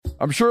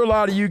I'm sure a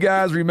lot of you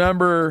guys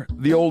remember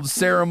the old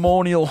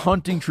ceremonial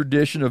hunting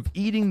tradition of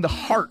eating the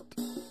heart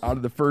out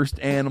of the first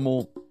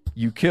animal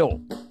you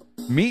kill.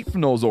 Meat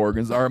from those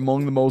organs are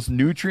among the most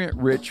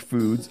nutrient-rich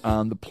foods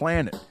on the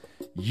planet.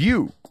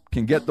 You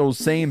can get those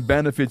same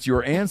benefits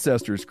your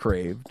ancestors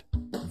craved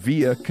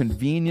via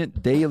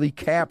convenient daily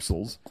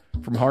capsules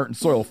from Heart and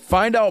Soil.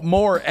 Find out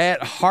more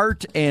at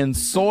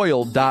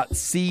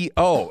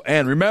heartandsoil.co.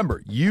 And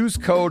remember, use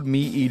code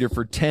MeatEater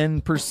for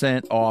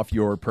 10% off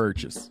your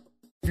purchase.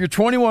 If you're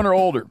 21 or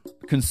older,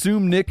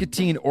 consume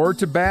nicotine or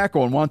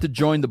tobacco, and want to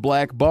join the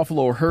Black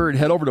Buffalo herd,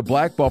 head over to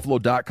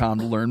blackbuffalo.com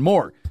to learn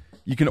more.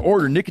 You can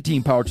order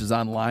nicotine pouches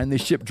online. They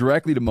ship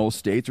directly to most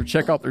states, or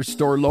check out their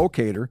store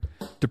locator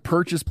to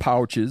purchase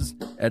pouches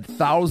at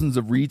thousands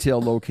of retail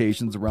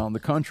locations around the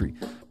country.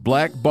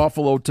 Black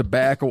Buffalo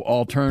Tobacco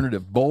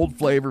Alternative. Bold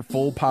flavor,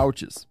 full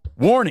pouches.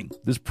 Warning,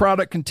 this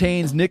product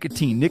contains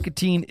nicotine.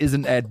 Nicotine is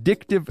an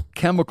addictive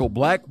chemical.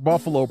 Black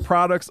Buffalo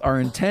products are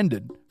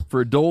intended for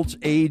adults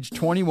aged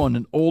 21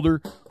 and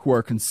older who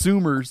are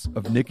consumers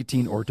of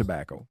nicotine or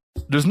tobacco.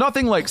 There's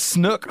nothing like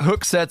snook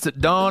hook sets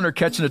at dawn or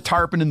catching a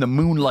tarpon in the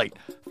moonlight.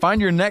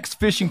 Find your next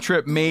fishing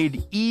trip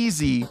made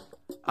easy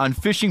on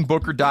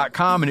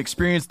fishingbooker.com and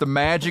experience the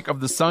magic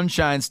of the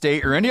Sunshine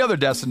State or any other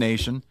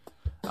destination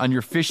on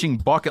your fishing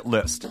bucket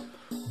list.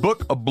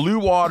 Book a blue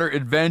water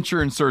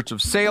adventure in search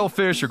of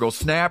sailfish or go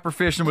snapper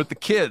fishing with the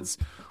kids.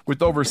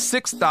 With over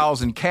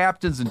 6,000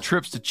 captains and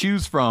trips to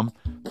choose from,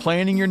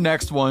 planning your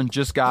next one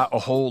just got a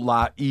whole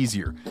lot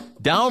easier.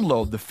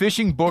 Download the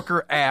Fishing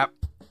Booker app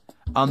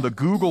on the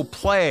Google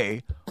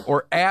Play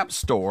or App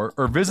Store,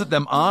 or visit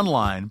them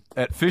online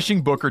at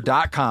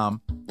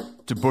fishingbooker.com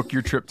to book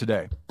your trip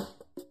today.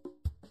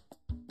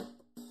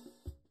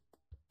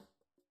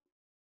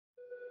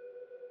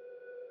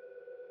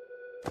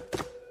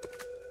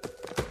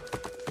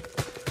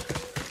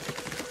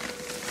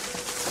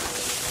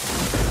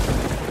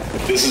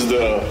 This is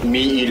the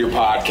Meat Eater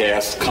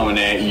podcast coming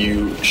at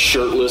you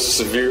shirtless,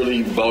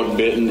 severely bug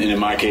bitten, and in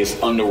my case,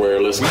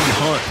 underwearless. We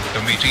hunt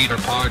the Meat Eater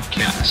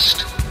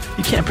podcast.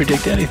 You can't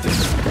predict anything.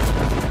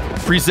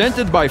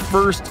 Presented by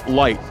First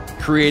Light,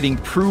 creating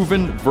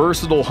proven,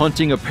 versatile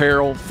hunting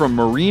apparel from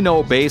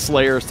merino base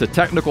layers to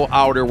technical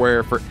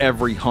outerwear for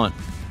every hunt.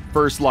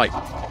 First Light.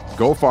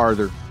 Go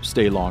farther,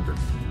 stay longer.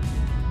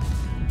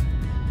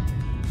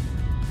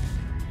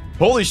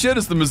 Holy shit,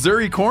 it's the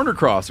Missouri Corner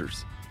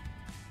Crossers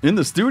in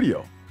the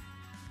studio.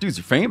 Dudes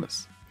are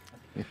famous.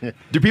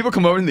 Do people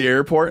come over in the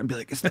airport and be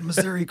like, it's the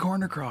Missouri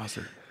Corner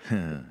Crosser?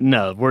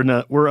 No, we're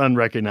not. We're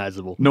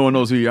unrecognizable. No one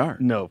knows who you are?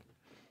 No.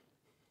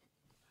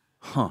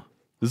 Huh.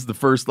 This is the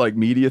first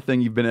media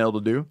thing you've been able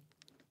to do?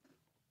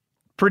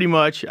 Pretty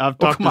much. I've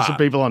talked to some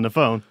people on the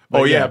phone.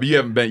 But yeah, but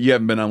you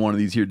haven't been on one of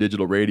these here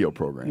digital radio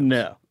programs.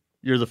 No.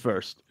 You're the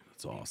first.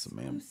 That's awesome,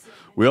 man.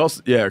 We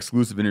also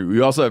exclusive interview.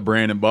 We also have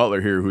Brandon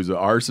Butler here, who's an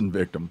arson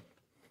victim.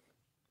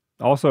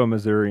 Also a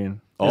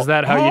Missourian. Oh. Is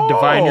that how you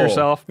define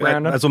yourself,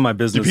 Brandon? That's what my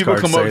business Do people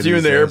cards come up say to you in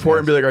these the days, airport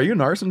and yes. be like, are you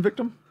an arson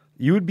victim?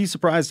 You would be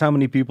surprised how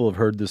many people have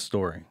heard this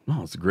story.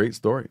 Oh, it's a great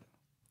story.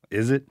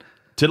 Is it?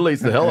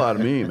 Titillates the hell out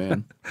of me,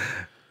 man.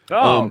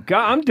 God,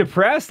 I'm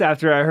depressed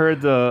after I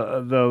heard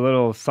the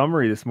little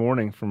summary this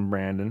morning from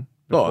Brandon.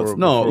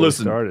 Before we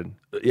started.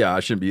 Yeah, I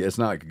shouldn't be. It's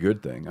not like a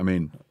good thing. I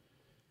mean,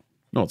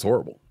 no, it's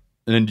horrible.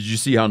 And then did you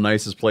see how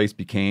nice this place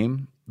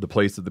became? The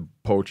place that the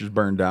poachers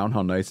burned down,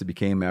 how nice it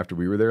became after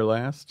we were there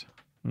last?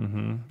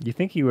 Mm-hmm. You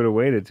think he would have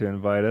waited to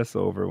invite us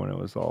over when it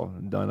was all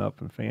done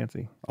up and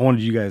fancy? I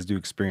wanted you guys to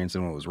experience it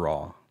when it was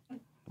raw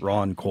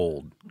and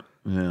cold.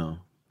 Yeah.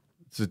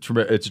 It's a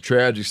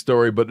tragic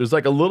story, but there's a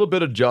little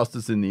bit of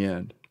justice in the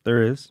end.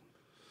 There is.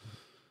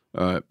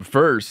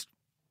 First,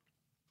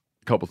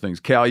 a couple things.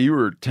 Cal, you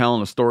were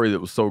telling a story that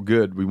was so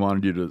good, we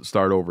wanted you to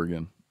start over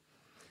again.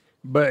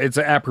 But it's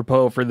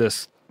apropos for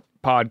this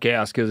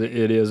podcast because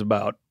it is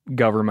about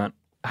government,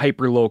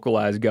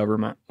 hyper-localized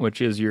government,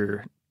 which is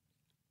your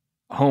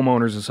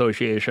homeowners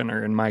association,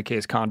 or in my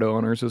case, condo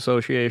owners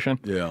association.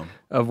 Yeah.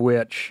 Of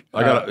which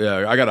I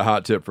got a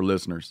hot tip for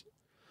listeners.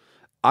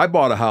 I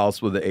bought a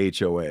house with the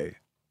HOA,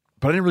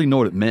 but I didn't really know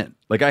what it meant.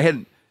 I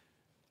hadn't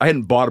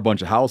bought a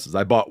bunch of houses.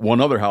 I bought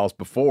one other house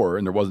before,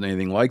 and there wasn't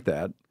anything like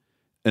that.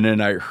 And then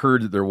I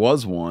heard that there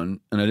was one,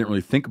 and I didn't really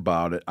think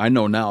about it. I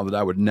know now that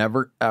I would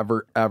never,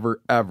 ever,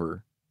 ever,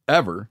 ever,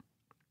 ever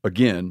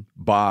again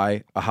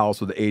buy a house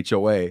with a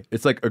HOA.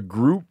 It's like a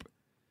group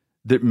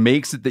that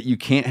makes it that you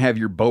can't have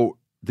your boat,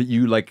 that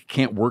you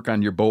can't work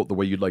on your boat the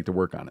way you'd like to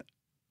work on it.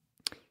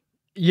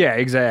 Yeah,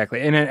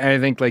 exactly. And I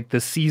think the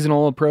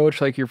seasonal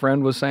approach, like your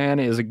friend was saying,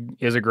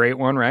 is a great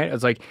one, right?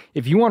 It's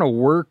if you want to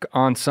work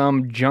on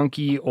some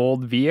junky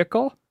old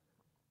vehicle,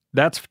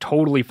 that's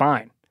totally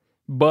fine.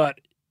 But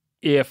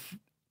if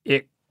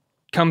it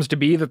comes to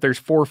be that there's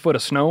 4 foot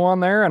of snow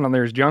on there and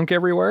there's junk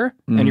everywhere,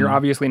 and you're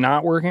obviously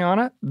not working on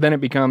it, then it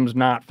becomes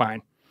not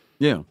fine.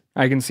 Yeah.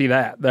 I can see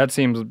that. That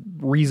seems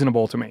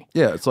reasonable to me.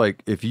 Yeah, it's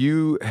if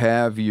you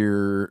have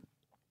your,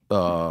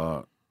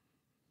 let's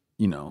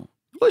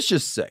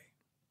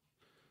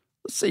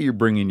say you're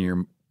bringing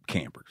your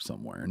camper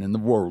somewhere and then the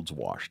world's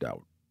washed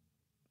out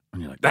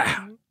And you're like,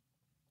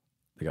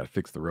 they got to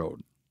fix the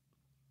road.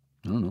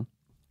 I don't know.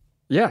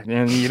 Yeah,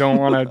 and you don't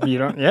want to.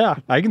 Yeah,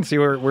 I can see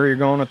where you're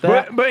going with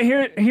that. But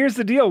here's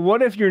the deal.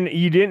 What if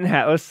you didn't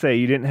have? Let's say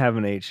you didn't have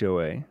an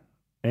HOA,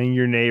 and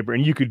your neighbor,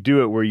 and you could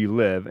do it where you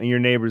live, and your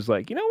neighbor's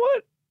like, you know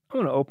what? I'm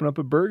going to open up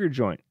a burger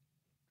joint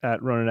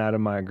running out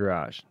of my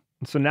garage.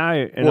 And so now,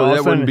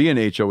 that wouldn't be an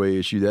HOA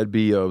issue. That'd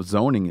be a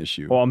zoning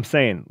issue. Well, I'm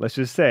saying, let's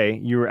just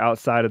say you were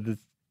outside of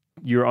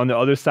you're on the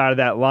other side of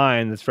that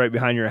line that's right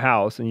behind your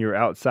house, and you're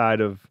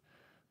outside of,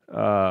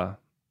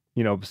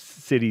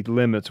 city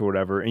limits or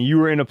whatever, and you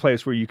were in a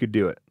place where you could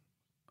do it.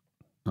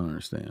 I don't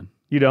understand.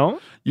 You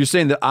don't? You're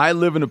saying that I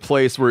live in a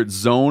place where it's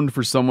zoned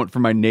for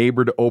my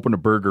neighbor to open a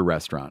burger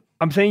restaurant.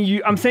 I'm saying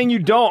you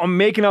don't. I'm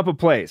making up a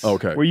place.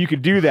 Okay. Where you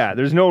could do that.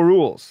 There's no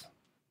rules.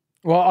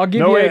 Well, I'll give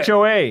you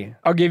HOA.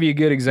 I'll give you a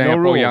good example,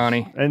 no rules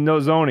Yanni. And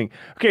no zoning.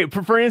 Okay,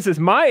 for instance,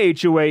 my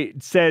HOA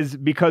says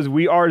because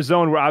we are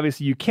zoned where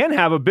obviously you can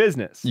have a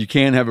business. You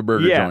can have a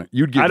burger joint.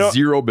 You'd get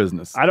zero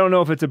business. I don't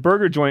know if it's a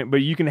burger joint,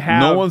 but you can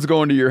have. No one's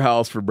going to your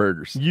house for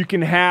burgers. You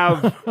can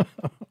have.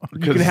 You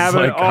can have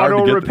an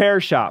auto repair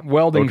shop,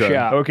 welding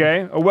shop.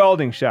 Okay, a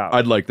welding shop.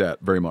 I'd like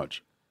that very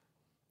much.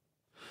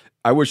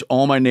 I wish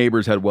all my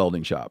neighbors had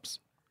welding shops.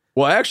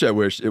 Well, actually, I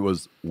wish it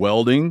was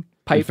welding.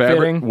 Pipe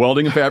fitting.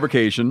 Welding and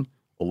fabrication,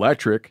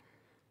 electric,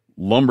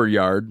 lumber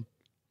yard,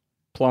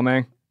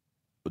 plumbing,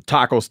 a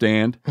taco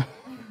stand.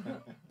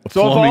 So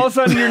if all of a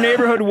sudden your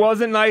neighborhood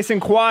wasn't nice and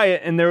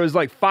quiet and there was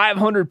like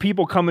 500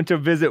 people coming to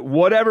visit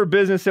whatever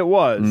business it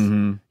was,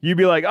 you'd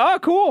be like, oh,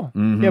 cool.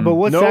 Mm-hmm. Yeah, but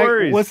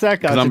what's that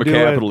got to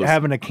do with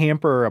having a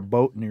camper or a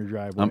boat in your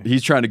driveway?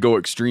 He's trying to go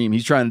extreme.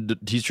 He's trying to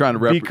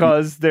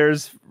because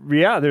there's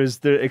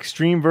the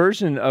extreme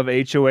version of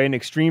HOA and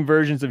extreme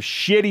versions of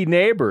shitty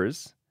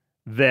neighbors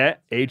that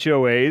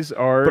HOAs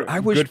are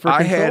good for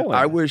controlling.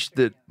 I wish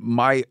that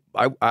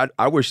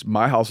I wish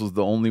my house was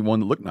the only one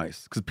that looked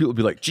nice, because people would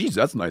be like, geez,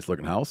 that's a nice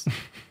looking house.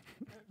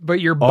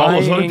 But you're all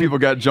buying... those other people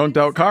got junked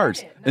out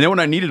cars. And then when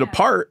I needed a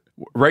part,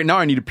 right now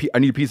I need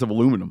a piece of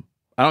aluminum.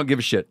 I don't give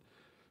a shit.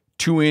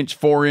 2-inch,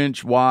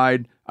 4-inch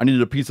wide. I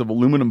needed a piece of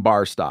aluminum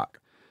bar stock.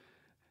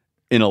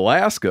 In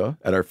Alaska,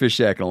 at our fish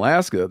shack in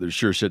Alaska, there's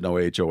sure shit no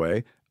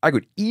HOA. I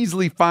could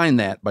easily find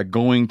that by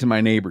going to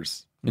my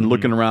neighbors and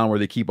looking around where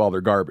they keep all their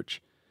garbage.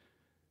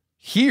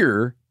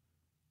 Here,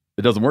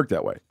 it doesn't work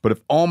that way. But if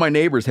all my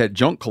neighbors had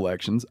junk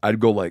collections, I'd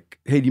go like,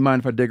 hey, do you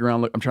mind if I dig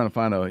around? Look, I'm trying to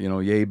find a,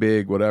 yay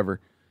big, whatever.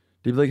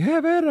 They'd be like, hey,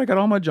 I've had it. I got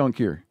all my junk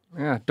here.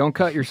 Yeah, don't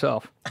cut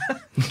yourself.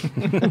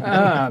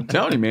 I'm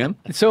telling you, man.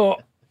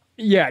 So,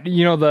 yeah,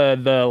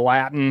 the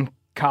Latin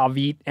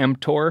cavit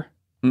emptor?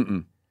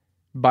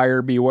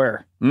 Buyer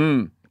beware.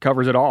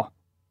 Covers it all.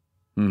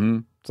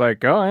 It's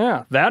like, oh,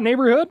 yeah, that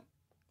neighborhood?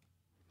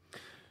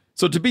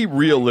 So to be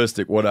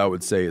realistic, what I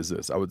would say is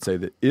this. I would say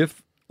that I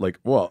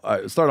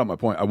start on my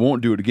point. I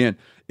won't do it again.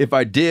 If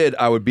I did,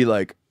 I would be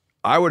like,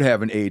 I would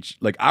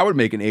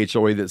make an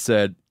HOA that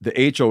said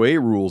the HOA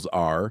rules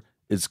are,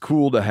 it's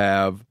cool to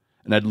have,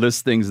 and I'd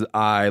list things that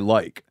I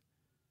like,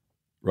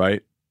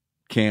 right?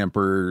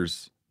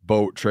 Campers,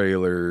 boat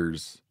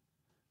trailers,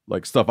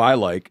 like stuff I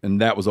like,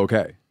 and that was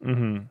okay.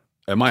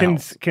 At my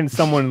house. Can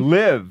someone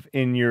live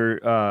in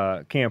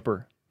your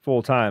camper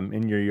full time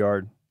in your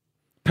yard?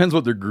 Depends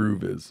what their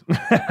groove is.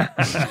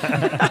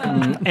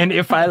 And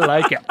if I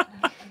like it.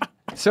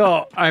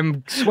 So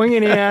I'm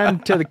swinging in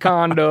to the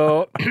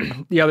condo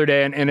the other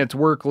day, and it's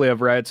work live,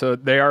 right? So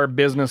they are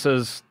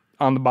businesses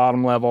on the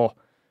bottom level,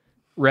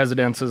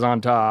 residences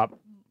on top.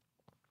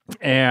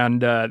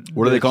 And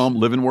what do they call them?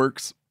 Live-in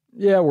works?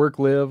 Yeah, work,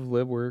 live,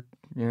 work.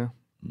 Yeah.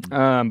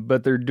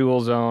 But they're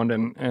dual zoned,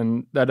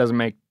 and that doesn't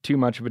make too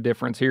much of a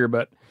difference here.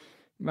 But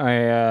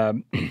my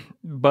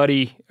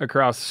buddy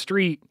across the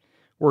street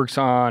works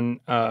on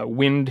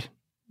wind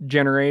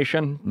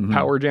generation,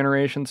 power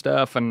generation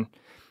stuff,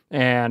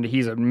 and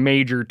he's a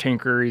major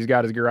tinkerer. He's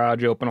got his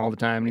garage open all the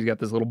time, and he's got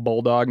this little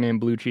bulldog named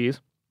Blue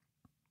Cheese.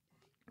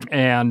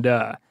 And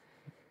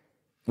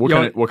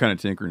what kind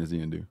of tinkering is he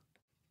into?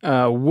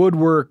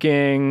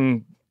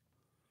 Woodworking,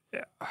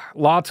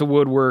 lots of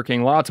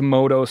woodworking, lots of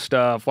moto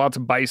stuff, lots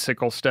of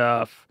bicycle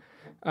stuff,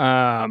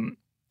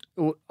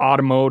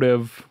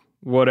 automotive,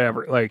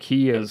 whatever. Like,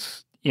 he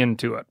is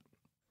into it.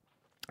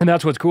 And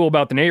that's what's cool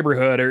about the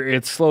neighborhood.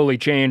 It's slowly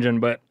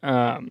changing, but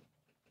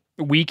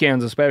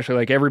weekends especially,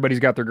 like, everybody's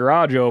got their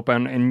garage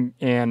open,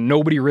 and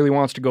nobody really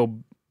wants to go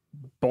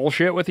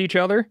bullshit with each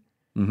other.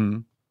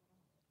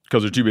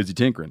 Because they're too busy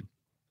tinkering.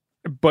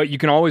 But you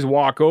can always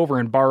walk over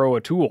and borrow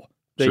a tool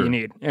that you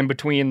need. And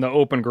between the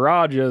open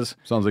garages...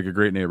 Sounds like a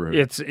great neighborhood.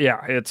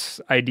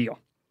 It's ideal.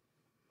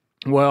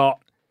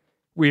 Well,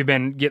 we've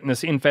been getting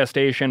this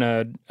infestation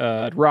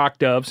of rock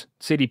doves,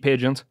 city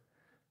pigeons.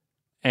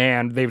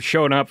 And they've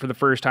shown up for the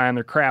first time.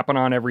 They're crapping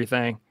on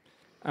everything.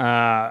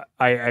 I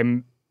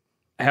don't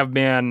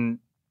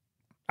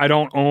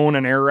own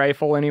an air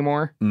rifle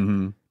anymore,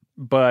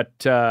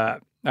 but I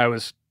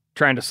was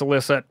trying to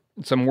solicit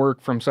some work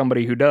from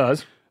somebody who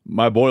does.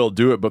 My boy will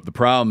do it, but the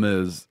problem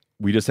is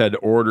we just had to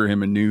order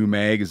him a new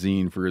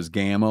magazine for his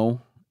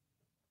Gammo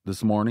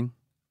this morning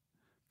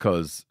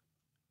because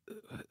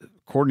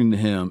according to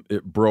him,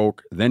 it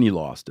broke, then he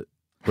lost it.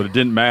 But it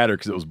didn't matter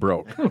because it was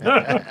broke.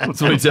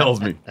 That's what he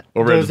tells me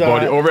over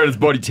at his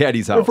buddy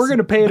Teddy's house. If we're going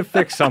to pay to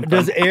fix something.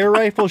 Does air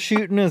rifle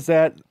shooting, is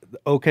that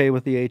okay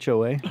with the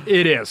HOA?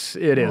 It is.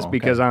 It is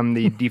because I'm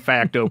the de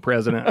facto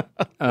president.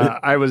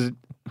 I was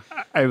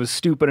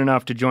stupid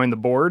enough to join the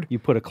board. You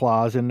put a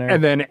clause in there?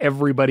 And then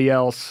everybody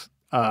else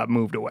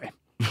moved away.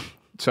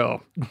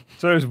 So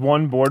there's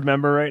one board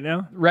member right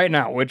now? Right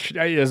now, which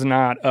is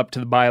not up to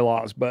the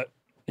bylaws, but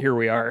here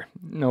we are.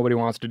 Nobody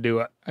wants to do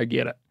it. I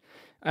get it.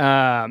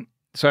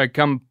 So I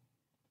come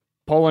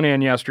pulling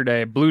in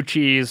yesterday. Blue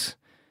Cheese,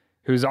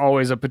 who's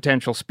always a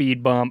potential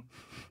speed bump,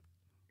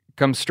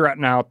 comes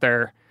strutting out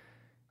there.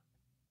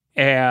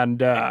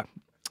 And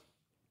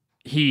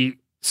he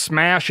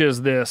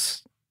smashes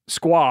this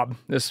squab,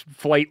 this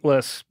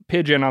flightless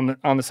pigeon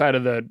on the side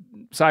of the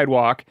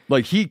sidewalk.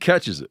 Like he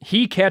catches it.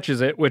 He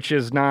catches it, which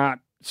is not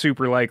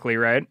super likely,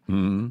 right?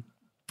 Mm-hmm.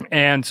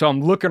 And so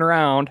I'm looking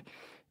around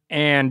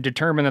and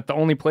determine that the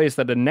only place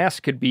that a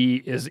nest could be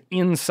is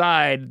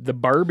inside the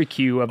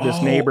barbecue of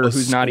this neighbor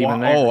who's not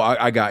even there. Oh,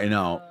 I got you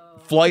now.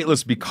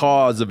 Flightless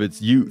because of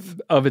its youth.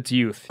 I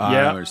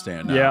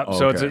understand now. Yeah. Okay.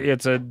 So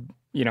it's a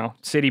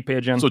city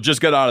pigeon. So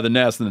just got out of the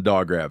nest and the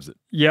dog grabs it.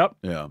 Yep.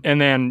 Yeah.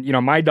 And then,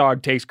 my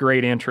dog takes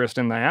great interest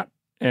in that.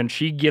 And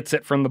she gets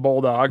it from the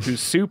bulldog who's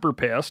super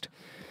pissed.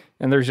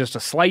 And there's just a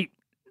slight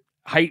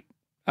height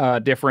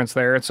difference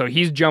there. And so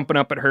he's jumping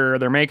up at her.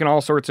 They're making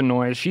all sorts of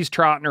noise. She's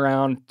trotting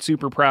around,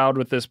 super proud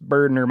with this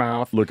bird in her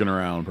mouth. Looking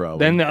around, probably.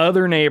 Then the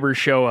other neighbors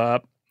show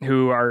up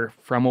who are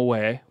from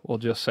away, we'll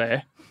just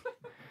say,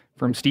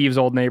 from Steve's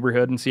old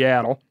neighborhood in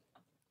Seattle.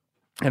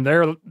 And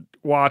they're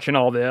watching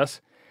all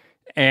this.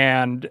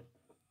 And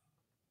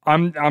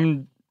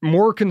I'm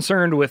more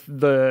concerned with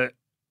the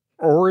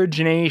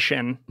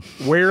origination,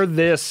 where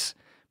this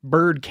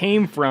bird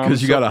came from.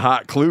 Because you got a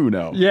hot clue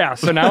now. Yeah,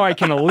 so now I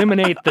can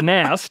eliminate the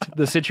nest,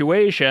 the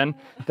situation,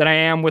 than I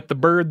am with the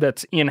bird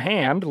that's in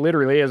hand,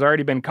 literally has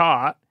already been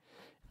caught.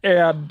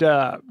 And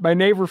my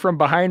neighbor from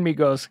behind me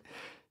goes,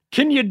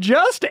 "Can you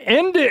just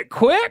end it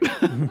quick?"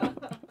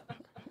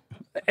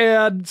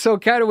 And so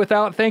kind of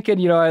without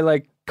thinking,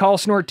 I call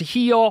Snort to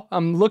heel.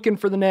 I'm looking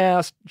for the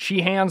nest.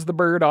 She hands the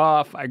bird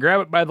off. I grab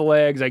it by the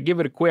legs. I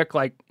give it a quick,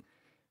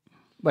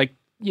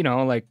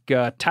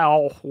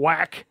 towel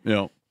whack.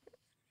 Yeah.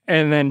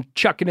 And then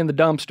chuck it in the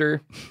dumpster.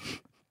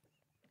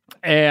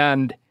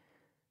 And,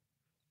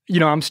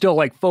 I'm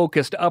still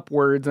focused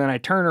upwards. And I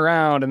turn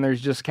around and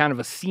there's just kind of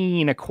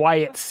a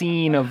quiet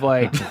scene of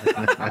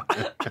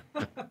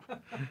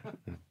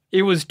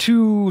it was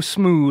too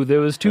smooth. It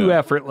was too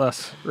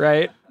effortless,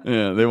 right?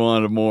 Yeah, they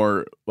wanted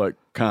more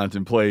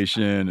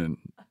contemplation and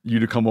you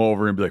to come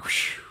over and be like,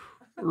 whoosh.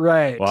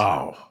 Right.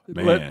 Wow,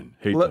 man.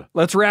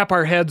 Let's wrap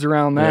our heads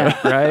around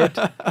that, right?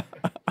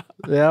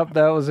 Yep,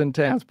 that was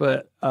intense,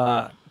 but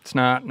it's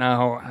not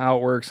now how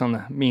it works on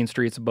the mean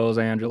streets of Los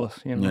Angeles.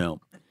 Yeah.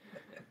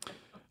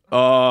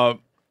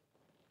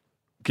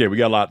 Okay, we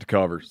got a lot to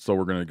cover, so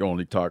we're gonna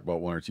only talk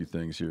about one or two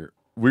things here.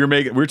 We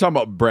were talking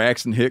about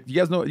Braxton Hicks.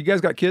 You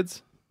guys got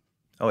kids?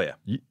 Oh yeah,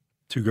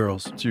 2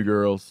 girls. 2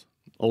 girls.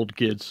 Old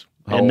kids.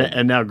 How and, old?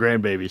 and now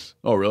grandbabies.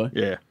 Oh, really?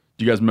 Yeah.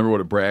 Do you guys remember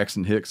what a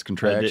Braxton Hicks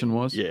contraction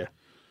was? Yeah.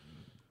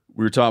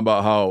 We were talking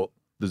about how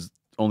there's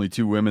only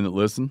 2 women that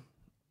listen.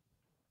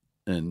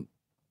 And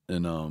I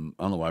don't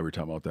know why we're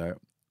talking about that.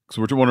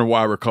 So we're wondering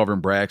why we're covering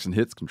Braxton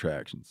Hicks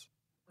contractions.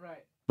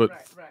 Right. But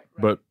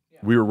yeah.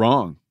 We were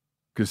wrong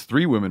because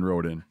 3 women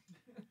wrote in.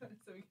 So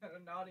we got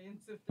an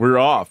audience of we're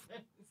off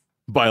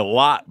by a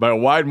lot, by a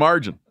wide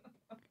margin.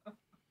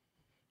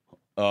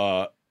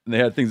 And they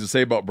had things to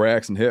say about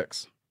Braxton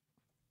Hicks.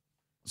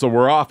 So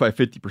we're off by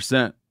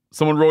 50%.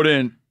 Someone wrote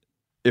in,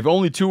 if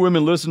only 2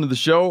 women listen to the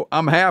show,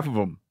 I'm half of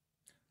them.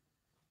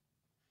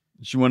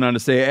 She went on to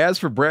say, as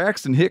for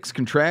Braxton Hicks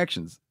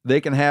contractions,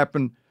 they can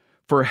happen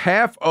for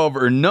half of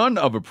or none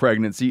of a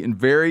pregnancy and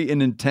vary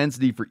in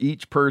intensity for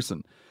each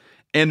person.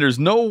 And there's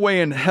no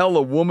way in hell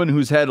a woman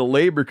who's had a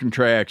labor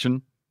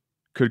contraction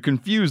could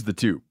confuse the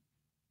two.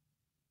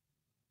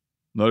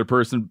 Another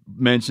person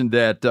mentioned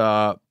that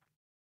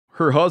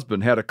her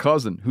husband had a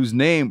cousin whose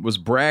name was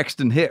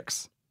Braxton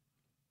Hicks.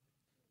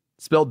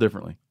 Spelled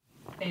differently.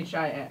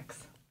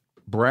 H-I-X.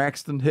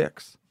 Braxton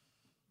Hicks.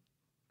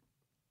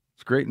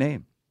 It's a great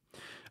name.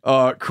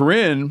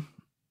 Corinne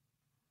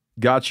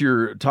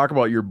talk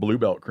about your blue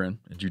belt, Corinne,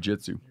 in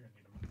jiu-jitsu.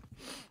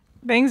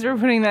 Thanks for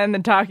putting that in the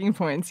talking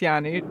points,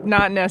 Yanni.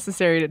 Not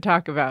necessary to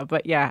talk about,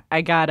 but yeah,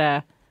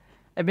 I've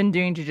been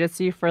doing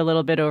jiu-jitsu for a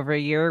little bit over a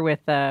year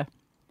with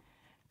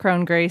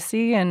Crone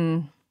Gracie,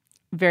 and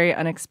very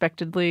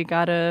unexpectedly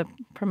got a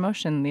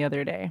promotion the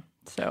other day.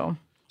 So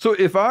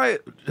if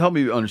help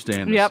me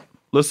understand this. Yep.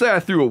 Let's say I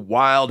threw a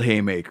wild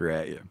haymaker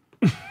at you.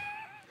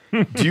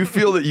 Do you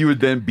feel that you would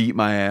then beat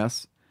my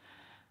ass?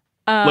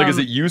 Is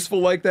it useful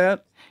like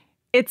that?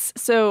 It's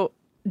so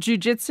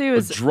jiu-jitsu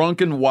is a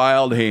drunken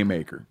wild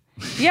haymaker.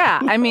 Yeah,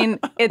 I mean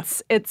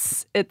it's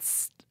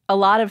a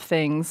lot of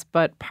things,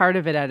 but part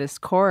of it at its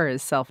core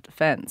is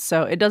self-defense.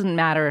 So it doesn't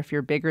matter if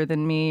you're bigger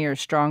than me or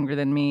stronger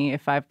than me,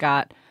 if I've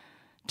got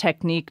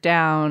technique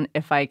down,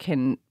 if I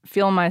can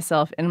feel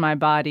myself in my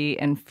body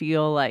and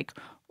feel like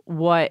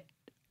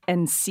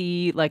and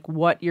see like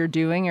what you're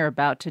doing or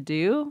about to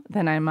do,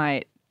 then I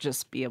might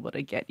just be able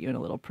to get you in a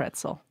little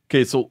pretzel.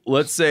 Okay, so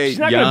let's say she's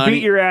not going to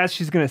beat your ass,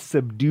 she's going to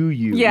subdue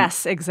you.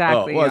 Yes,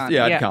 exactly.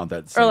 I'd count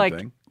that the same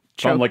thing.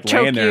 If I'm like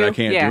laying there and I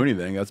can't do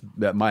anything,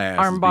 that my ass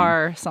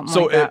armbar, something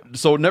like that.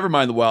 So never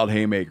mind the wild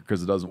haymaker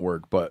because it doesn't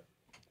work. But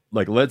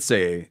like, let's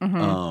say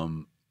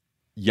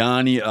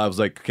Yanni, I was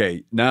like,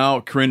 okay,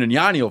 now Corinne and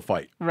Yanni will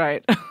fight.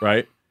 Right.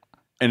 Right?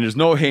 And there's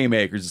no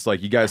haymakers. It's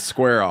like you guys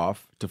square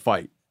off to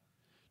fight.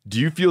 Do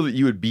you feel that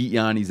you would beat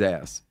Yanni's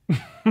ass?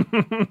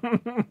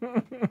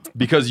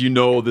 Because you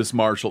know this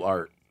martial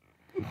art.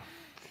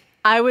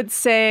 I would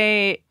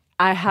say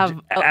I have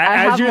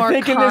As you're more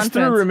thinking confidence. this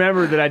through,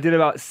 remember that I did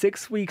about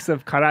 6 weeks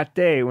of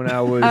karate when I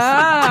was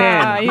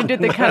 10. You did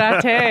the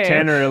karate.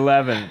 10 or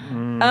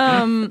 11.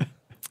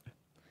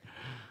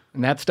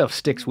 And that stuff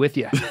sticks with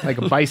you like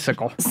a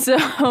bicycle.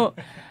 So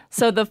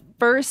the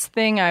first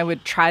thing I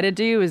would try to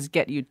do is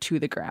get you to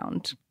the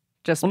ground.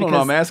 Just because. No,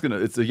 I'm asking.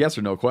 It's a yes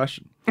or no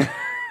question.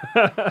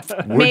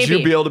 Would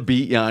you be able to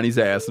beat Yanni's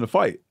ass in a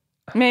fight?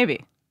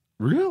 Maybe.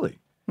 Really?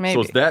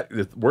 Maybe. So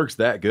it works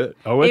that good.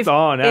 Oh, it's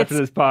on after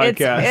this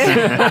podcast.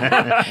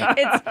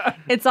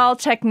 It's all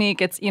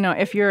technique. It's,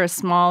 if you're a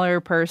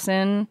smaller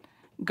person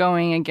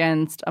going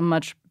against a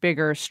much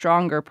bigger,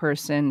 stronger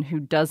person who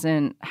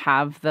doesn't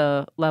have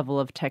the level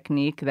of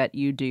technique that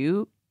you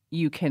do,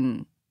 you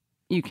can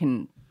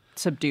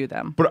subdue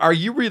them. But are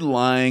you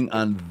relying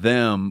on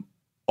them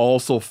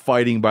also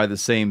fighting by the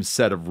same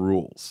set of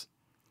rules?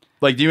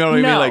 Like, do you know what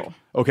I mean? Like,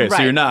 okay, right.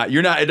 So you're not.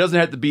 It doesn't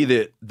have to be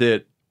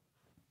that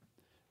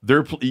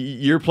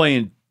you're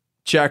playing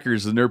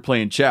checkers and they're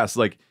playing chess.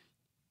 Like,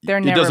 they're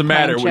never it doesn't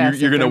matter. Chess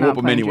you're going to whoop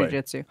them anyway.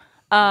 Jiu-jitsu.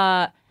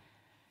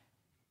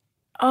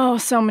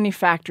 So many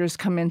factors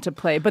come into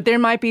play. But there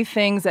might be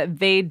things that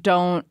they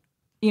don't,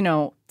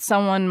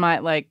 someone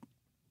might like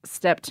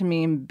step to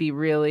me and be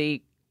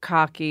really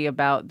cocky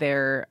about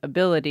their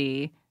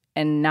ability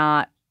and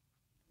not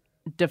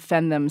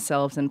defend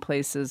themselves in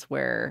places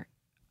where,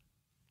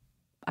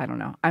 I don't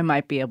know, I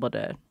might be able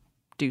to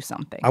do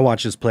something. I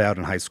watched this play out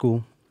in high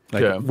school.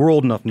 We're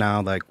old enough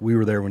now, like we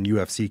were there when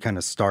UFC kind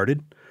of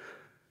started.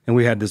 And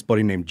we had this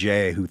buddy named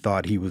Jay who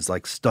thought he was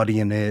like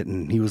studying it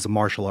and he was a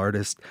martial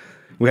artist.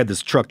 We had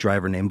this truck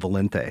driver named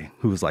Valente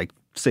who was like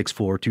 6'4",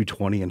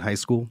 220 in high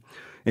school.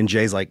 And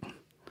Jay's like,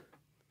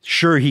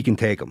 sure he can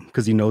take him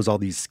because he knows all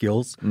these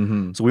skills.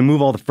 Mm-hmm. So we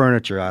move all the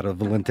furniture out of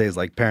Valente's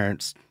like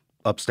parents'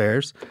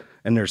 upstairs.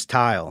 And there's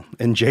tile.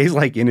 And Jay's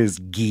like in his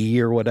gi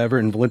or whatever.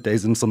 And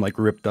Valente's in some like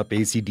ripped up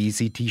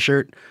AC/DC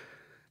t-shirt.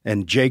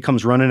 And Jay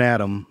comes running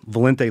at him.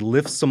 Valente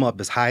lifts him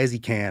up as high as he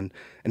can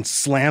and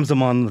slams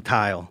him on the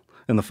tile.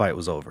 And the fight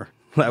was over.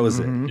 That was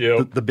it.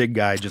 Yep. The big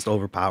guy just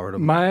overpowered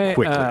him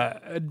quickly.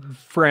 My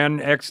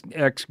friend,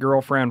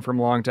 ex-girlfriend from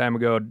a long time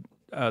ago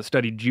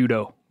studied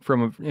judo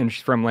from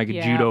like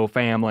a judo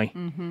family.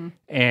 Mm-hmm.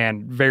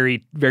 And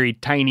very, very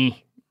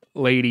tiny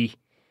lady.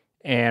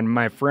 And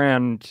my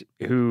friend,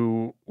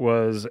 who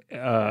was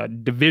a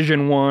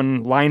Division I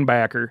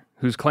linebacker,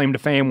 whose claim to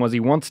fame was he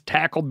once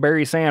tackled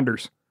Barry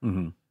Sanders.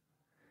 Mm-hmm.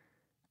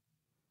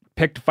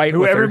 Picked a fight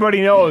who with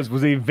everybody knows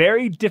was a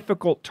very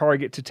difficult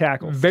target to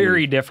tackle.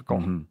 Very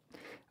difficult.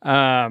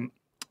 Mm-hmm.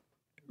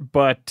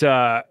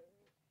 But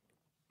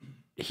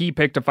he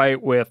picked a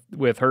fight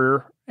with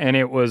her, and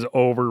it was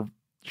over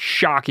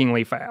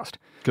shockingly fast.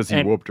 Because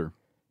he whooped her.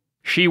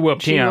 She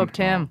whooped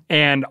him.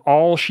 And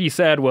all she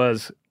said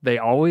was, they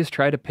always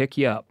try to pick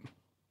you up.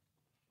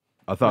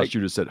 I thought she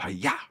would have said,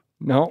 hi-ya.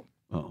 No.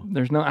 Oh.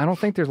 I don't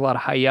think there's a lot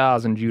of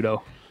hi-yas in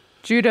judo.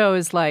 Judo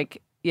is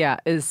like,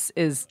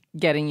 is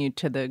getting you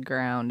to the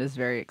ground is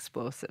very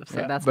explosive.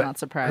 So that's not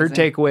surprising. Her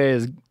takeaway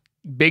is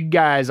big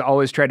guys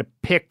always try to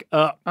pick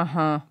up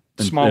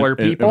smaller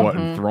people.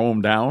 And throw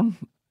them down?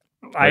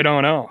 I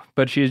don't know.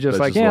 But she's just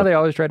like, they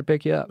always try to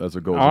pick you up. That's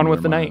what goes on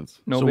with the night.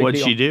 No so big what'd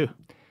deal. she do?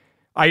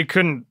 I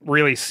couldn't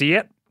really see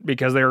it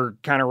because they were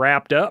kind of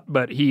wrapped up,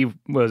 but he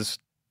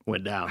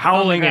went down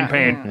howling in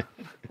pain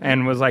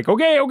and was like,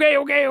 okay.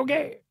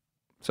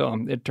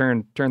 So it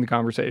turned the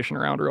conversation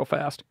around real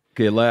fast.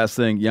 Okay, last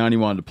thing. Yanni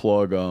wanted to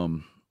plug,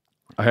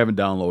 I haven't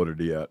downloaded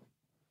it yet,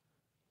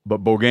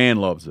 but Bogan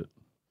loves it.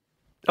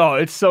 Oh,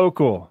 it's so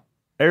cool.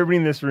 Everybody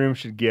in this room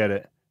should get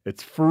it.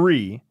 It's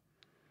free.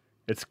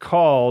 It's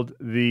called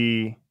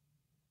the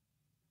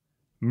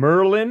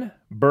Merlin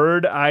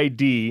Bird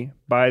ID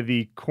by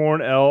the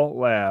Cornell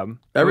Lab.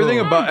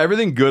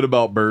 Everything good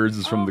about birds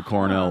is from the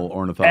Cornell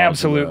Ornithology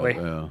Absolutely.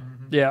 Lab.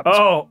 Yeah.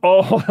 Oh,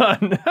 hold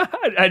on.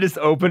 I just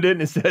opened it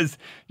and it says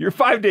your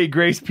 5-day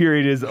grace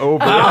period is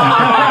over. Oh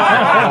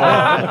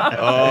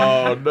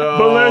no!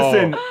 But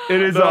listen,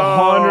 it is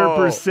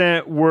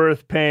 100%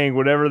 worth paying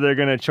whatever they're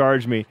going to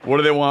charge me. What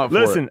do they want?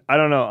 Listen, I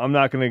don't know. I'm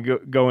not going to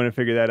go in and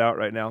figure that out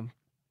right now.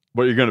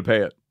 But you're going to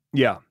pay it.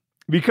 Yeah,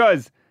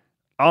 because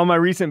on my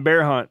recent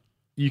bear hunt,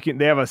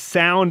 they have a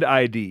sound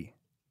ID.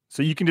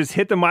 So you can just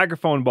hit the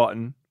microphone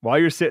button while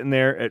you're sitting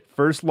there at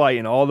first light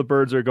and all the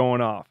birds are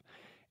going off.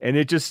 And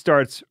it just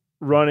starts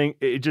running.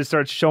 It just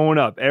starts showing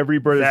up. Every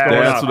bird that's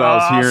going off. That's what I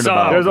was hearing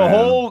about. There's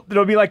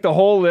it'll be like the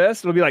whole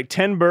list. It'll be like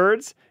 10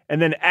 birds.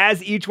 And then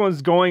as each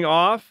one's going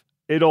off,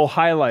 it'll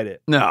highlight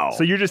it. No.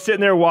 So you're just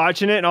sitting there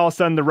watching it, and all of a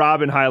sudden the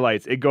robin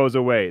highlights, it goes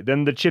away.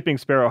 Then the chipping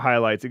sparrow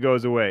highlights, it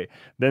goes away.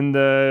 Then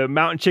the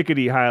mountain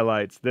chickadee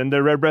highlights. Then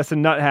the red-breasted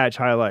nuthatch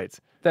highlights.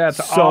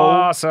 That's so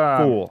awesome.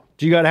 Cool.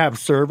 Do you got to have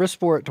service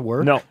for it to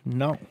work?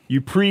 No.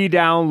 You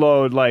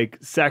pre-download like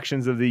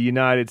sections of the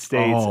United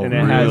States, and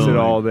it has it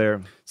all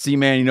there. See,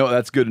 man,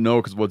 that's good to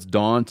know, because what's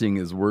daunting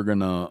is we're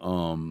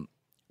gonna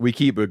we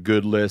keep a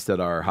good list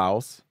at our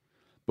house,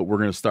 but we're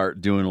gonna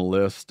start doing a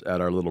list at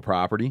our little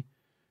property,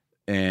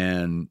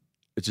 and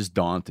it's just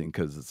daunting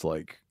because it's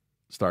like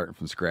starting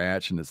from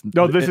scratch, and this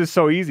is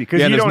so easy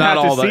because you don't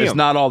have to see them. It's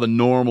not all the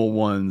normal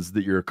ones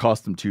that you're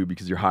accustomed to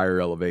because you're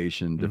higher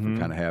elevation, different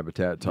kind of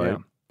habitat type.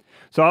 Yeah.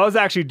 So I was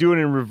actually doing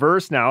it in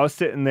reverse now. I was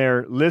sitting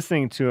there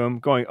listening to him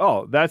going,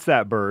 oh, that's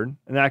that bird.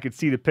 And then I could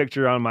see the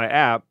picture on my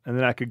app, and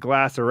then I could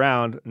glass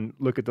around and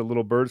look at the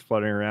little birds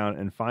fluttering around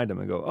and find them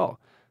and go, oh,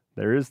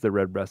 there is the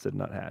red-breasted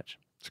nuthatch.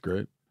 It's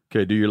great.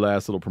 Okay, do your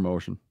last little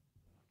promotion.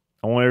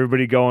 I want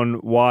everybody to go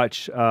and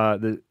watch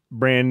the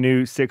brand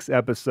new 6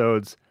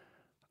 episodes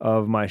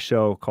of my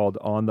show called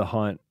On the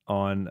Hunt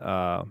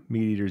on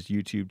Meat Eater's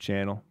YouTube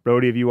channel.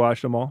 Brody, have you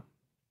watched them all?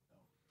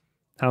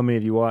 How many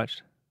have you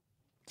watched?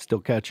 Still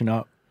catching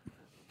up.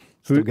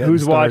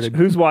 Who's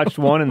watched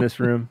one in this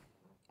room?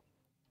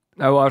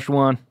 I watched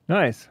one.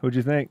 Nice. What'd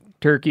you think?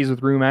 Turkeys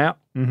with Room Out.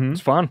 Mm-hmm.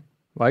 It's fun.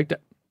 Liked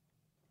it.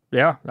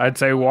 Yeah, I'd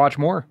say watch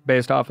more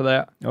based off of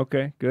that.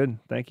 Okay, good.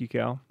 Thank you,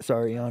 Cal.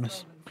 Sorry,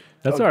 Giannis.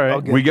 That's all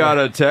right. We got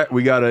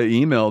an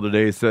email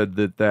today said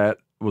that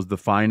was the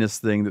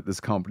finest thing that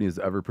this company has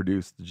ever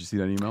produced. Did you see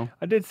that email?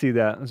 I did see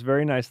that. It was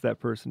very nice of that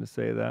person to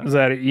say that. Was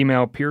that an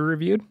email peer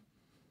reviewed?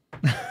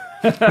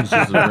 It's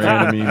just a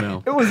random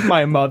email. It was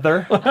my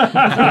mother. Oh,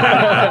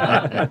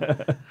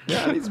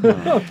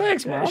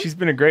 thanks, Mom. She's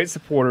been a great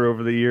supporter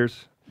over the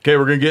years. Okay,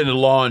 we're going to get into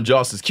law and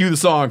justice. Cue the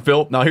song,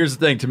 Phil. Now, here's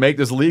the thing. To make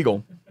this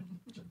legal,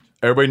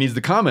 everybody needs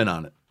to comment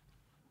on it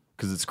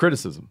because it's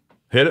criticism.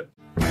 Hit it.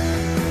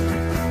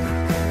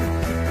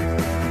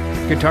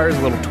 Guitar's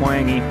a little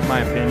twangy, in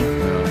my opinion.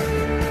 Yeah.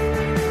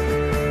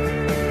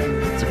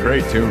 It's a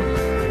great tune.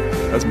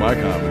 That's my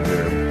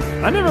commentary.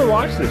 I never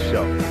watched this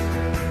show.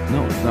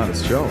 No, it's not a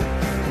show.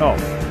 Oh.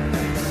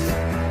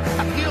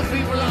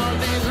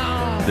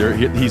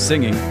 He's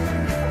singing. He's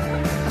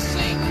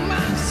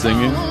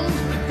singing.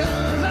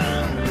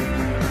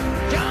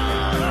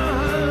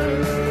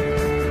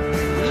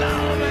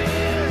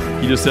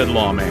 He just said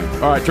lawman.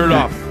 All right, turn it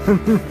off.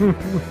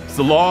 It's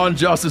the Law and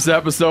Justice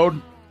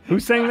episode. Who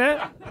sang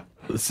that?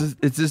 It's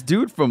this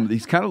dude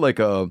he's kind of like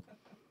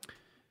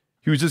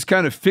he was just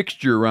kind of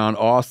fixture around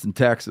Austin,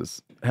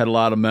 Texas. Had a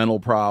lot of mental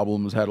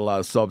problems, had a lot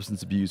of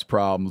substance abuse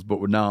problems, but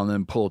would now and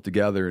then pull it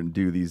together and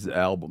do these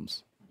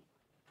albums.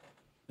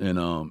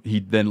 And he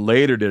then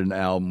later did an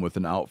album with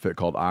an outfit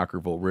called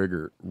Ockerville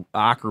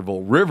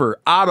River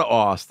out of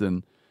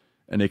Austin,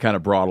 and they kind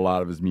of brought a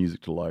lot of his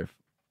music to life.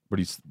 But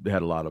he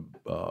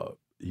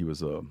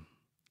was a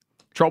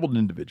troubled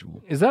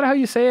individual. Is that how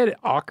you say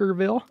it?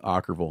 Ockerville?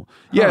 Ockerville.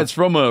 Yeah, It's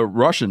from a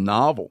Russian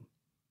novel.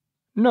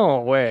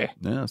 No way.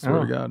 Yeah, I swear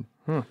to God.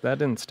 That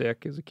didn't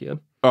stick as a kid.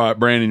 All right,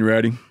 Brandon, you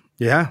ready?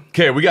 Yeah.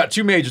 Okay, we got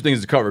 2 major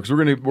things to cover because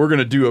we're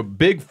gonna do a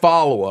big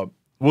follow-up.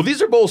 Well, these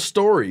are both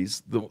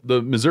stories.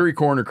 The Missouri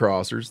Corner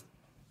Crossers,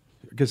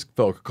 I guess a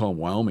fellow could call them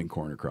Wyoming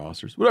Corner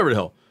Crossers, whatever the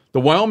hell.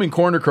 The Wyoming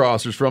Corner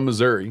Crossers from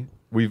Missouri,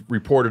 we've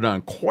reported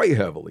on quite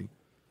heavily.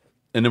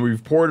 And then we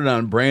reported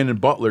on Brandon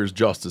Butler's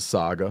Justice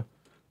Saga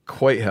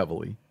quite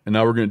heavily. And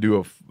now we're going to do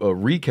a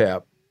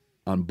recap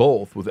on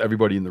both with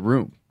everybody in the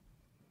room.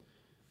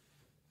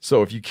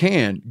 So if you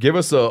can, give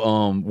us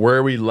a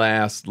where we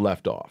last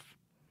left off.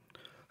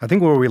 I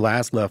think where we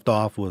last left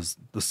off was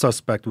the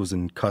suspect was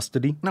in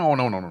custody. No.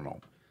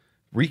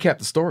 Recap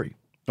the story.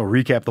 Or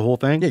recap the whole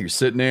thing? Yeah, you're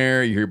sitting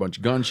there, you hear a bunch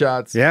of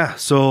gunshots. Yeah,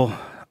 so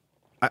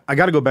I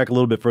got to go back a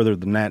little bit further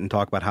than that and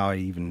talk about how I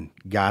even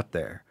got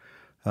there.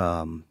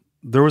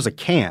 There was a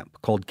camp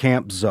called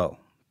Camp Zoe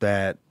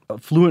that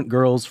affluent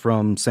girls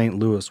from St.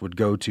 Louis would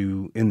go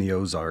to in the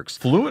Ozarks.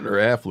 Fluent or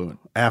affluent?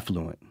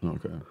 Affluent.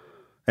 Okay.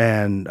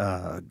 And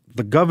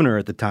the governor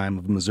at the time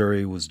of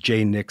Missouri was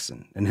Jay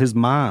Nixon, and his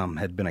mom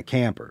had been a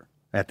camper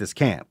at this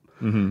camp.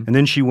 Mm-hmm. And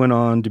then she went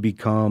on to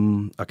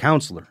become a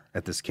counselor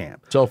at this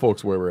camp. Tell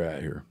folks where we're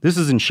at here. This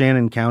is in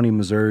Shannon County,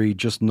 Missouri,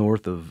 just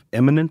north of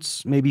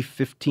Eminence, maybe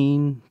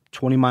 15,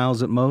 20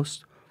 miles at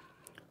most.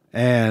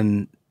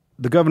 And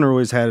the governor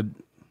always had,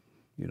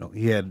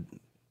 he had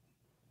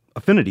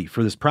affinity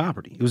for this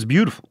property. It was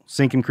beautiful.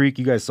 Sinking Creek,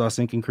 you guys saw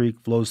Sinking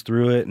Creek, flows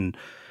through it. And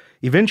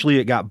Eventually,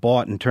 it got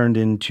bought and turned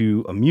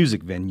into a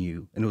music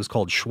venue, and it was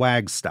called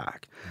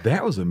Schwagstock.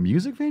 That was a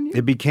music venue?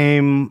 It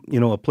became,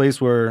 a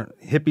place where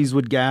hippies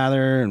would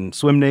gather and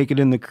swim naked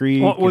in the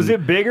creek. Well, was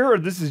it bigger, or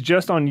this is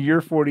just on your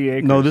 40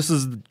 acres? No, this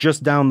is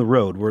just down the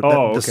road where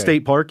the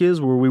state park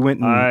is, where we went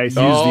and used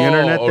the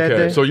internet that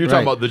day. So you're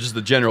talking about just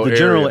the general area. The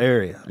general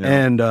area. Yeah.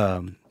 And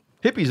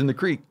hippies in the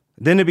creek.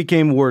 Then it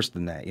became worse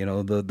than that.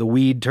 The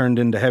weed turned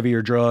into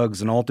heavier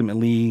drugs, and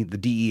ultimately the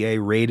DEA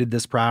raided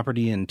this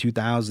property in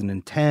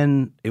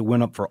 2010. It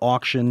went up for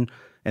auction,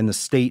 and the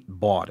state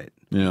bought it.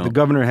 Yeah. The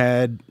governor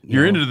had...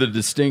 You're into the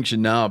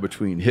distinction now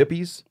between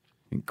hippies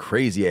and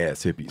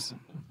crazy-ass hippies.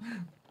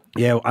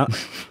 Yeah,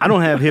 I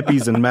don't have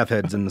hippies and meth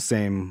heads in the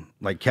same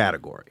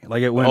category.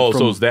 It went from...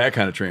 so it's that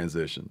kind of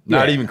transition.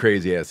 Not even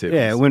crazy-ass hippies.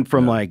 Yeah, it went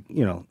from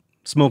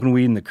smoking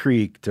weed in the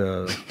creek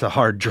to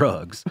hard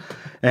drugs.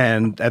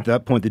 And at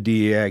that point, the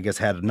DEA, I guess,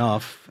 had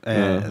enough.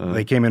 And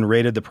they came in,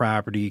 raided the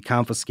property,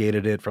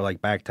 confiscated it for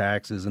back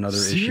taxes and other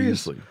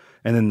issues.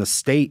 And then the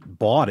state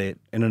bought it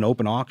in an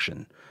open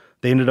auction.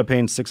 They ended up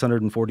paying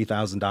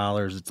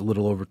 $640,000. It's a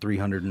little over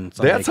 300 and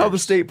something. That's how the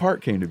state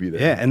park came to be there.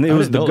 Yeah, and it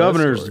was the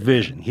governor's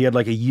vision. He had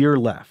a year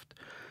left.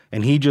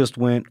 And he just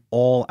went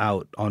all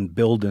out on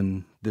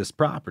building this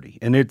property.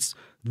 And it's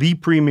the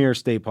premier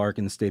state park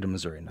in the state of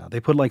Missouri now. They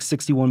put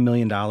 $61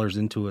 million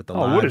into it. The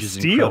lodge is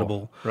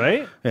incredible.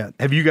 Right? Yeah.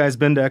 Have you guys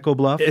been to Echo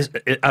Bluff?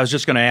 I was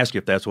just going to ask you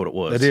if that's what it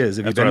was. It is.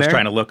 That's what I was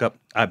trying to look up.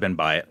 I've been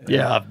by it.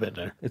 Yeah, I've been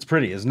there. It's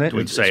pretty, isn't it?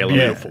 It's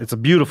beautiful. It's a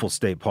beautiful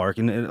state park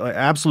and an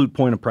absolute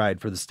point of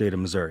pride for the state of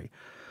Missouri.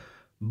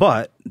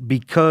 But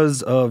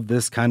because of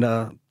this kind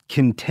of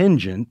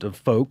contingent of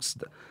folks,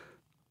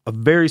 a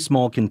very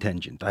small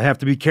contingent. I have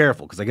to be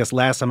careful because I guess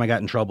last time I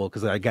got in trouble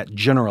because I got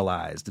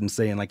generalized and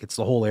saying it's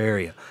the whole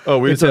area. Oh,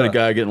 we had a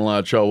guy getting a lot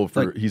of trouble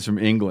for he's from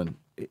England.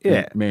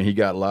 Yeah, man, he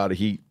got a lot of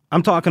heat.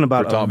 I'm talking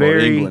about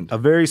a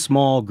very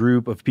small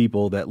group of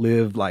people that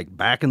live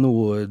back in the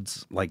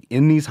woods,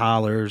 in these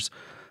hollers,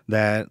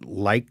 that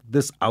like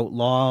this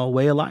outlaw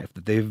way of life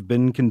that they've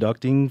been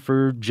conducting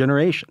for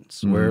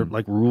generations, where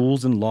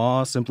rules and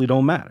law simply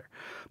don't matter.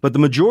 But the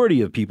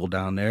majority of people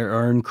down there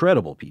are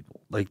incredible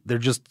people. They're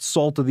just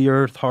salt of the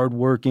earth,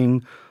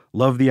 hardworking,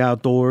 love the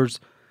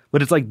outdoors.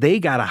 But it's they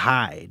got to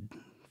hide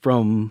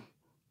from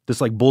this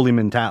bully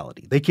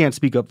mentality. They can't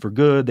speak up for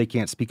good. They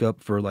can't speak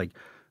up for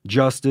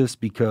justice,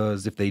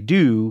 because if they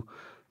do,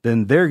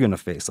 then they're going to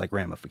face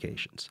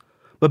ramifications.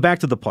 But back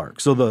to the park.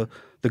 So the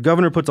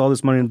governor puts all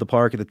this money into the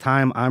park. At the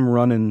time, I'm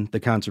running the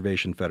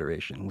Conservation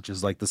Federation, which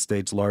is the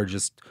state's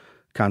largest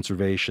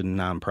conservation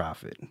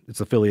nonprofit.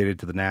 It's affiliated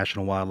to the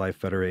National Wildlife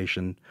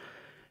Federation.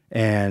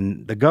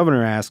 And the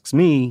governor asks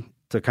me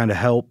to kind of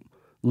help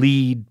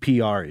lead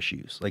PR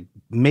issues,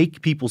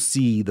 make people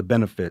see the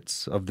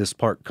benefits of this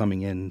park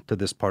coming into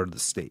this part of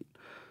the state.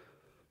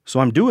 So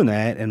I'm doing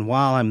that. And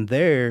while I'm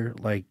there,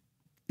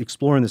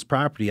 exploring this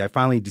property, I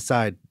finally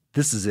decide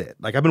this is it.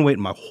 I've been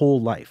waiting my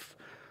whole life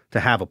to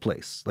have a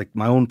place,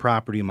 my own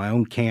property, my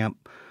own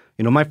camp.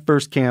 My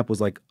first camp was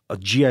a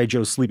G.I.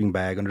 Joe sleeping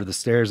bag under the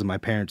stairs of my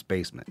parents'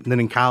 basement. And then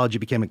in college, it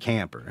became a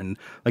camper. And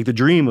the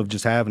dream of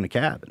just having a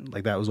cabin,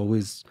 that was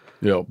always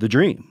the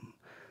dream.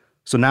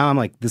 So now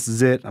I'm this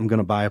is it. I'm going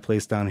to buy a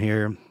place down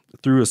here.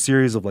 Through a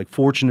series of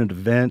fortunate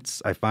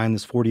events, I find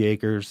this 40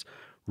 acres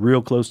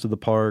real close to the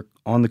park,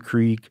 on the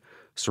creek,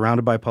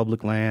 surrounded by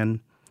public land.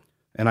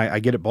 And I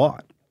get it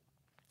bought.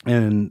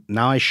 And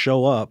now I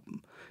show up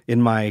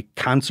in my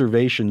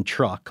conservation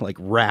truck,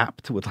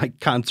 wrapped with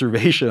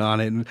conservation on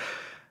it. And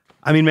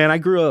I mean, man, I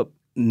grew up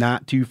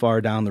not too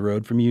far down the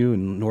road from you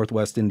in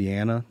Northwest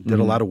Indiana. Did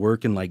a lot of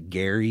work in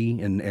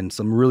Gary and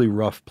some really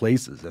rough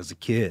places as a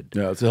kid.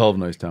 Yeah, it's a hell of a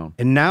nice town.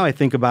 And now I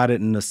think about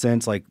it in a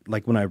sense, like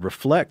when I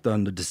reflect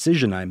on the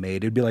decision I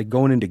made, it'd be like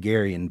going into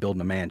Gary and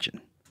building a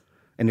mansion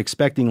and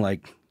expecting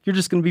you're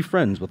just going to be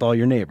friends with all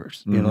your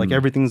neighbors. You know,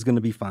 everything's going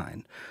to be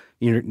fine.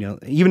 You know,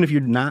 even if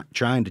you're not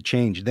trying to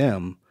change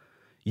them,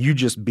 you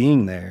just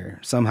being there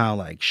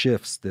somehow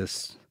shifts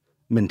this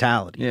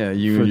mentality. Yeah,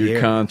 you and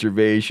your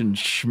conservation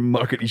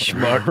schmuckety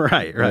schmuck.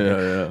 right.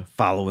 Yeah.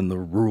 Following the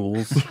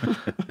rules.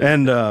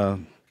 And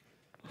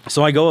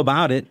so I go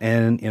about it,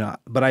 and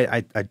but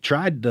I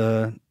tried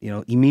to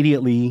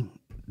immediately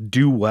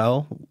do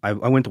well. I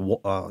went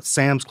to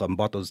Sam's Club and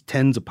bought those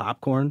tins of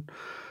popcorn.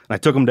 I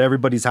took them to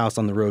everybody's house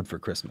on the road for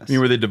Christmas. You mean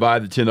where they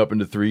divide the tin up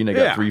into three and they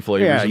got three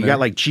flavors? Yeah, you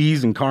got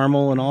cheese and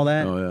caramel and all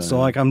that. Oh, yeah, so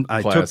I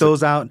took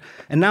those out,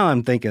 and now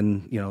I'm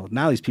thinking,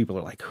 now these people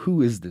are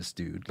who is this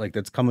dude?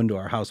 That's coming to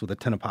our house with a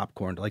tin of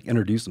popcorn to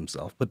introduce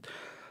himself. But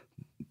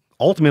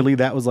ultimately,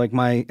 that was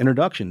my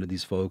introduction to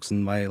these folks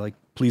and my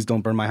please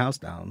don't burn my house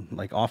down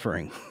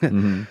offering.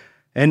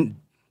 And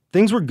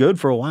things were good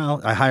for a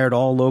while. I hired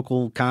all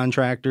local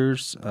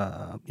contractors.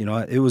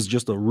 It was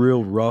just a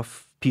real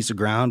rough piece of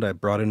ground. I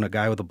brought in a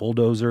guy with a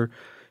bulldozer.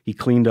 He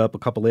cleaned up a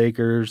couple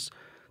acres.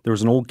 There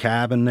was an old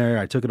cabin there.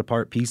 I took it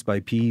apart piece by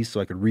piece so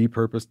I could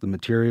repurpose the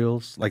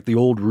materials. The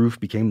old roof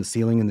became the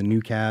ceiling in the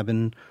new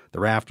cabin. The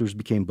rafters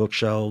became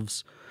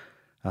bookshelves.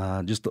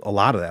 Just a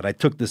lot of that. I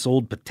took this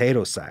old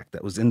potato sack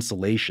that was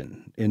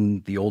insulation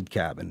in the old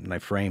cabin, and I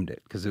framed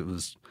it because it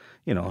was,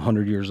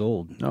 100 years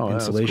old. Oh,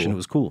 insulation, cool. It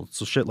was cool.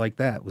 So shit like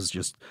that was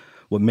just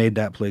what made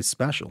that place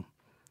special.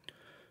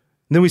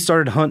 And then we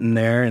started hunting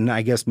there, and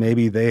I guess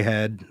maybe they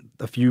had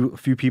a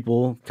few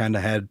people kind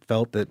of had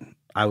felt that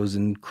I was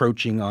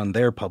encroaching on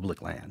their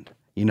public land.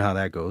 You know how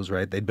that goes,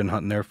 right? They'd been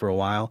hunting there for a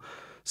while.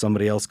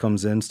 Somebody else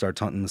comes in, starts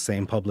hunting the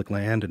same public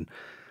land, and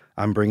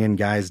I'm bringing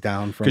guys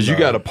down from... Because you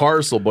got a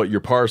parcel, but your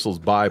parcel's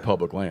by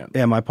public land.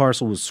 Yeah, my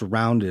parcel was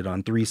surrounded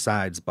on 3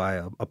 sides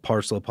by a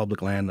parcel of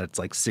public land that's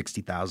like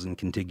 60,000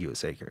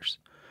 contiguous acres.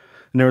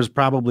 And there was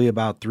probably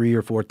about 3,000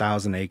 or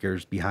 4,000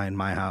 acres behind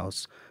my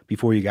house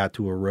before you got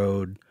to a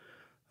road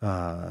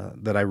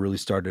that I really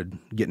started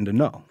getting to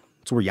know.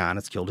 It's where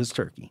Giannis killed his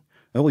turkey.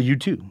 Oh, well, you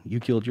too. You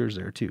killed yours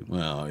there too.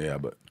 Well, yeah,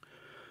 but...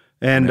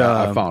 And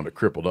I found a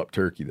crippled up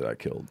turkey that I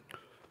killed.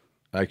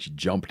 I actually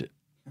jumped it.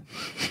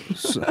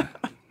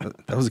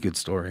 That was a good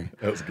story.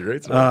 That was a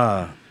great story.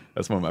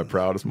 That's one of my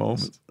proudest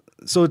moments.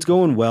 So it's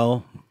going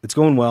well. It's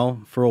going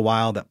well for a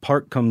while. That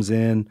park comes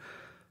in.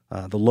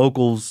 The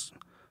locals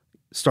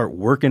start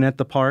working at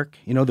the park.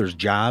 There's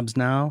jobs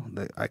now.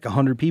 Like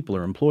 100 people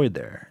are employed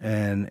there.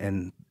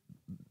 And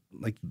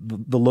like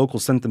the local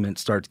sentiment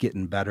starts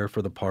getting better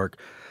for the park.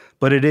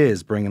 But it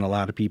is bringing a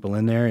lot of people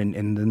in there. And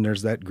then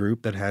there's that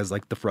group that has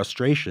like the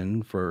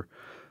frustration for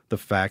the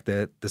fact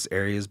that this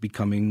area is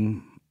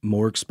becoming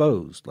more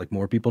exposed, like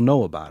more people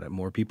know about it,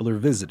 more people are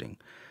visiting.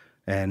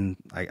 And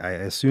I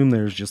assume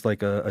there's just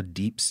like a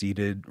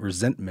deep-seated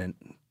resentment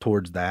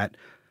towards that.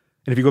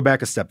 And if you go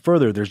back a step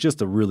further, there's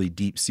just a really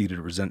deep-seated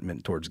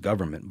resentment towards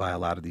government by a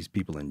lot of these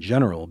people in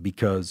general,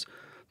 because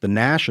the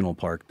national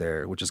park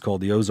there, which is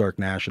called the Ozark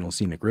National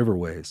Scenic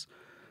Riverways,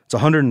 it's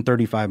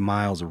 135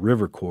 miles of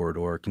river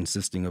corridor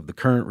consisting of the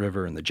Current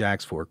River and the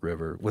Jacks Fork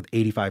River with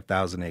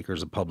 85,000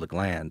 acres of public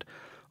land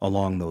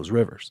along those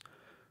rivers.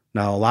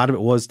 Now, a lot of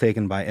it was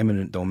taken by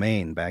eminent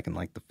domain back in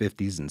like the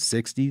 50s and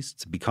 60s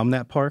to become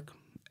that park.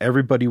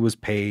 Everybody was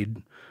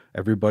paid.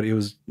 Everybody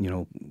was,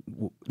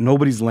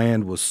 nobody's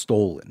land was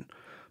stolen.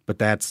 But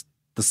that's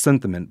the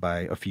sentiment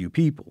by a few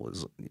people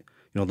is,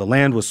 the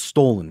land was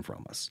stolen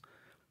from us.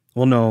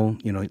 Well, no,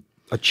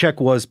 a check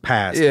was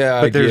passed.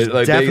 Yeah, but there's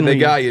like definitely, they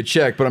got you a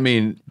check, but I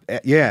mean...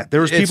 Yeah, there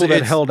was people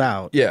that held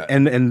out. Yeah,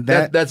 and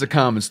that's a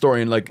common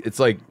story. And it's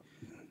like...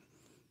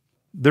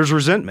 There's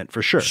resentment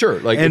for sure. Sure.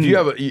 Like if you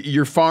have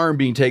your farm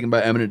being taken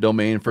by eminent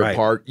domain for a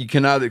park, you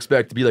cannot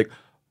expect to be like,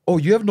 oh,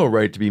 you have no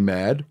right to be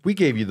mad. We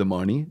gave you the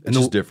money. It's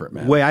just different,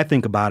 man. The way I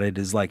think about it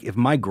is like if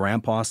my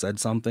grandpa said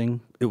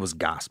something, it was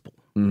gospel.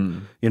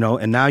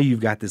 And now you've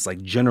got this like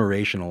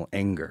generational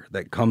anger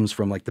that comes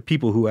from like the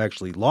people who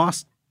actually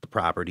lost the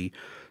property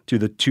to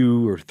the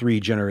 2 or 3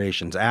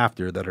 generations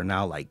after that are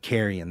now like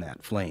carrying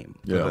that flame.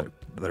 Yeah.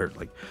 That are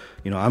like,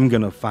 I'm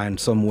going to find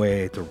some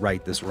way to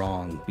right this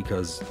wrong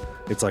because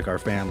it's like our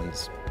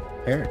family's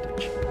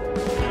heritage.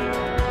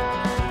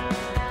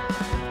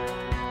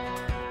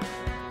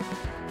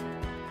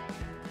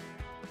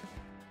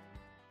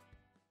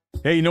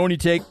 Hey, when you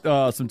take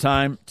some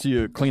time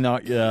to clean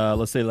out,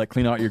 let's say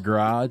clean out your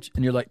garage,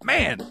 and you're like,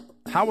 man,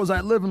 how was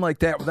I living like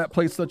that with that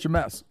place such a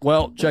mess?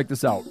 Well, check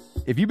this out.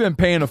 If you've been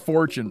paying a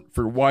fortune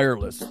for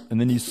wireless and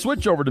then you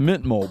switch over to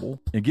Mint Mobile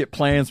and get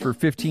plans for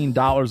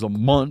 $15 a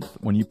month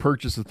when you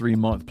purchase a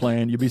 3-month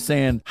plan, you'll be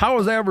saying, how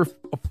was I ever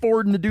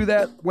affording to do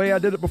that way I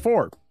did it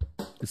before?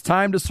 It's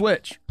time to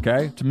switch,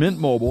 okay, to Mint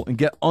Mobile and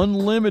get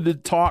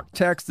unlimited talk,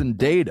 text, and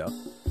data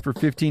for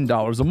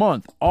 $15 a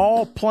month.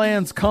 All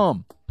plans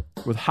come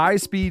with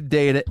high-speed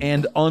data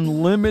and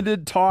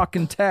unlimited talk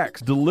and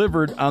text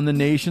delivered on the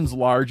nation's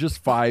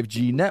largest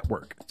 5G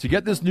network. To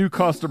get this new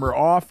customer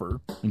offer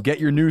and get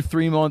your new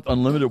 3-month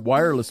unlimited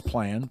wireless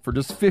plan for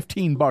just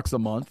 $15 a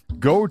month,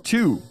 go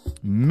to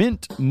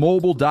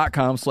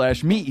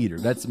mintmobile.com/meateater.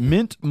 That's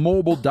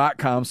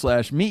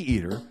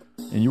mintmobile.com/meateater,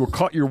 and you will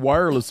cut your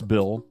wireless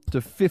bill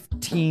to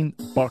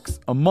 $15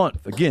 a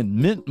month. Again,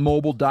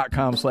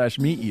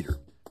 mintmobile.com/meateater.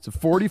 It's a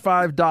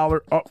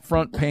 $45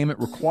 upfront payment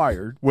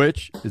required,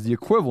 which is the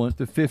equivalent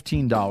to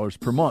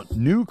 $15 per month.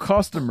 New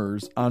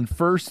customers on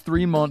first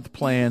 3-month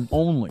plan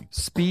only.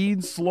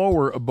 Speed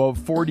slower above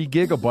 40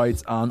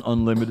 gigabytes on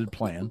unlimited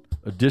plan.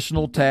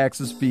 Additional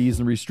taxes, fees,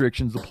 and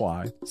restrictions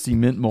apply. See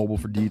Mint Mobile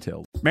for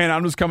details. Man,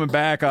 I'm just coming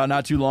back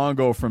not too long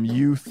ago from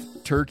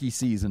youth turkey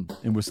season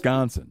in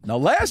Wisconsin. Now,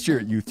 last year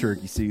at youth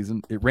turkey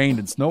season, it rained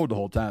and snowed the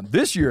whole time.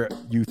 This year at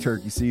youth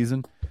turkey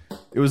season,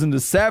 it was in the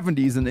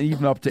 70s and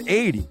even up to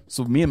 80.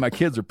 So me and my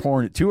kids are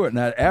pouring it to it. And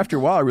after a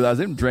while, I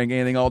realized they didn't drink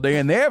anything all day,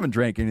 and they haven't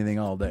drank anything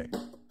all day.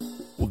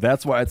 Well,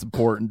 that's why it's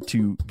important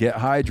to get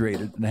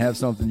hydrated and have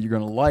something you're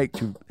going to like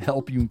to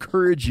help you,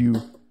 encourage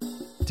you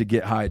to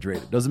get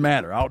hydrated. Doesn't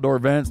matter. Outdoor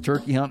events,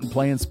 turkey hunting,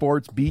 playing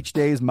sports, beach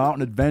days,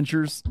 mountain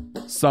adventures.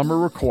 Summer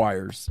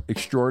requires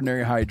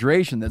extraordinary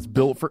hydration that's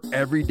built for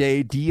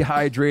everyday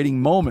dehydrating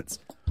moments.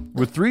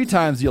 With 3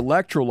 times the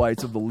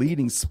electrolytes of the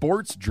leading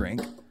sports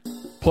drink,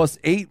 plus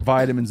 8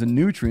 vitamins and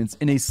nutrients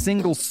in a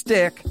single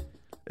stick,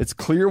 It's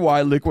clear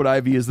why Liquid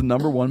IV is the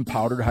 #1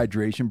 powdered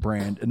hydration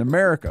brand in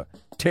America.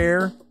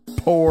 Tear,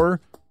 pour,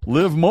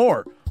 live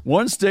more.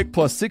 1 stick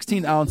plus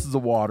 16 ounces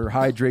of water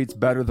hydrates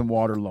better than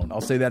water alone.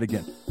 I'll say that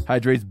again.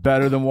 Hydrates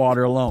better than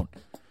water alone.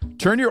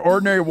 Turn your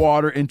ordinary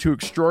water into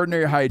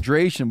extraordinary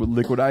hydration with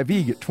Liquid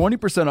IV. Get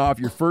 20% off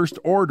your first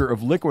order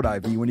of Liquid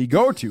IV when you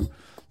go to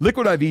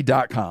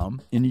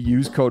liquidiv.com and you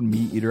use code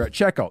MeatEater at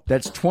checkout.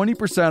 That's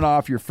 20%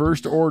 off your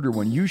first order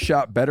when you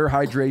shop Better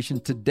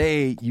Hydration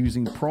today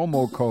using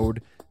promo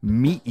code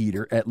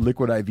MeatEater at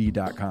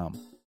liquidiv.com.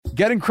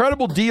 Get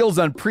incredible deals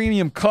on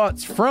premium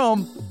cuts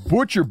from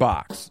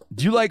ButcherBox.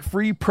 Do you like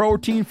free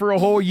protein for a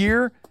whole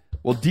year?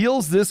 Well,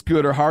 deals this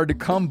good are hard to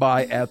come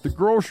by at the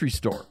grocery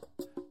store.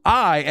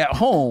 At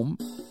home,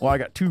 I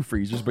got 2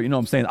 freezers, but you know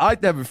what I'm saying. I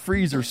like to have a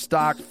freezer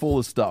stocked full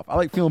of stuff. I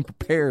like feeling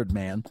prepared,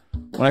 man.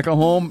 When I come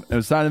home and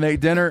it's time to make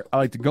dinner, I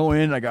like to go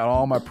in. I got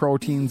all my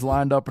proteins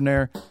lined up in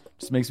there.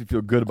 Just makes me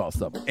feel good about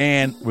stuff.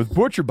 And with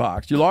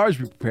ButcherBox, you'll always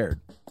be prepared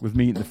with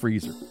meat in the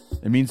freezer.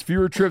 It means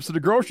fewer trips to the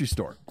grocery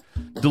store.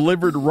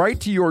 Delivered right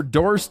to your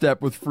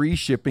doorstep with free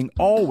shipping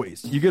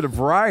always. You get a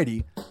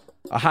variety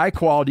of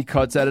high-quality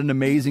cuts at an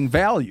amazing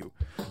value.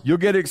 You'll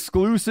get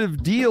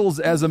exclusive deals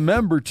as a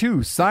member,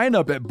 too. Sign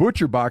up at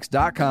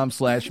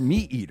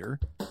butcherbox.com/meateater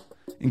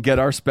and get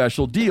our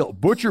special deal.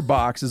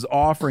 ButcherBox is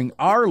offering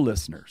our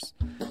listeners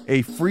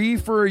a free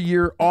for a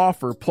year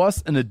offer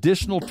plus an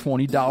additional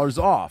 $20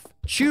 off.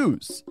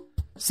 Choose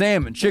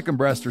salmon, chicken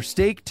breast, or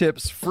steak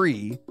tips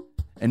free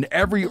and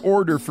every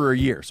order for a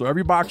year. So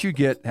every box you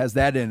get has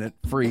that in it,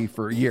 free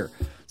for a year.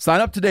 Sign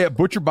up today at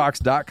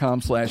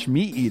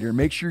butcherbox.com/meateater.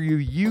 Make sure you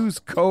use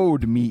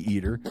code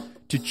MeatEater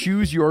to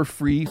choose your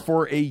free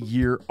for a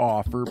year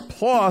offer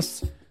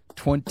plus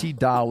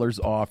 $20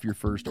 off your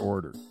first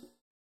order.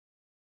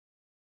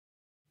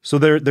 So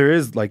there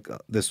is like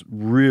this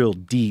real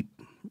deep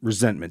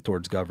resentment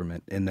towards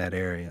government in that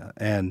area.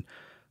 And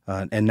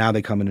now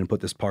they come in and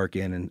put this park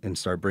in and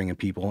start bringing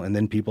people. And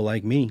then people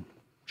like me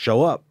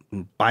show up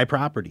and buy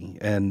property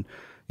and,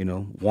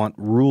 want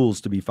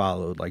rules to be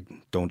followed. Like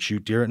don't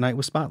shoot deer at night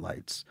with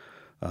spotlights.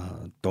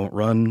 Don't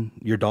run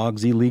your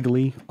dogs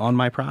illegally on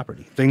my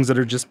property. Things that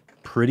are just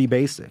pretty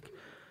basic.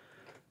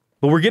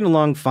 But we're getting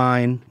along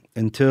fine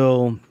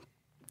until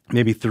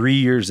maybe 3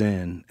 years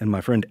in. And my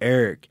friend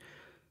Eric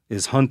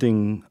is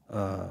hunting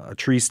a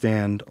tree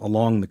stand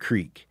along the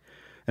creek.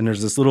 And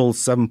there's this little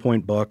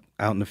 7-point buck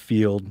out in the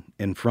field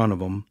in front of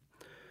him.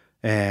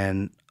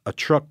 And a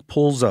truck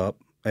pulls up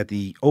at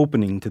the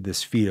opening to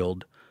this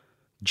field,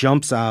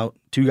 jumps out,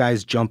 2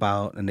 guys jump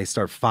out, and they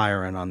start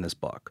firing on this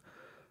buck.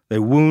 They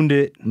wound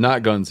it.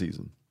 Not gun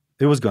season.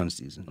 It was gun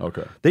season.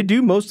 Okay. They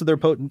do most of their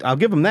I'll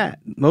give them that.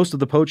 Most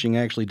of the poaching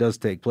actually does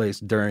take place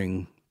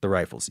during the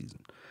rifle season.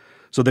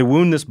 So they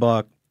wound this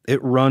buck.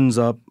 It runs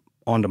up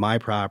onto my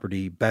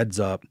property, beds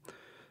up.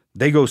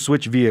 They go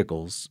switch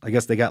vehicles. I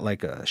guess they got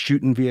like a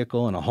shooting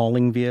vehicle and a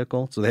hauling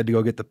vehicle. So they had to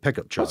go get the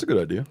pickup truck. That's a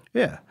good idea.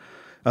 Yeah.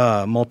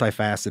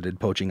 Multifaceted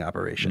poaching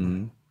operation.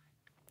 Mm-hmm.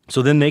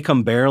 So then they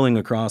come barreling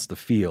across the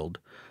field.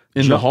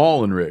 In the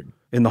hauling rig.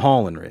 In the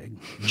hauling rig.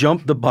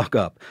 Jump the buck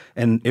up.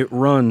 And it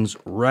runs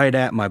right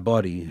at my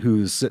buddy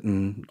who's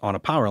sitting on a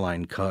power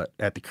line cut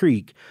at the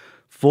creek,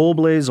 full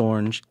blaze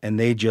orange, and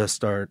they just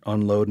start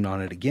unloading on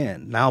it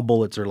again. Now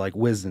bullets are like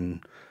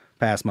whizzing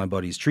past my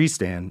buddy's tree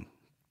stand.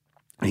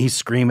 And he's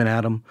screaming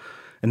at them.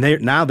 And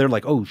they're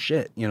like, oh,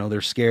 shit.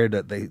 They're scared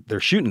that they're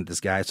shooting at this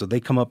guy. So they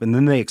come up and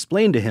then they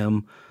explain to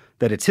him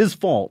that it's his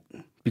fault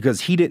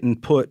because he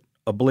didn't put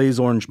a blaze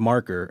orange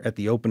marker at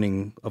the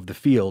opening of the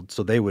field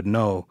so they would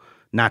know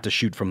not to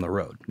shoot from the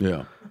road.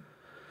 Yeah.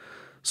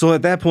 So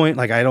at that point,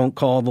 I don't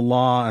call the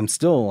law. I'm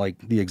still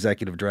the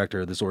executive director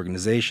of this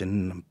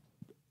organization. I'm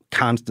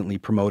constantly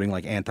promoting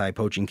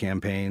anti-poaching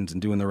campaigns and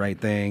doing the right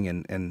thing.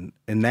 And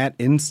in that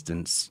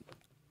instance,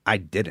 I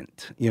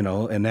didn't,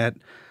 and that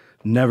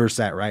never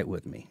sat right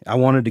with me. I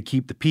wanted to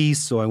keep the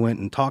peace. So I went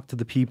and talked to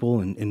the people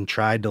and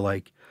tried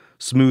to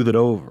smooth it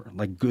over,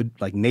 good,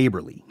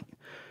 neighborly.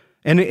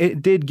 And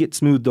it did get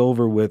smoothed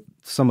over with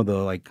some of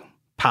the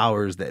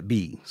powers that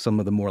be, some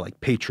of the more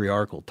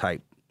patriarchal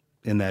type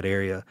in that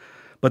area.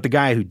 But the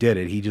guy who did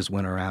it, he just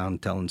went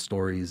around telling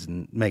stories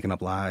and making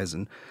up lies.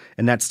 And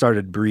that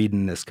started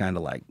breeding this kind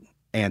of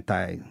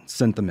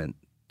anti-sentiment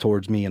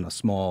towards me in a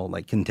small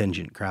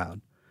contingent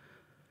crowd.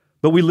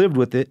 But we lived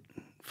with it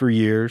for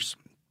years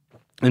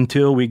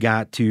until we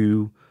got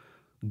to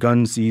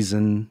gun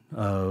season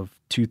of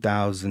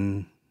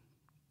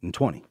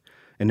 2020.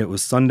 And it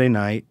was Sunday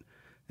night.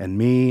 And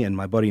me and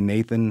my buddy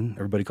Nathan,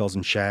 everybody calls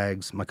him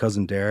Shags, my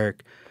cousin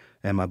Derek,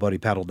 and my buddy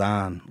Paddle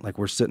Don,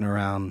 we're sitting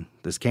around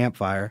this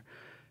campfire,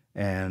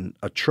 and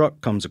a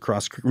truck comes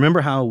across.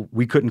 Remember how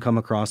we couldn't come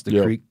across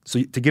the creek?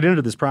 So to get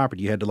into this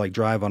property, you had to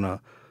drive on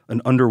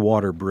an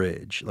underwater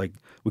bridge.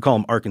 We call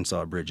them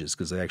Arkansas bridges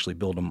because they actually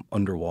build them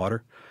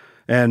underwater.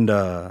 And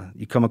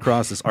you come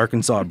across this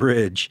Arkansas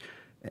bridge,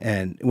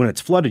 and when it's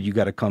flooded, you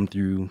got to come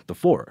through the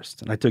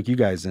forest. And I took you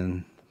guys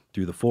in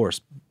through the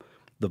forest.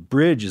 The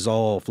bridge is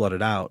all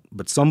flooded out,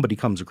 but somebody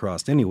comes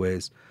across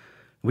anyways.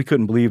 We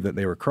couldn't believe that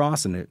they were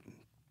crossing it.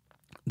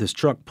 this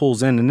truck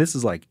pulls in, and this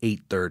is like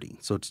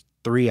 8:30, so it's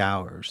 3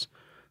 hours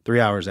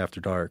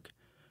after dark.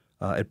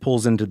 It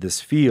pulls into this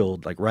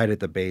field, like right at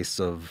the base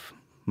of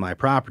my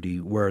property,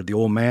 where the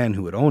old man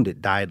who had owned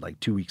it died like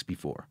 2 weeks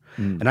before.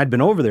 And I'd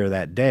been over there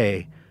that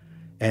day,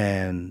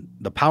 and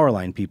the power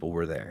line people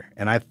were there.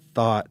 And I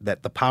thought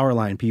that the power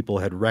line people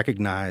had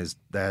recognized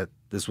that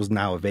this was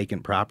now a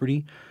vacant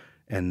property,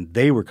 and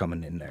they were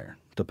coming in there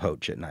to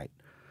poach at night.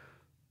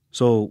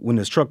 So when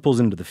this truck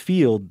pulls into the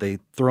field, they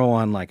throw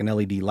on like an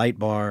LED light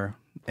bar,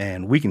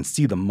 and we can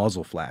see the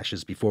muzzle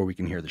flashes before we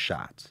can hear the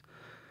shots.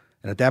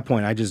 And at that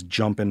point, I just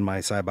jump in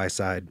my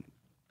side-by-side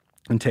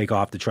and take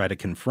off to try to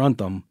confront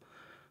them.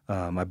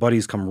 My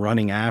buddies come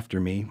running after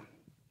me.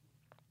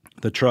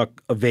 The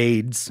truck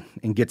evades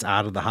and gets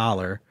out of the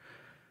holler,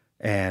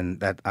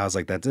 and I was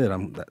like, "That's it.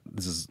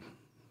 This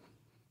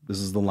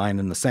is the line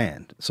in the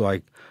sand." So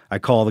I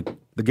call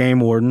the game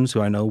wardens,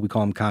 who I know we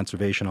call them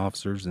conservation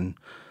officers in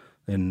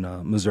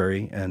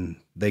Missouri, and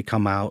they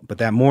come out. But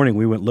that morning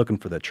we went looking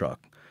for the truck,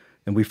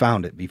 and we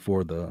found it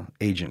before the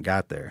agent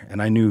got there.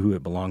 And I knew who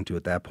it belonged to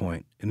at that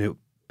point, and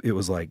it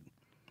was like,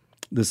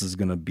 this is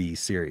going to be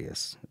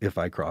serious if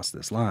I cross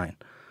this line.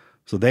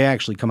 So they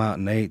actually come out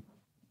and they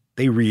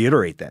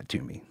reiterate that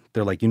to me.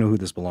 They're like, "You know who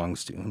this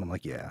belongs to?" And I'm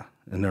like, "Yeah."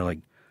 And they're like,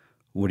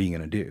 "What are you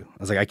going to do?" I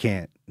was like, "I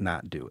can't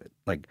not do it."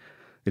 Like,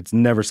 it's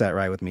never sat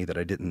right with me that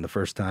I didn't the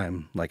first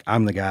time. Like,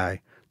 I'm the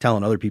guy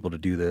telling other people to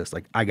do this.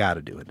 Like, I got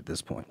to do it at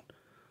this point.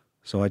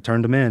 So I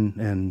turned them in,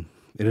 and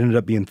it ended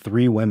up being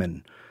 3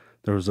 women.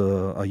 There was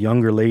a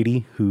younger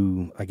lady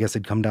who I guess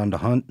had come down to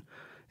hunt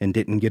and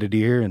didn't get a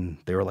deer, and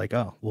they were like,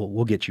 "Oh, well,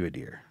 we'll get you a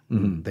deer."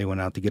 Mm-hmm. They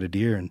went out to get a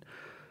deer, and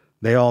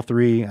they all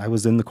 3, I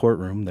was in the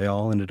courtroom, they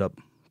all ended up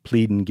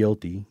pleading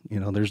guilty. You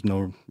know, there's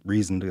no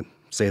reason to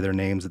say their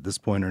names at this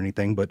point or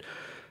anything, but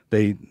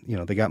they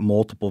got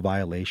multiple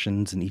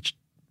violations and each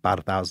about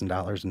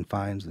 $1,000 in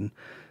fines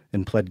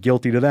and pled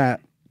guilty to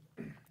that.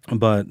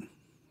 But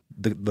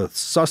the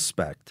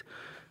suspect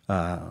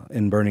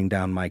in burning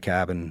down my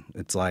cabin,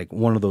 it's like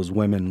one of those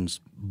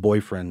women's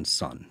boyfriend's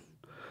son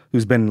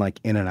who's been like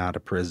in and out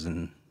of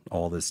prison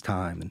all this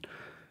time.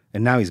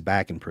 And now he's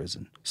back in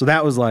prison. So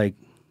that was like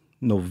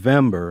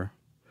November,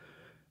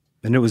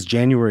 and it was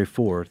January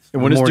 4th.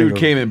 And when this dude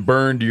came and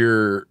burned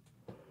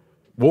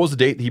what was the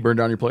date that he burned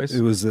down your place?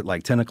 It was at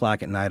like 10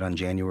 o'clock at night on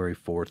January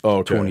 4th,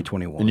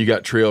 2021. And you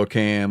got trail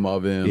cam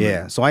of him.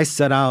 Yeah. So I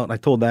set out, I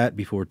told that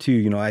before too,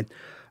 you know, I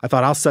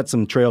thought I'll set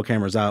some trail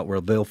cameras out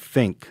where they'll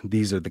think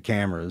these are the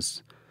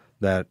cameras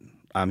that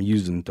I'm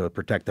using to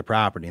protect the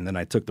property. And then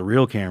I took the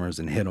real cameras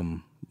and hid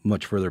them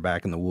much further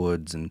back in the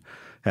woods and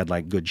had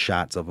like good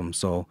shots of them.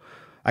 So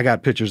I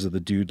got pictures of the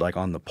dude like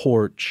on the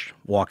porch,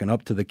 walking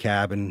up to the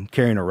cabin,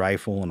 carrying a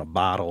rifle and a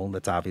bottle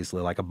that's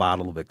obviously like a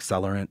bottle of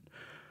accelerant.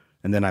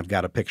 And then I've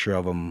got a picture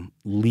of him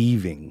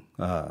leaving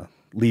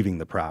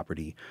the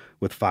property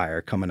with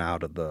fire coming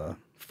out of the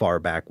far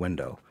back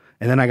window.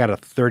 And then I got a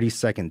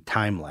 30-second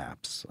time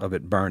lapse of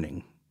it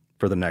burning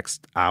for the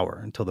next hour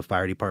until the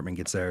fire department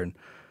gets there. And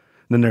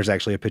then there's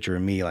actually a picture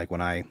of me like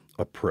when I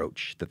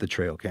approach that the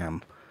trail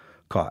cam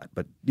caught.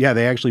 But yeah,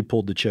 they actually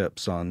pulled the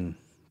chips on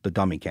the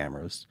dummy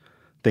cameras,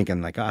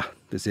 thinking like,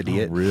 this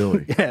idiot. Oh,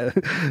 really? Yeah,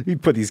 you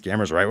put these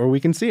cameras right where we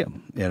can see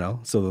them, you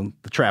know. So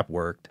the trap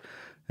worked,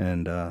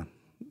 and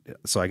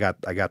so I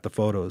got the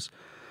photos,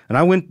 and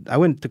I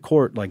went to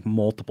court like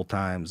multiple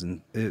times,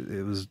 and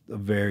it was a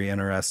very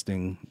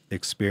interesting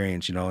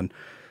experience, you know. And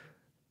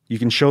you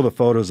can show the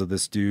photos of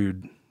this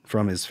dude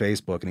from his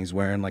Facebook, and he's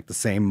wearing like the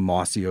same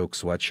mossy oak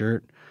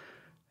sweatshirt,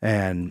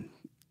 and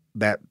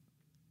that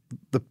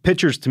the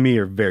pictures to me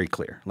are very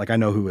clear. Like I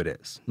know who it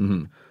is,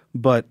 mm-hmm.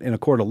 But in a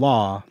court of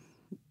law,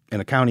 in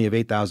a county of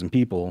 8,000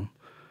 people,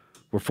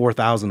 where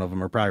 4,000 of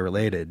them are probably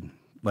related,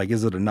 like,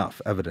 is it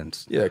enough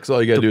evidence? Yeah, because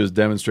all you got to do is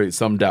demonstrate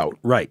some doubt.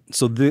 Right.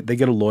 So they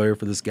get a lawyer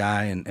for this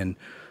guy, and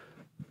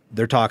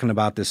they're talking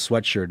about this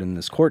sweatshirt in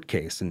this court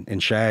case,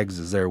 and Shags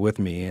is there with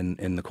me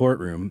in the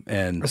courtroom.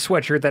 And a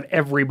sweatshirt that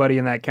everybody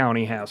in that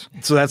county has.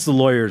 So that's the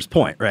lawyer's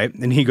point, right?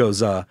 And he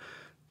goes to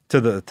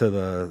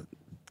the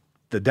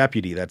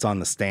deputy that's on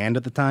the stand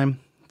at the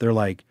time. They're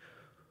like,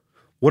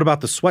 "What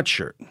about the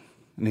sweatshirt?"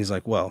 And he's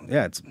like, "Well,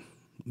 yeah, it's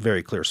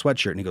very clear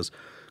sweatshirt." And he goes,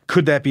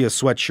 "Could that be a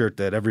sweatshirt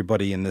that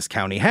everybody in this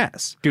county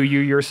has?" Do you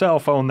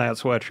yourself own that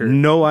sweatshirt?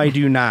 "No, I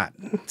do not,"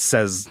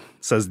 says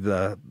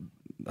the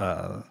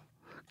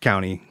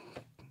county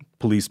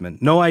policeman.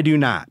 "No, I do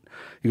not."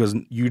 He goes,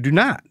 "You do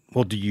not?"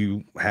 "Well, do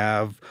you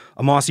have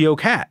a mossy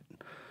oak hat?"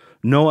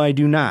 "No, I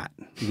do not."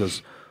 He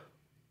goes,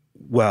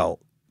 "Well,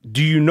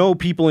 do you know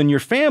people in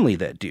your family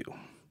that do?"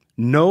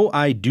 "No,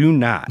 I do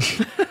not."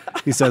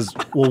 He says,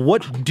 "Well,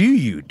 what do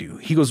you do?"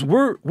 He goes,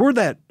 we're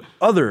that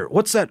other,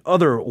 what's that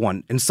other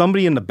one? And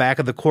somebody in the back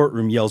of the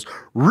courtroom yells,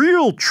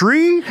 "Real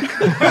tree?" You've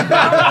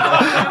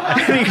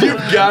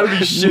got to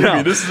be shitting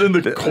me. This is in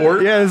the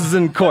court? Yeah, this is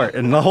in court.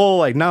 And the whole,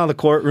 like, now the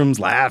courtroom's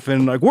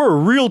laughing, like, we're a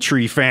real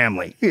tree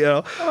family, you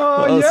know?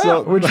 Oh, yeah,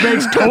 which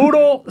makes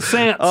total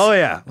sense. Oh,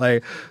 yeah.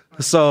 Like,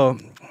 so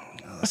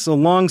So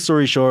long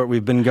story short,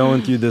 we've been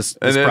going through this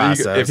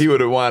process. If he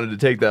would have wanted to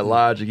take that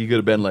logic, he could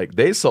have been like,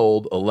 they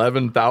sold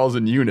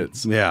 11,000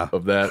 units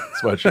of that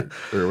sweatshirt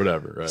or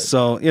whatever, right?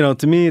 So,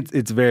 to me,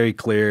 it's very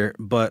clear.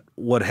 But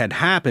what had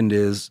happened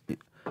is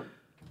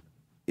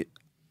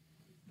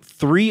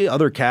 3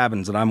 other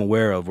cabins that I'm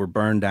aware of were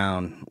burned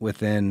down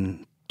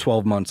within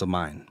 12 months of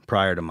mine,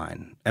 prior to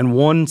mine, and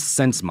 1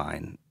 since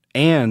mine,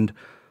 and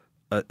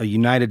a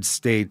United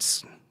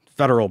States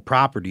federal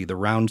property, the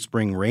Round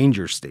Spring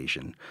Ranger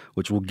Station,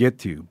 which we'll get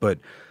to, but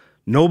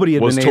nobody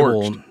had was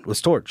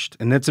torched,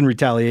 and that's in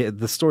retaliation.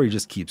 The story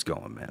just keeps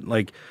going,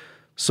 man.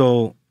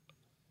 So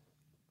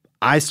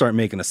I start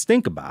making a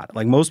stink about it.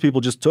 Like, most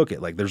people just took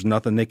it. Like, there's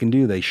nothing they can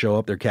do. They show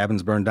up, their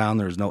cabin's burned down.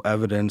 There's no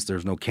evidence.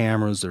 There's no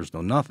cameras. There's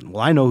no nothing.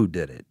 Well, I know who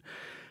did it,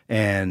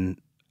 and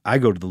I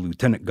go to the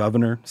lieutenant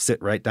governor,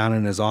 sit right down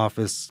in his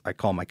office. I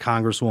call my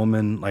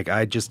congresswoman.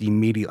 I just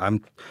immediately,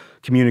 I'm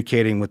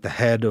communicating with the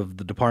head of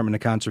the Department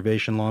of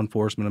Conservation Law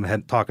Enforcement.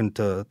 I'm talking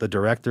to the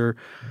director.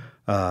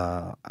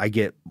 I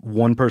get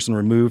one person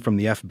removed from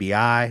the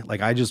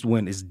FBI. I just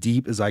went as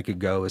deep as I could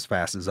go, as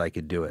fast as I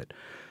could do it.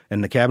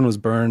 And the cabin was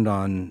burned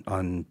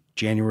on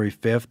January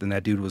 5th, and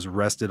that dude was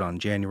arrested on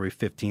January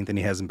 15th, and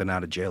he hasn't been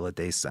out of jail a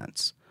day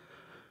since.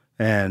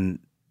 And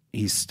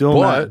he's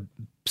still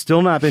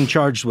not been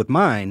charged with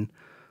mine.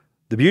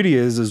 The beauty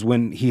is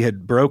when he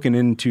had broken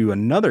into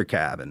another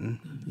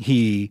cabin,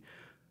 he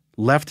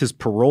left his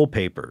parole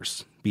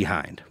papers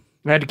behind.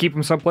 I had to keep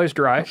them someplace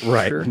dry.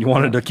 Right. Sure. He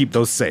wanted to keep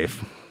those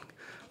safe.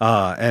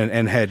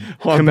 And had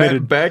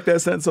committed... Back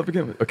that sentence up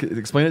again. Okay,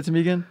 explain it to me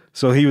again.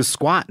 So he was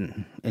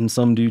squatting in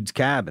some dude's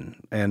cabin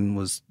and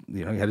was, he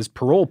had his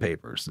parole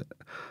papers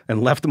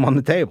and left them on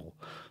the table.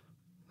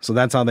 So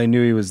that's how they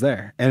knew he was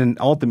there. And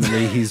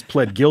ultimately, he's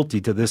pled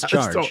guilty to this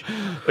charge.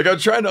 I'm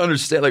trying to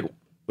understand,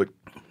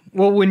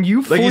 well, when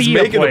you flee he's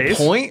making a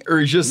point, or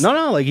he's just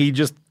no, he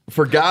just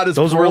forgot his.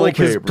 Those were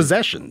his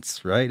possessions,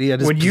 right? He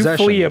had his when possessions.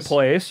 You flee a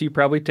place, you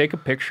probably take a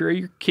picture of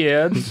your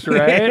kids,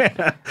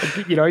 right?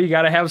 You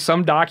got to have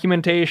some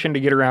documentation to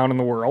get around in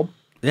the world.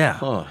 Yeah.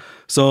 Huh.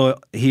 So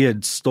he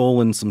had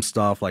stolen some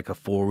stuff, like a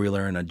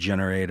 4-wheeler and a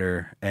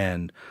generator,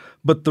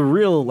 but the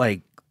real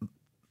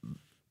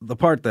the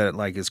part that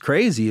is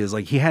crazy is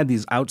he had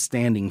these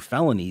outstanding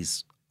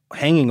felonies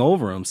hanging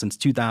over him since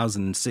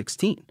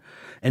 2016,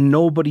 and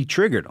nobody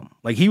triggered him.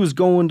 He was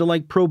going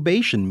to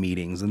probation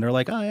meetings, and they're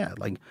like, oh yeah,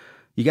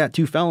 you got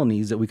 2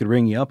 felonies that we could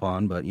ring you up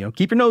on, but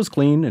keep your nose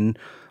clean. And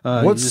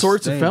what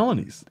sorts of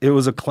felonies? It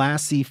was a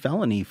Class C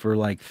felony for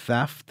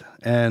theft,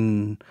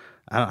 and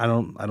I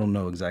don't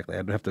know exactly.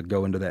 I'd have to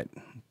go into that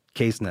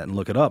case net and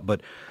look it up,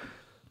 but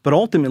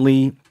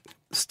ultimately,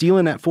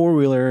 stealing that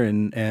 4-wheeler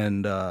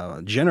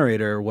and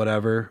generator or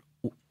whatever,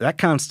 that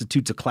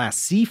constitutes a Class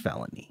C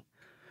felony.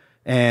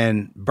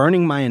 And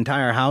burning my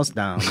entire house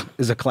down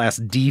is a Class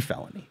D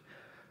felony.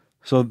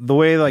 So the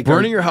way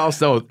burning your house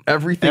down with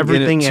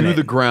everything in it to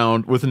the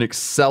ground with an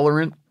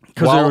accelerant,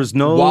 because there was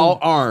while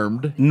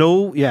armed,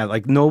 no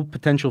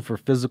potential for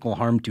physical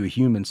harm to a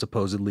human,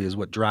 supposedly, is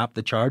what dropped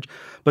the charge.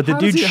 But the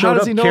dude showed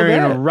up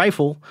carrying a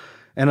rifle.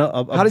 And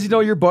how does he know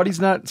your buddy's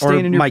not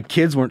staying in your... my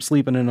kids weren't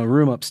sleeping in a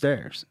room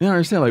upstairs? Yeah, I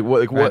understand.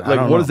 What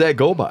does that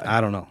go by?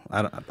 I don't know.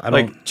 I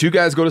don't. 2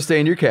 guys go to stay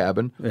in your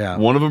cabin. Yeah.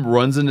 One of them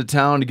runs into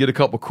town to get a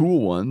couple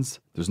cool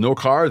ones. There's no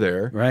car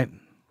there. Right.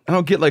 I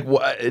don't get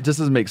what. It just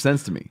doesn't make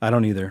sense to me. I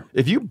don't either.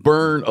 If you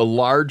burn a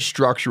large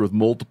structure with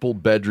multiple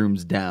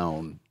bedrooms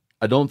down,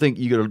 I don't think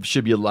you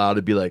should be allowed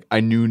to be I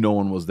knew no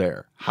one was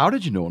there. How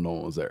did you know no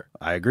one was there?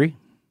 I agree.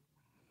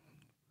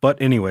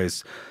 But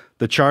anyways,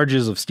 the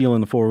charges of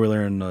stealing the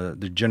 4-wheeler and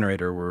the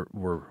generator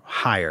were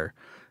higher,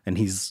 and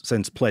he's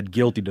since pled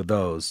guilty to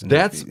those.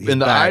 That's in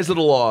the eyes of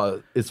the law.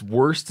 It's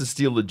worse to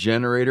steal a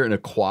generator and a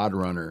quad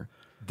runner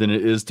than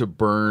it is to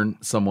burn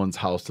someone's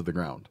house to the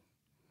ground.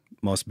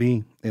 Must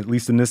be, at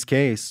least in this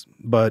case.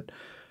 But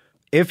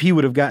if he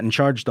would have gotten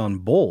charged on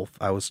both,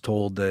 I was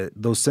told that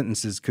those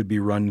sentences could be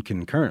run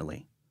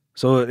concurrently.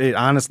 So it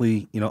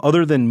honestly,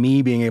 other than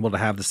me being able to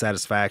have the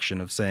satisfaction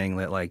of saying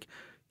that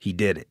he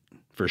did it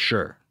for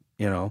sure.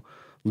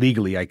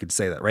 Legally, I could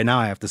say that. Right now,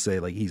 I have to say,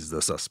 he's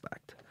the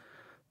suspect.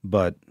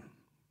 But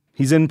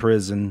he's in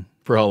prison.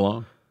 For how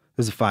long? It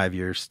was a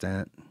 5-year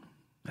stint.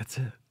 That's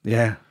it?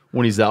 Yeah.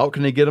 When he's out,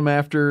 can they get him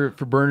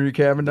for burning your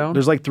cabin down?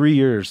 There's 3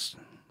 years.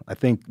 I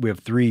think we have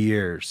 3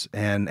 years.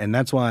 And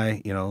that's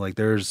why,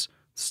 there's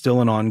still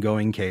an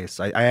ongoing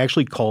case. I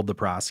actually called the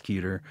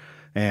prosecutor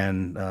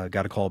and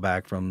got a call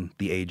back from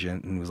the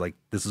agent and was like,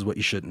 this is what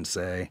you shouldn't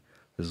say.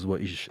 This is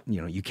what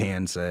you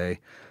can say.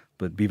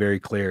 But be very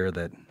clear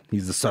that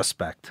he's the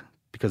suspect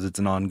because it's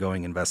an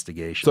ongoing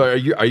investigation. So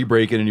are you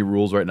breaking any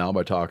rules right now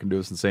by talking to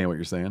us and saying what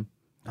you're saying?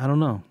 I don't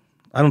know.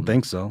 I don't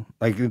think so.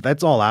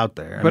 That's all out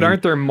there. But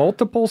aren't there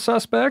multiple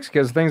suspects?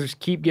 Because things just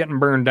keep getting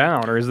burned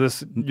down. Or is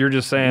this, you're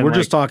just saying... We're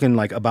just talking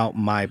about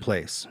my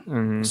place.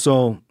 Mm-hmm.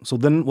 So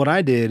then what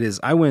I did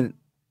is I went...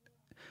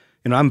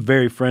 I'm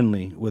very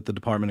friendly with the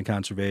Department of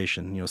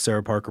Conservation.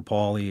 Sarah Parker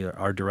Pauly,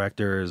 our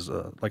director, is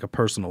a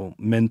personal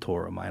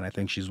mentor of mine. I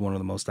think she's one of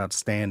the most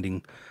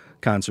outstanding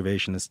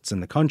conservationists in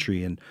the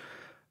country.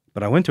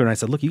 But I went to her and I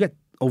said, look, you got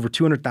over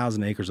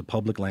 200,000 acres of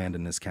public land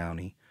in this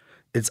county.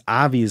 It's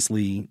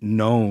obviously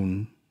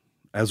known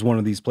as one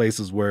of these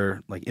places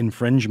where like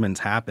infringements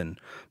happen,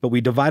 but we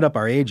divide up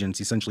our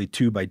agents essentially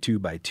 2 by 2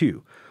 by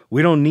 2.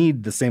 We don't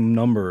need the same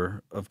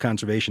number of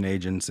conservation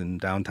agents in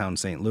downtown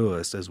St.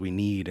 Louis as we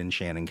need in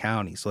Shannon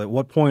County. So at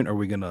what point are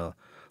we going to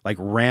like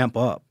ramp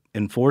up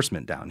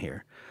enforcement down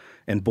here?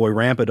 And boy,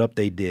 ramp it up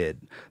they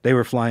did. They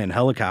were flying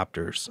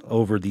helicopters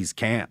over these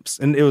camps.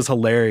 And it was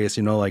hilarious,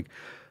 like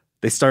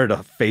they started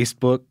a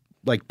Facebook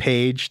like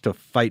page to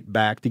fight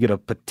back, to get a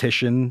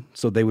petition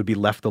so they would be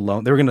left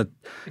alone. They were going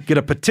to get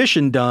a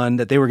petition done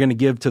that they were going to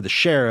give to the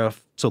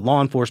sheriff so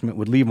law enforcement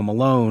would leave them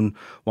alone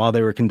while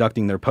they were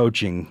conducting their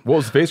poaching. What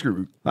was the Facebook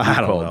group I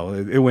don't know.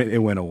 It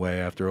went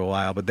away after a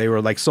while, but they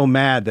were like so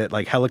mad that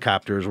like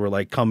helicopters were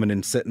like coming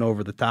and sitting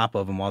over the top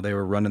of them while they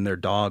were running their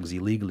dogs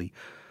illegally.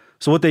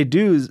 So what they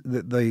do is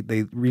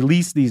they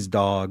release these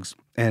dogs,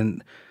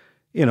 and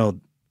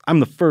I'm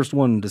the first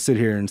one to sit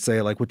here and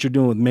say, like, what you're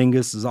doing with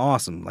Mingus is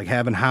awesome. Like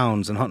having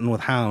hounds and hunting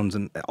with hounds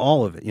and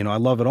all of it. I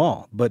love it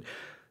all. But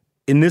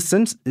in this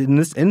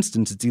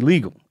instance, it's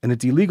illegal. And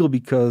it's illegal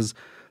because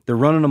they're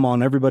running them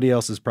on everybody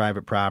else's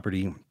private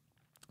property.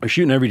 They're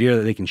shooting every deer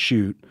that they can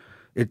shoot.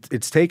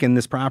 It's taken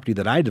this property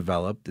that I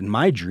developed in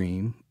my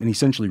dream and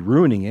essentially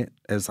ruining it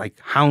as like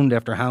hound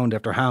after hound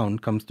after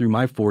hound comes through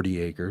my 40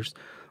 acres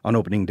on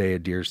opening day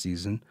of deer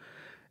season.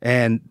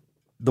 And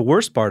the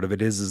worst part of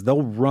it is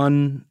they'll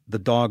run the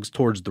dogs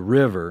towards the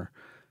river,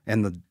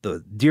 and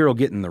the deer will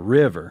get in the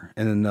river,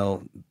 and then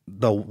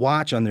they'll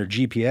watch on their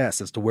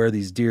GPS as to where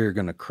these deer are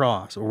going to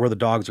cross or where the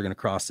dogs are going to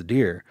cross the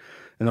deer,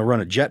 and they'll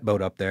run a jet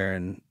boat up there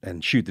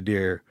and shoot the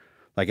deer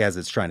like as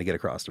it's trying to get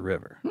across the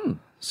river.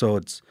 So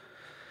it's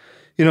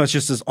it's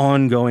just this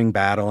ongoing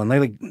battle, and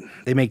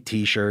they make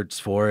T-shirts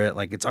for it,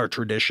 like it's our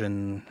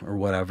tradition or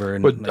whatever.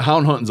 And but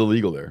hound hunting's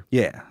illegal there.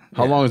 Yeah.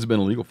 How long has it been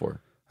illegal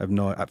for?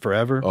 I've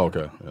forever. Oh,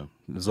 okay. Yeah.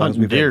 As long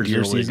hunting as we've had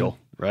deer illegal, season.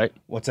 Right?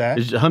 What's that?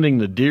 Hunting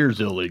the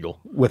deer's illegal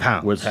with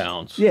hounds. With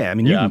hounds. Yeah, I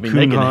mean, you can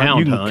coon hunt,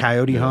 you can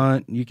coyote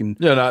hunt, you can.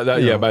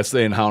 Yeah, by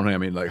saying hound hunting, I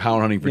mean like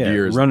hound hunting for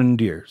deer. Running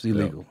deer is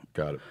illegal. Yeah,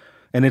 got it.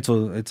 And it's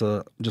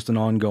just an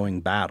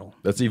ongoing battle.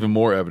 That's even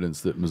more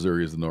evidence that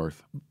Missouri is the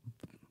North.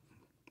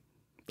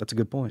 That's a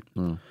good point.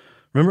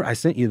 Remember, I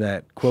sent you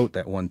that quote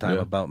that one time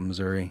about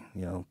Missouri.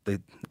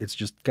 It's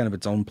just kind of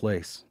its own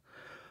place.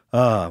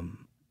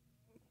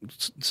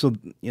 So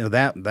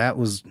that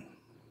was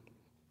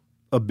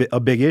a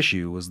big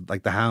issue, was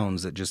like the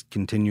hounds that just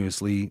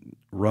continuously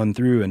run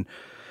through,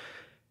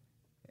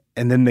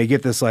 and then they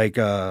get this like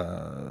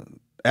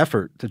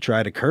effort to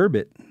try to curb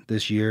it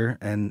this year,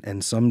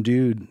 and some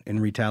dude in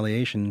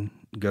retaliation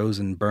goes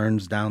and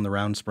burns down the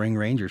Round Spring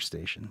Ranger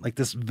Station, like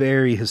this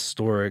very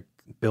historic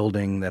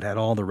building that had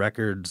all the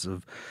records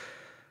of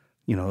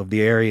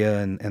the area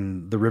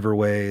and the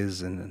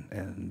riverways,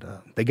 and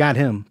they got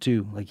him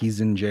too. Like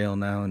he's in jail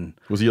now. And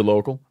was he a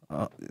local?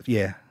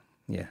 Yeah.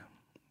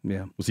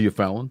 Was he a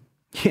felon?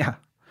 Yeah.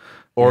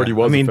 Or he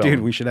was. I mean, a felon?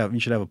 dude, you should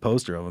have a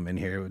poster of him in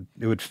here.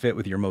 It would fit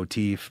with your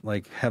motif.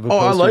 Like have a. Oh,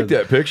 poster I like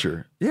that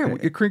picture. Yeah,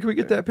 can we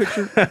get that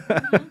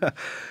picture?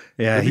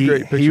 Yeah,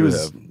 he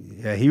was.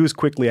 Yeah, he was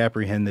quickly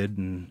apprehended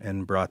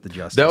and brought to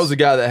justice. That was the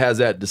guy that has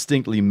that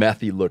distinctly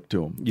methy look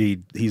to him.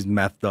 He's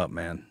methed up,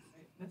 man.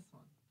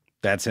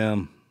 That's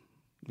him.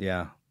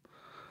 Yeah.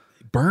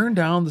 Burned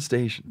down the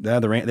station. Yeah,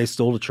 they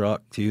stole the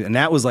truck too, and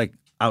that was like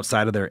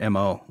outside of their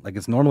MO. Like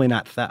it's normally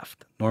not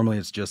theft. Normally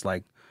it's just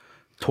like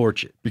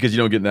torch it because you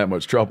don't get in that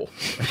much trouble.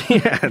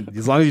 Yeah,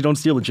 as long as you don't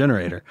steal a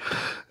generator.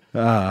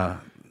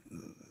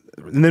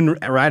 And then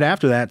right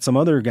after that, some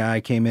other guy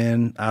came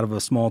in out of a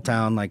small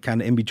town, like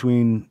kind of in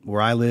between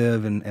where I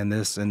live and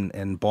this,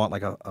 and bought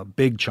like a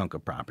big chunk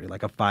of property,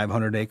 like a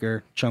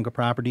 500-acre chunk of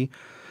property.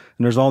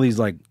 And there's all these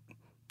like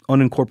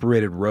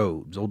unincorporated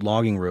roads, old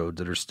logging roads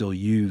that are still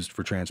used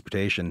for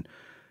transportation.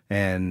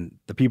 And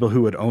the people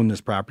who had owned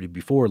this property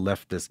before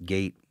left this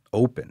gate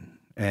open,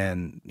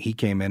 and he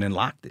came in and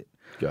locked it.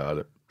 Got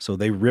it. So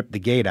they ripped the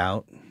gate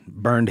out,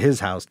 burned his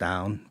house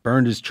down,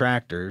 burned his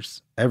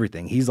tractors,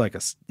 everything. He's like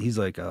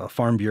a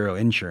Farm Bureau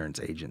insurance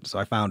agent. So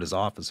I found his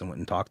office and went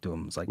and talked to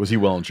him. It's like, was he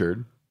well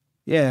insured?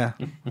 Yeah.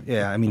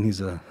 I mean, he's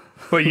a.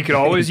 But you could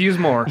always use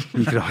more.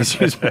 You could always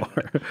use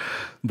more.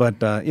 But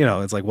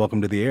it's like,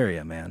 welcome to the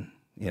area, man.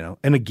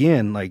 And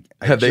again, like,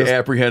 had they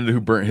apprehended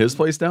who burnt his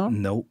place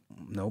down? Nope.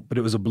 But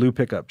it was a blue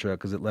pickup truck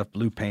because it left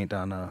blue paint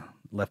on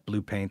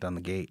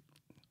the gate.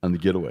 On the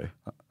getaway,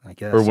 I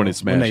guess. Or when it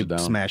smashed it down.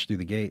 Smashed through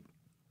the gate.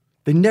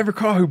 They never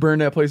caught who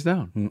burned that place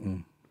down.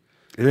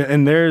 Mm-mm.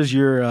 And there's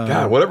your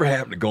God. Whatever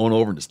happened to going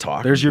over and just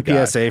talking? There's your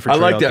PSA for. I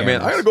like that,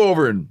 man. I gotta go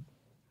over and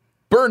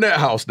burn that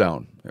house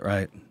down.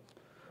 Right.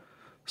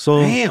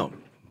 So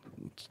damn.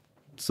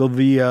 So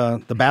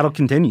the battle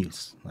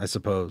continues, I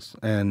suppose,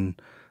 and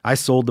I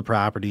sold the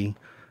property.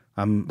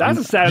 That's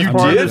the saddest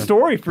part of the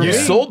story for me. You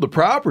sold the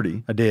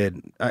property. I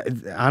did.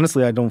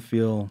 Honestly, I don't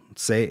feel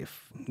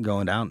safe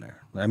going down there.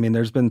 I mean,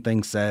 there's been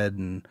things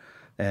said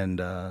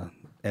and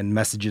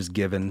messages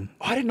given.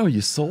 Oh, I didn't know you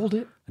sold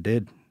it. I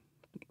did.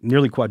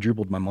 nearly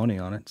quadrupled my money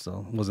on it,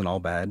 so it wasn't all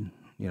bad.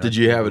 You know, did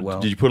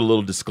you put a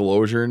little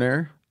disclosure in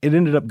there? It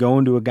ended up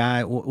going to a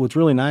guy. What's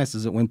really nice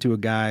is it went to a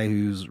guy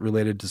who's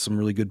related to some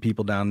really good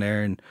people down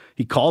there, and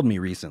he called me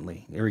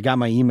recently. Or he got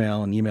my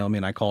email and emailed me,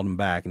 and I called him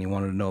back, and he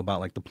wanted to know about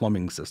like the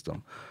plumbing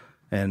system.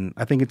 And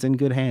I think it's in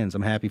good hands.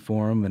 I'm happy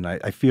for him, and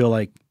I feel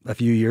like a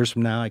few years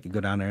from now I could go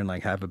down there and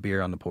like have a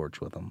beer on the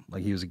porch with him.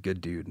 Like he was a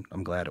good dude.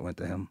 I'm glad it went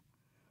to him.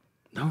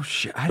 No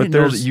shit. I didn't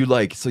know that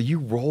you so you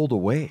rolled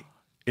away.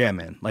 Yeah,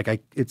 man.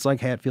 Like it's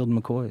like Hatfield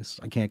and McCoy's.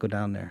 I can't go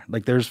down there.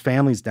 Like there's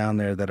families down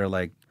there that are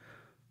like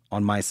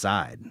on my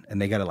side,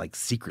 and they got to like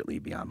secretly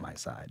be on my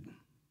side.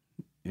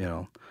 You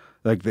know,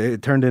 like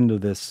it turned into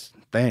this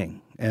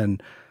thing.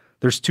 And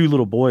there's 2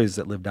 little boys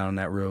that live down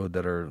that road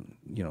that are,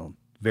 you know,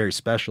 very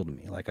special to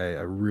me. Like I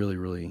really,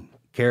 really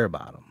care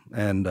about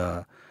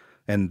them.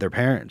 And their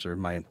parents are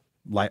going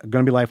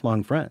to be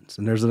lifelong friends.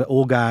 And there's an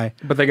old guy.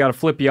 But they got to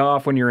flip you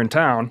off when you're in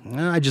town.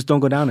 I just don't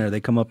go down there. They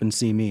come up and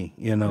see me,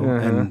 you know.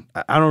 And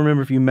I don't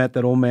remember if you met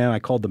that old man I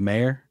called the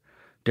mayor,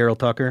 Daryl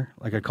Tucker.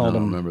 Like I called him. I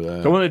don't remember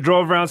that. The one that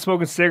drove around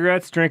smoking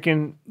cigarettes,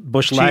 drinking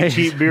Busch Light,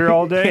 cheap beer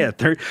all day.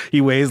 Yeah,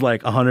 he weighs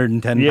like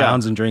 110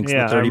 pounds and drinks the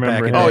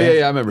 30-pack. Oh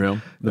yeah, I remember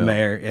him. The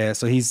mayor. Yeah,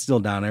 so he's still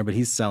down there, but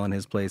he's selling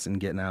his place and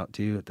getting out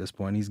too at this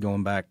point. He's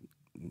going back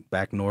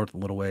north a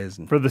little ways.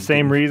 For the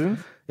same reasons?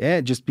 Yeah,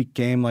 it just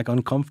became like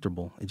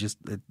uncomfortable. It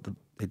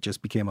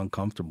just became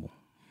uncomfortable.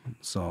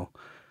 So,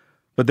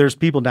 but there's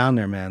people down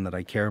there, man, that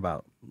I care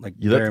about. Like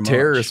you let the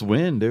terrorists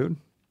win, dude.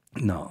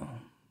 No,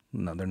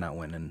 they're not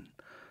winning.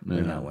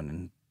 They're not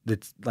winning.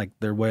 It's like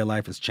their way of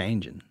life is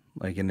changing.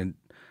 Like, and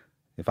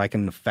if I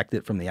can affect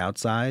it from the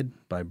outside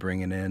by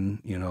bringing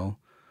in, you know,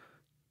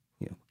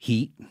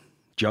 heat,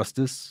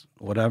 justice,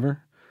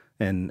 whatever,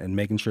 and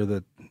making sure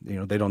that, you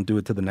know, they don't do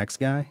it to the next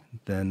guy,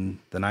 then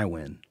I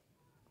win.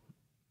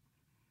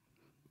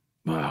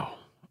 Wow,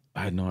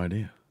 I had no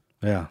idea.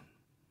 Yeah.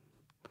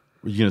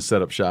 Were you gonna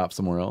set up shop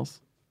somewhere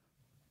else?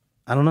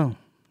 I don't know.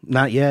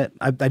 Not yet.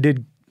 I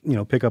did, you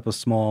know, pick up a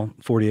small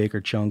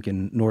 40-acre chunk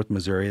in North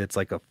Missouri. That's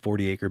like a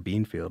 40-acre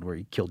bean field where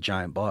you kill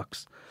giant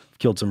bucks.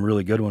 Killed some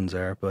really good ones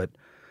there, but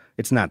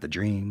it's not the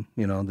dream.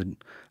 You know,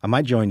 I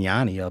might join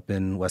Yanni up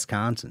in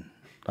Wisconsin.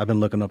 I've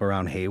been looking up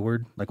around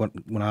Hayward. Like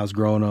when I was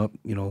growing up,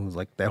 you know, it was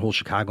like that whole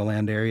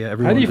Chicagoland area.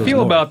 Everyone How do you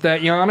feel about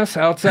that, Giannis?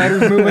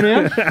 Outsiders moving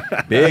in?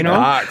 Big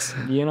box.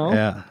 You know?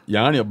 Yeah.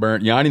 Yanni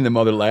and them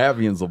other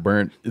Latvians will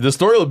burn. The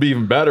story will be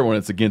even better when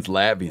it's against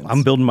Latvians.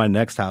 I'm building my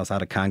next house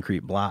out of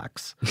concrete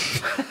blocks.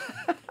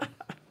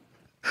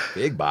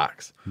 Big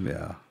box.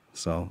 Yeah.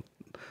 So,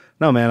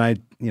 no, man,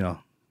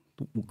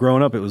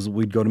 growing up,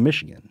 we'd go to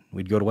Michigan.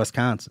 We'd go to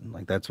Wisconsin.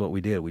 Like, that's what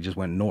we did. We just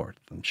went north.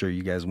 I'm sure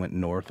you guys went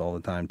north all the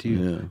time,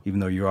 too, even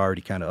though you're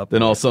already kind of up Then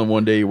there. all of a sudden,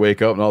 one day you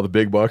wake up and all the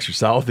big bucks are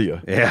south of you.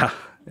 Yeah,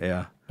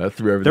 yeah. That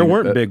threw everything. There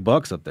weren't big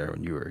bucks up there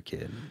when you were a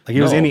kid. Like,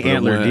 it was any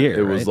antler deer,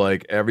 It was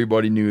like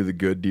everybody knew the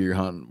good deer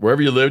hunting.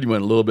 Wherever you lived, you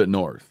went a little bit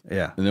north.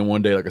 Yeah. And then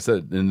one day, like I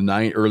said, in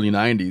the early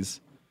 90s,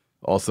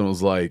 all of a sudden it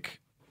was like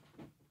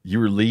you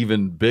were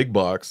leaving big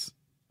bucks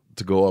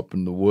to go up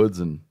in the woods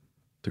and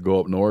to go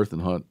up north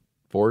and hunt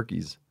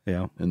forkies.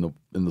 Yeah. In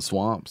the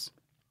swamps.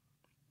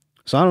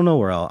 So I don't know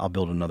where I'll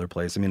build another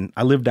place. I mean,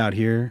 I lived out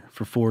here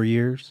for 4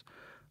 years,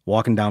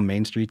 walking down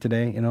Main Street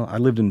today. You know, I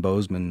lived in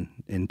Bozeman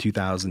in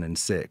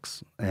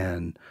 2006,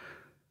 and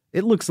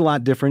it looks a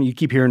lot different. You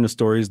keep hearing the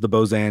stories, the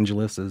Bose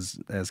Angeles,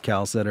 as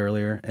Cal said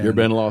earlier. You ever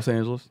been to Los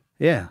Angeles?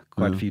 Yeah,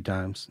 quite a few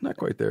times. Not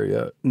quite there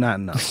yet. Not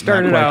enough.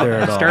 Started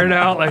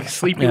out like a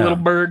sleepy little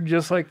bird,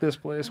 just like this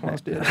place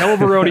once did. Hell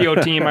of a rodeo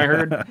team, I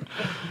heard.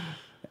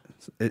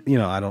 You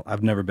know,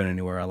 I've never been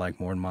anywhere I like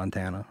more than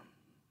Montana.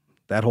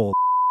 That whole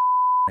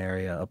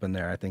area up in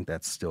there, I think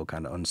that's still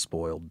kind of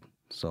unspoiled.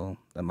 So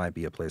that might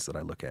be a place that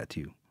I look at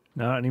too.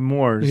 Not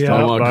anymore. Yeah.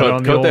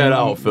 Cut that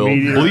out, Phil.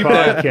 Bleep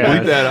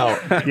that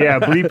out. Yeah,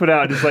 bleep it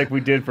out just like we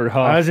did for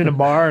Huff. I was in a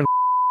bar in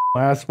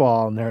last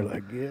fall, and they're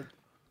like,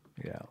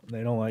 yeah,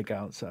 they don't like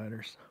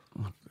outsiders.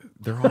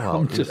 They're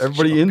all out.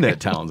 Everybody in that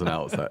town's an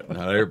outsider.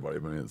 Not everybody,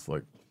 but it's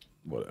like,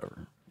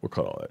 whatever. We'll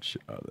cut all that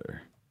shit out of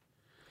there.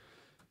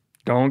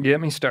 Don't get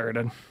me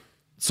started.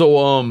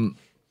 So,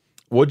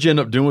 what'd you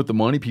end up doing with the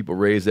money people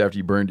raised after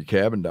you burned your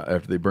cabin down?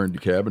 After they burned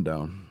your cabin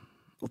down?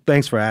 Well,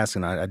 thanks for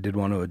asking. I did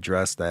want to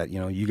address that. You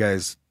know, you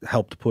guys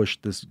helped push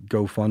this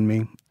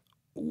GoFundMe,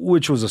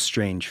 which was a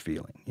strange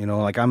feeling. You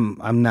know, like I'm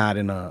not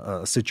in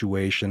a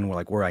situation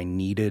where I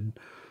needed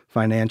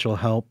financial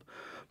help,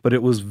 but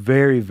it was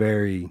very,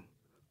 very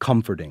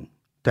comforting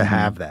to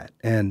have that.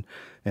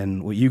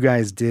 And what you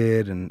guys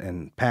did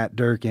and Pat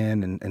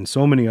Durkin and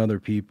so many other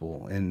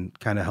people and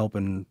kind of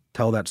helping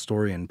tell that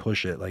story and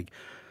push it, like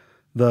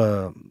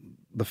the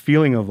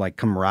feeling of like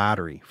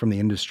camaraderie from the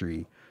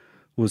industry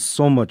was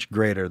so much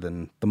greater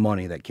than the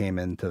money that came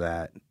into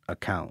that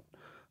account.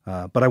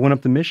 But I went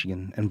up to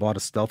Michigan and bought a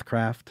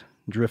Stealthcraft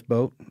drift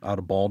boat out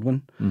of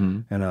Baldwin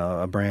and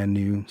a brand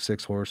new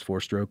 6-horse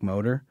 4-stroke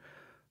motor.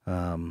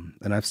 And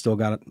I've still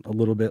got a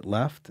little bit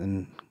left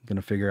and going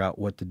to figure out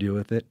what to do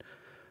with it.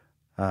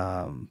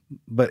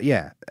 But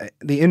yeah,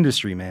 the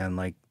industry, man,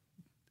 like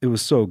it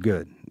was so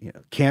good.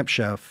 Camp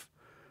Chef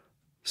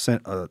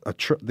sent a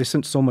truck. They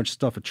sent so much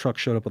stuff. A truck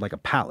showed up with like a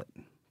pallet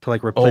to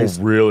like replace.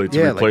 Oh, really?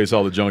 To replace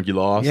all the junk you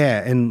lost?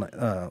 Yeah,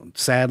 and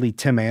sadly,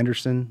 Tim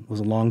Anderson was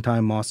a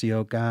longtime Mossy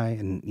Oak guy,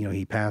 and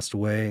he passed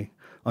away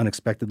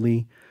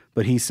unexpectedly.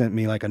 But he sent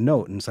me like a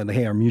note and said,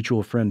 "Hey, our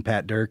mutual friend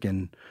Pat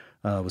Durkin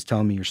was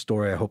telling me your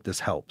story. I hope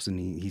this helps." And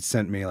he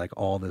sent me like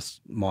all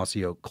this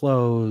Mossy Oak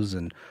clothes,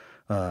 and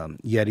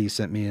Yeti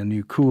sent me a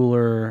new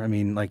cooler. I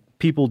mean, like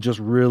people just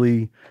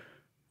really,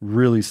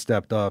 really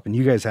stepped up, and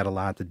you guys had a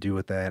lot to do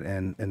with that.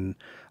 And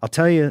I'll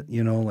tell you,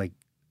 like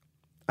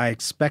I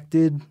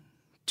expected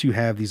to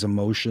have these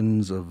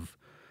emotions of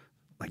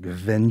like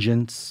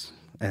vengeance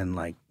and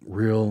like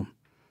real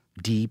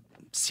deep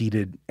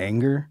seated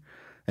anger,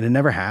 and it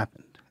never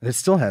happened. It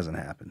still hasn't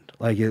happened.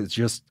 Like it's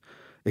just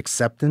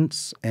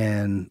acceptance,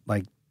 and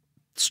like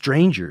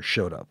strangers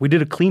showed up. We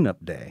did a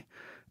cleanup day,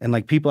 and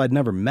like people I'd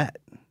never met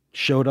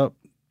showed up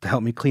to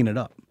help me clean it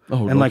up.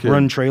 And like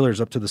run trailers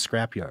up to the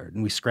scrapyard,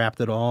 and we scrapped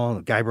it all.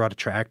 The guy brought a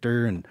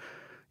tractor, and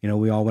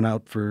we all went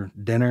out for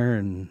dinner,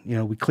 and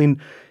we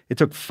cleaned. It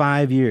took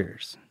 5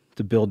 years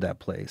to build that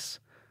place,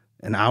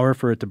 an hour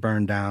for it to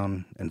burn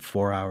down, and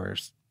 4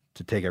 hours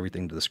to take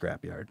everything to the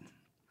scrapyard.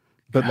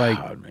 But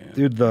man.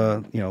 Dude,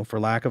 for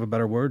lack of a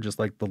better word, just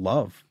like the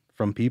love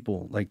from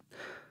people, like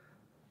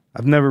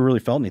I've never really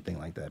felt anything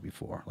like that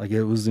before. Like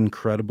it was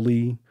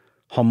incredibly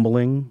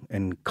humbling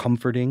and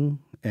comforting,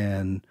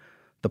 and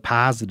the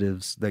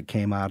positives that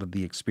came out of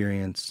the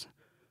experience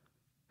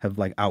have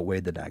like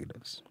outweighed the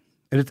negatives.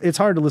 And it's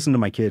hard to listen to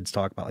my kids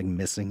talk about like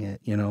missing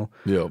it, Yeah.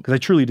 Because I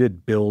truly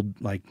did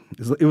build like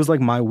it was like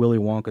my Willy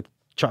Wonka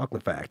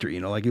chocolate factory,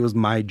 like it was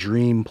my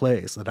dream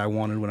place that I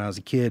wanted when I was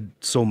a kid,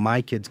 so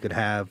my kids could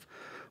have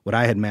what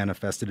I had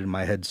manifested in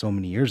my head so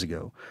many years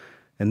ago.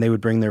 And they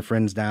would bring their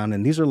friends down,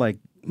 and these are like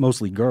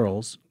mostly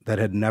girls that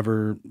had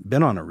never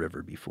been on a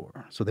river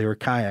before. So they were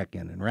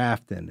kayaking and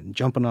rafting and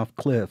jumping off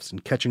cliffs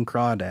and catching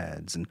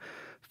crawdads and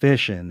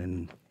fishing,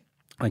 and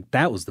like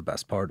that was the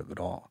best part of it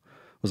all.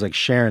 It was like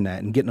sharing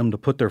that and getting them to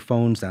put their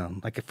phones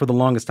down. Like for the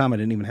longest time, I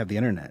didn't even have the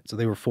internet, so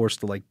they were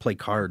forced to like play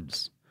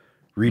cards,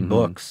 read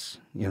books,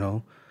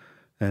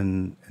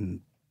 and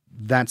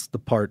that's the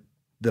part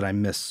that I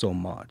miss so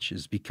much,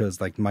 is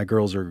because like my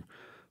girls are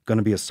going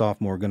to be a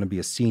sophomore, going to be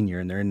a senior,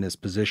 and they're in this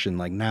position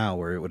like now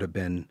where it would have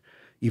been,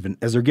 even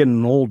as they're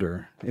getting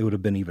older, it would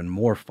have been even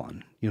more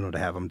fun, to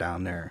have them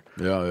down there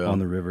on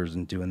the rivers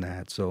and doing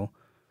that. So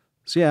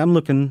yeah, I'm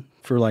looking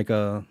for like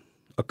a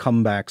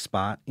comeback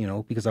spot,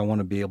 because I want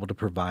to be able to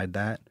provide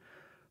that.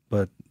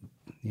 But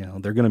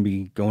they're going to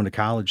be going to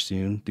college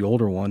soon. The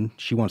older one,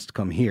 she wants to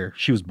come here.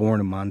 She was born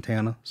in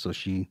Montana, so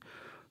she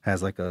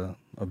has like a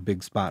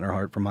big spot in her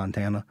heart for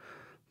Montana.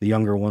 The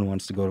younger one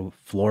wants to go to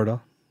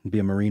Florida and be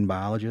a marine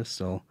biologist.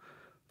 So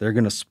they're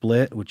going to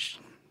split, which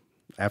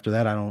after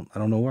that, I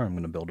don't know where I'm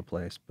going to build a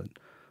place, but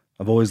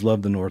I've always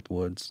loved the North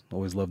Woods,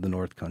 always loved the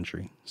North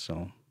Country.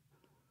 So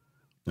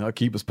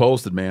keep us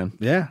posted, man.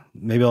 Yeah.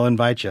 Maybe I'll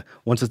invite you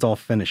once it's all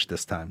finished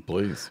this time.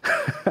 Please.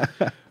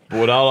 But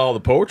without all the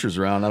poachers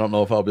around, I don't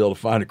know if I'll be able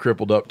to find a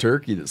crippled up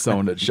turkey that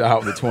someone had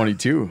shot with a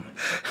 22.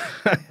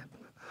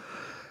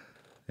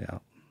 Yeah.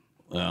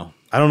 Well,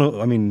 I don't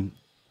know. I mean,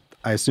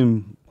 I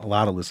assume a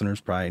lot of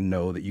listeners probably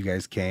know that you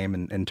guys came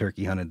and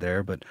turkey hunted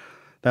there, but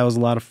that was a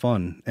lot of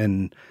fun.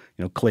 And,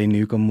 Clay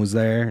Newcomb was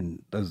there,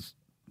 and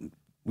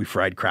we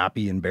fried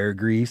crappie and bear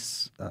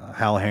grease.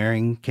 Hal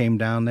Herring came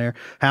down there.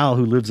 Hal,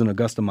 who lives in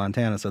Augusta,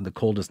 Montana, said the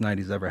coldest night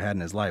he's ever had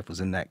in his life was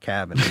in that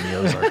cabin in the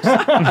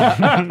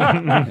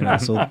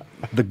Ozarks. So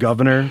the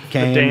governor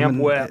came. The damp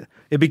wet.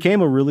 It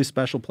became a really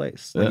special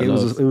place. Like it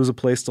was a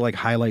place to like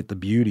highlight the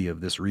beauty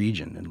of this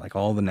region and like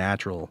all the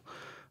natural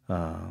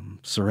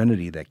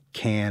serenity that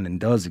can and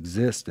does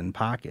exist in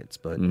pockets,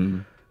 but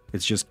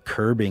it's just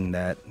curbing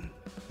that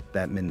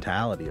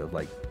mentality of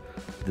like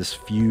these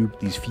few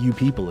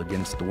people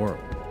against the world.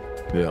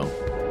 Yeah.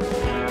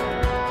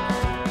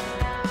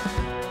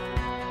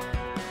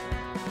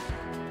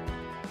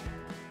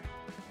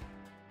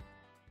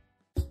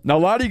 Now, a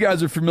lot of you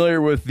guys are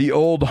familiar with the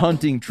old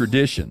hunting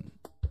tradition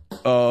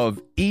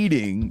of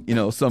eating,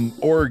 some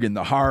organ,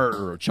 the heart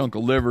or a chunk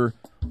of liver,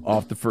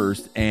 off the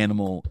first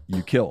animal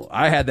you kill.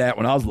 I had that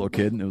when I was a little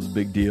kid, and it was a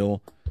big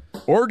deal.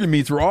 Organ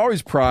meats were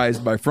always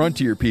prized by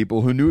frontier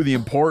people who knew the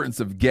importance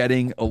of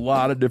getting a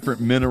lot of different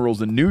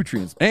minerals and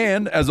nutrients.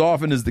 And as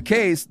often is the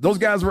case, those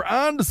guys were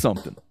onto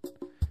something,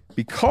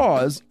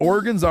 because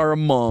organs are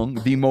among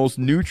the most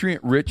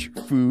nutrient-rich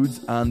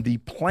foods on the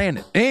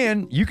planet.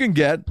 And you can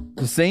get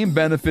the same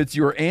benefits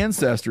your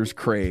ancestors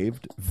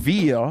craved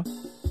via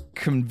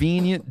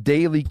convenient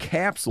daily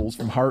capsules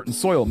from Heart and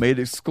Soil, made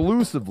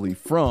exclusively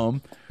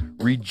from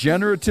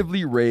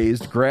regeneratively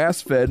raised,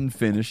 grass-fed, and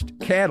finished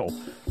cattle.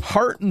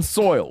 Heart and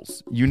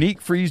Soil's unique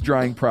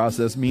freeze-drying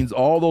process means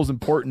all those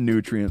important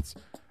nutrients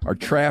are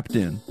trapped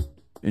in,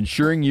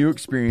 ensuring you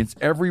experience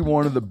every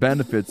one of the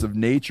benefits of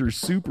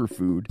nature's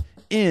superfood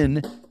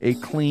in a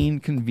clean,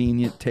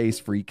 convenient,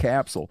 taste-free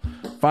capsule.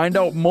 Find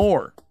out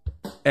more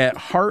at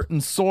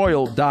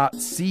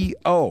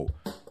heartandsoil.co.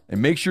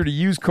 And make sure to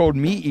use code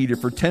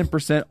MeatEater for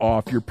 10%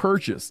 off your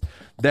purchase.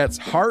 That's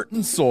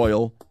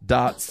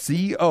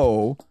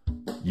heartandsoil.co.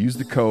 Use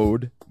the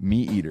code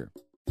MeatEater.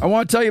 I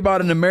want to tell you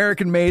about an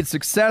American-made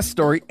success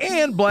story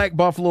and Black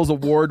Buffalo's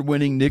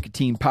award-winning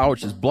nicotine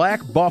pouches. Black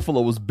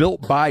Buffalo was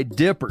built by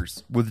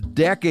dippers with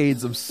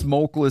decades of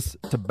smokeless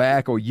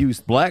tobacco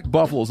use. Black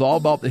Buffalo is all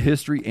about the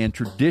history and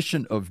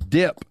tradition of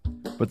dip,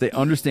 but they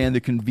understand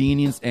the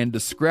convenience and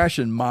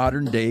discretion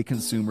modern-day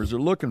consumers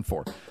are looking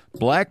for.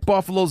 Black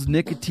Buffalo's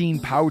nicotine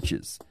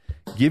pouches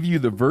give you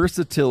the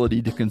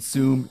versatility to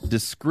consume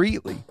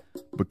discreetly,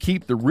 but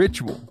keep the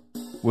ritual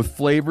with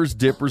flavors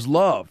dippers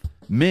love.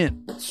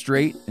 Mint,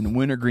 straight, and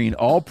wintergreen,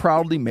 all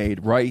proudly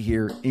made right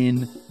here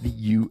in the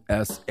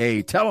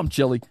USA. Tell them,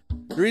 Chili.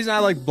 The reason I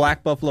like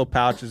Black Buffalo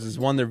pouches is,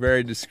 one, they're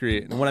very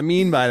discreet. And what I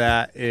mean by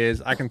that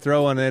is I can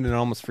throw one in and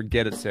almost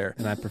forget it's there.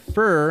 And I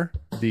prefer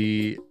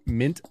the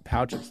mint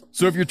pouches.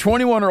 So if you're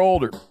 21 or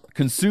older,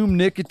 consume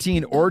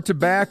nicotine or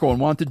tobacco, and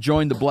want to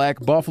join the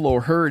Black Buffalo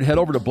herd, head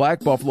over to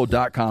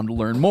blackbuffalo.com to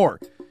learn more.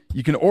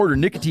 You can order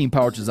nicotine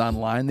pouches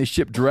online. They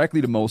ship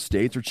directly to most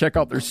states, or check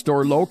out their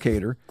store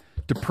locator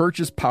to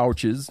purchase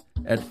pouches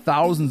at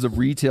thousands of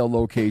retail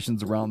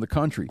locations around the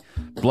country.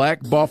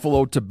 Black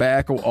Buffalo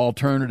Tobacco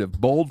Alternative.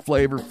 Bold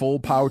flavor, full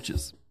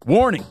pouches.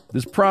 Warning,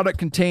 this product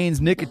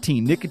contains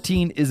nicotine.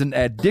 Nicotine is an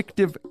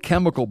addictive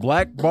chemical.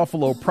 Black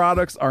Buffalo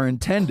products are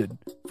intended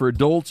for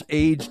adults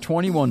age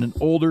 21 and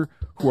older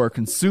who are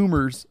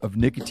consumers of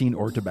nicotine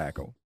or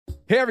tobacco.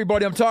 Hey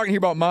everybody, I'm talking here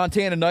about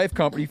Montana Knife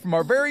Company from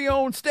our very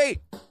own state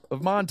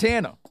of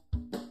Montana.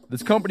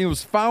 This company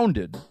was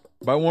founded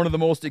by one of the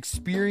most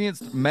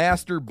experienced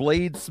master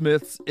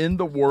bladesmiths in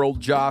the world,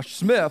 Josh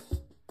Smith,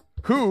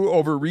 who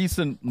over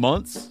recent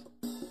months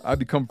I've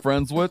become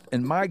friends with,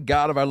 and my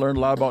God, have I learned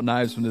a lot about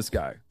knives from this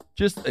guy.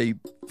 Just a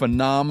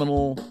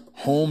phenomenal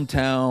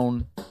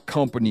hometown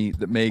company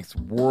that makes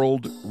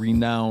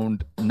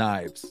world-renowned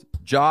knives.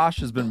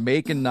 Josh has been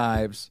making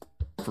knives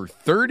for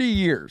 30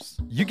 years.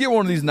 You get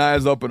one of these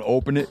knives up and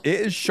open it, it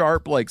is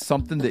sharp like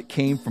something that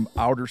came from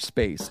outer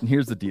space. And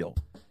here's the deal.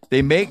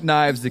 They make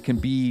knives that can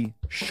be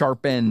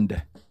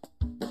sharpened.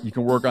 You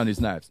can work on these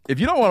knives. If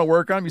you don't want to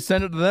work on them, you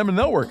send it to them and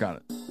they'll work on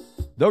it.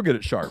 They'll get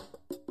it sharp.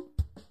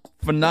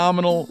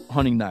 Phenomenal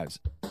hunting knives.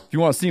 If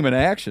you want to see them in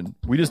action,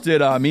 we just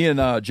did, me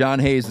and John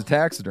Hayes, the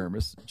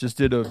taxidermist, just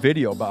did a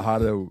video about how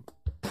to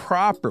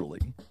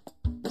properly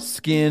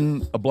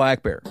skin a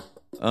black bear.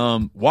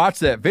 Watch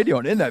that video,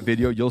 and in that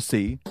video, you'll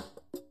see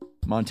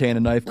Montana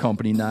Knife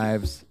Company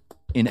knives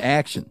in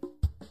action.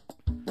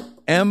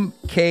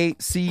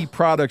 MKC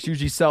products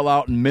usually sell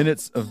out in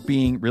minutes of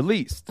being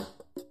released,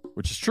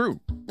 which is true.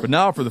 But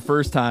now, for the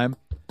first time,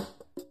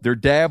 they're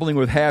dabbling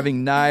with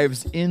having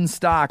knives in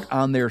stock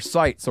on their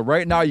site. So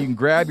right now, you can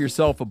grab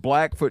yourself a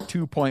Blackfoot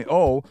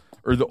 2.0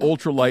 or the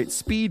Ultralight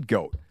Speed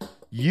Goat.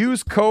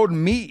 Use code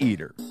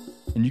MeatEater,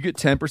 and you get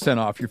 10%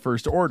 off your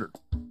first order.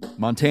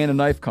 Montana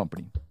Knife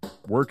Company.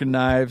 Working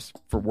knives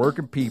for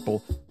working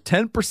people.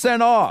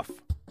 10% off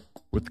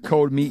with the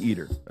code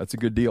MeatEater. That's a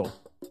good deal.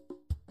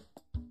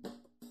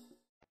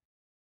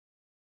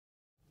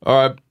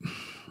 All right.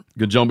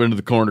 Gonna jump into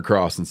the corner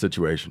crossing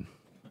situation.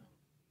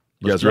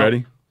 You guys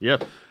ready?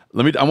 Yep.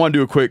 I want to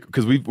do a quick,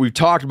 because we've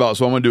talked about it,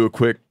 so I want to do a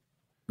quick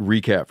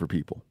recap for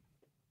people.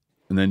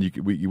 And then we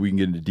can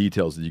get into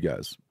details with you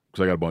guys,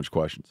 because I got a bunch of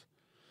questions.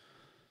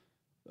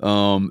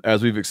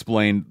 As we've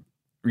explained,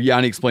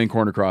 Yanni explained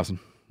corner crossing.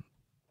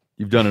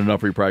 You've done it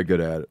enough where you're probably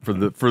good at it. For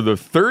the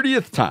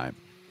 30th time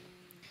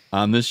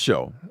on this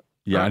show,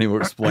 Yanni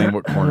will explain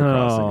what corner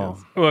crossing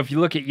is. Well, if you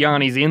look at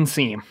Yanni's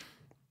inseam,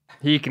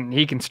 he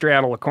can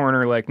straddle a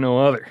corner like no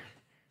other.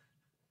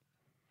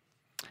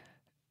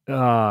 In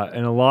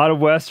a lot of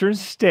Western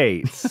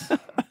states,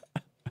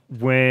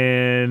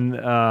 when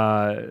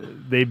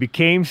they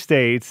became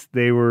states,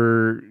 they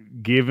were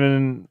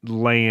given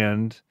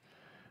land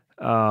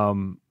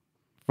from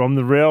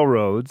the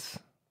railroads.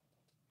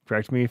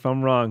 Correct me if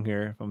I'm wrong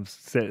here, if I'm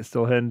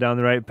still heading down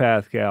the right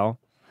path, Cal.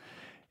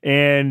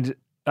 And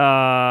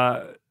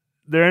there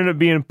ended up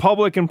being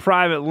public and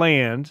private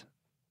land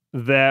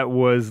that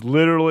was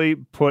literally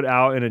put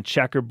out in a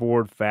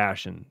checkerboard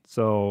fashion.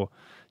 So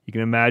you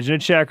can imagine a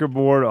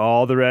checkerboard,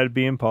 all the red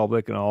being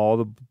public and all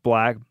the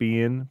black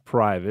being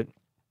private,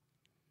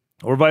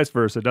 or vice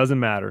versa. It doesn't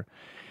matter.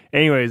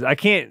 Anyways, I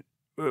can't.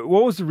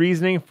 What was the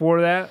reasoning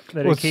for that?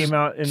 That it came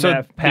out in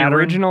that pattern? The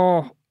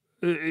original,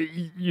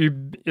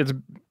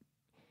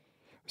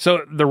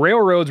 so the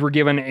railroads were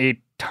given a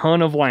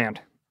ton of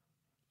land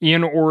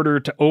in order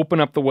to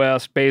open up the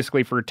West,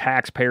 basically for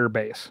taxpayer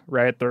base,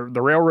 right? The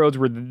railroads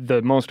were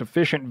the most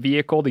efficient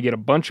vehicle to get a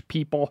bunch of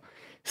people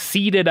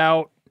seeded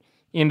out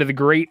into the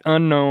great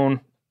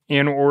unknown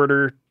in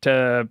order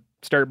to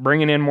start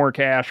bringing in more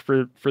cash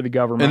for the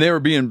government.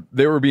 And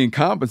they were being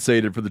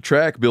compensated for the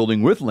track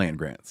building with land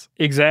grants.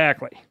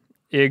 Exactly.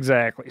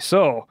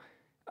 So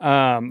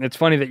it's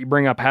funny that you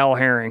bring up Hal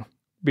Herring,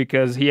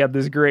 because he had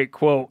this great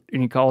quote,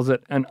 and he calls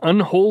it an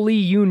unholy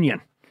union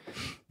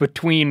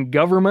between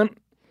government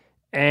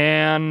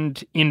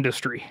and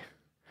industry.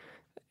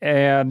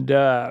 And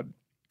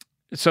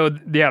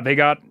they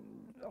got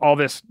all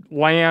this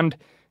land.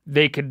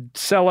 They could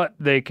sell it,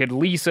 they could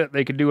lease it,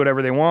 they could do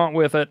whatever they want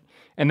with it.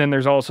 And then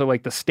there's also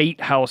like the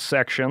state house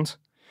sections,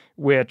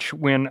 which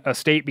when a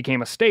state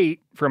became a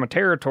state from a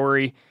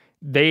territory,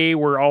 they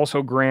were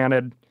also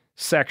granted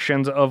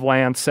sections of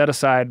land set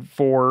aside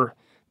for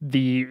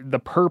the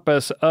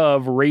purpose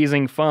of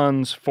raising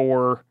funds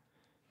for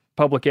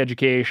public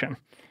education,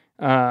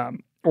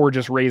 or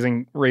just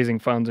raising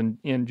funds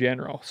in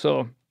general.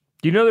 So,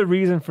 do you know the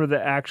reason for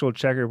the actual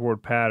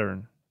checkerboard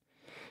pattern?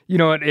 You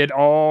know, it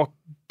all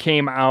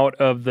came out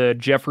of the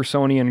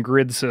Jeffersonian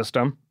grid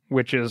system,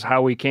 which is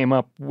how we came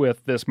up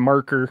with this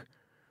marker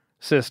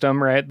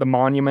system, right? The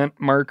monument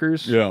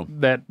markers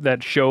that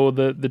show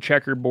the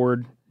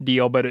checkerboard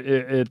deal. But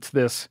it's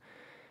this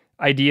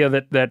idea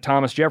that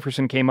Thomas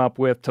Jefferson came up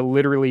with to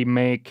literally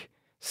make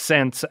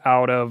sense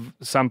out of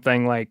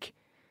something like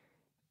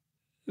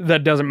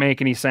that doesn't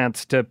make any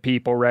sense to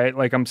people, right?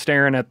 Like I'm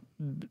staring at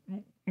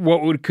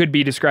what could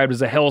be described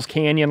as a Hell's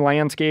Canyon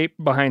landscape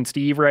behind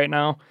Steve right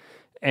now.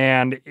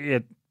 And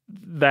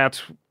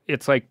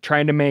it's like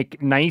trying to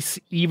make nice,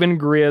 even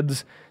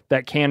grids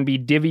that can be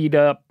divvied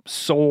up,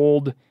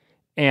 sold,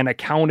 and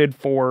accounted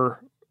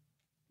for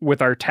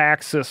with our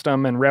tax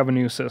system and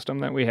revenue system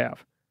that we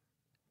have.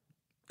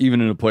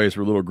 Even in a place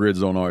where little grids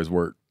don't always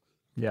work.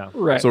 Yeah.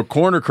 Right. So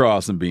corner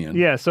crossing being.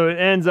 Yeah, so it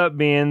ends up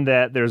being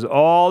that there's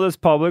all this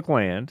public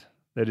land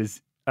that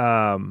is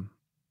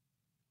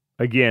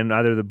again,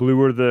 either the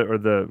blue or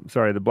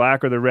the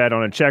black or the red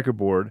on a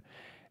checkerboard,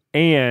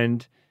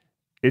 and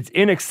it's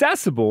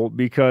inaccessible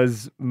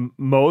because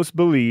most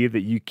believe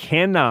that you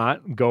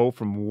cannot go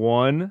from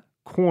one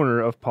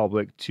corner of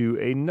public to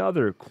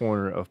another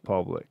corner of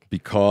public.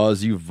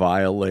 Because you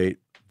violate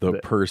the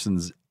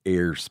person's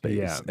airspace.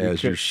 Yeah,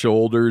 as your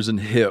shoulders and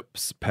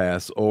hips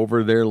pass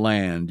over their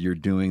land, you're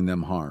doing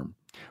them harm.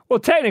 Well,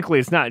 technically,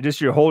 it's not just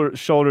your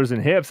shoulders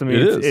and hips. I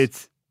mean,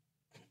 it's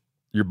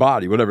your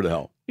body, whatever the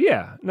hell.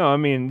 Yeah. No, I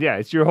mean, yeah,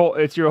 it's your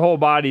whole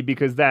body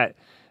because that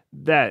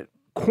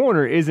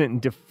corner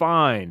isn't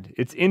defined.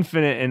 It's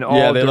infinite in all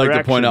directions. Yeah, they like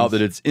to point out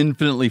that it's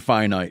infinitely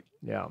finite.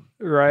 Yeah.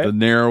 Right. The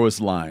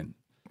narrowest line.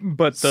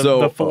 But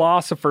the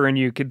philosopher in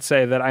you could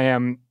say that I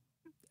am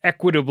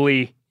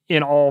equitably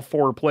in all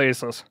four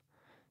places.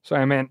 So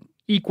I meant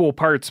equal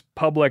parts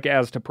public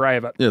as to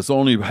private. Yeah, so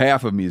only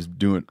half of me is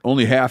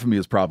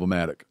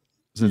problematic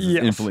since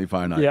it's infinitely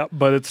finite. Yeah,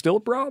 but it's still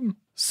a problem.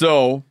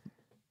 So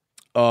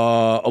a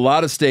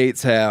lot of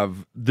states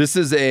have, this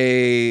is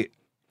a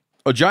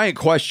giant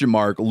question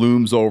mark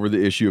looms over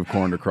the issue of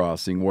corner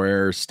crossing,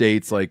 where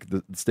states like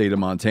the state of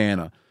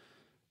Montana,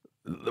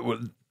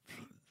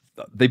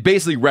 they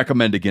basically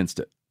recommend against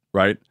it,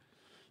 right?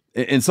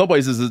 In some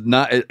places,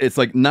 it's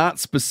like not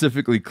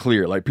specifically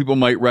clear. Like people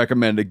might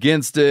recommend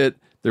against it.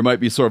 There might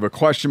be sort of a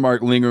question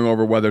mark lingering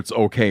over whether it's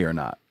okay or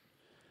not.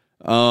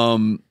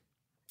 Our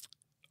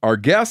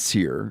guests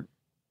here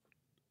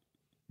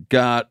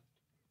got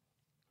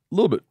a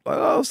little bit,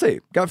 I'll say,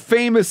 got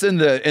famous in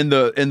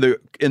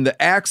the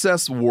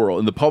access world,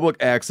 in the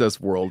public access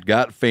world,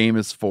 got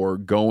famous for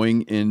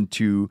going in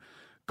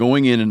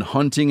and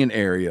hunting an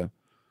area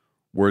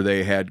where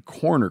they had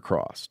corner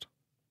crossed.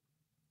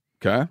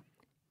 Okay?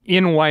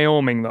 In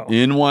Wyoming, though.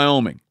 In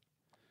Wyoming.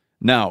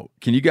 Now,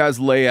 can you guys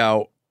lay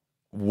out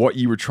what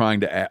you were trying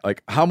to,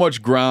 like, how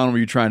much ground were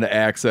you trying to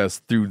access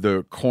through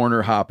the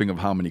corner hopping of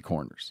how many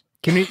corners?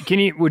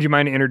 Would you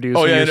mind introducing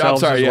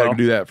yourselves? I'm sorry. As well? I can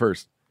do that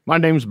first. My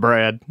name's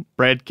Brad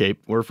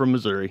Cape. We're from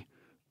Missouri.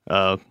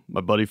 My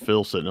buddy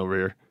Phil sitting over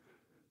here.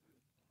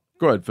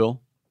 Go ahead,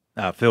 Phil.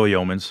 Phil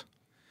Yeomans.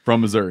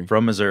 From Missouri.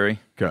 From Missouri.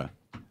 Okay.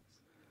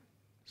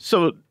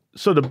 So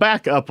to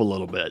back up a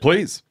little bit.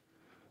 Please.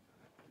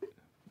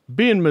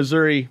 Being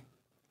Missouri,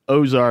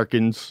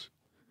 Ozarkans.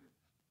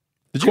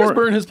 Did you guys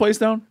burn his place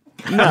down?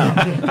 No.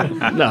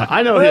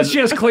 I know. Let's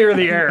just clear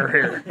the air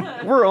here.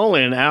 We're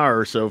only an hour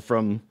or so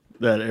from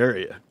that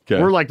area.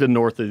 Okay. We're like the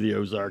north of the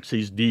Ozarks.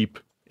 He's deep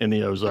in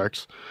the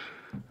Ozarks.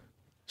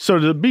 So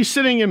to be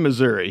sitting in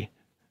Missouri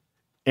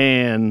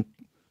and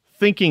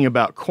thinking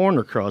about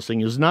corner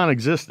crossing is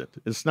non-existent.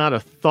 It's not a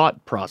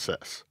thought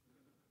process.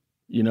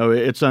 You know,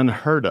 it's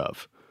unheard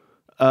of.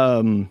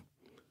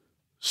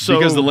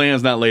 Because the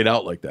land's not laid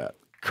out like that.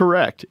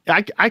 Correct.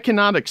 I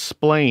cannot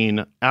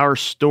explain our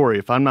story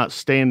if I'm not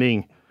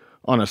standing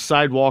on a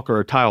sidewalk or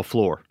a tile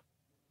floor.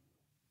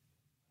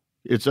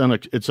 It's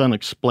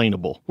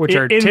unexplainable. Which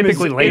are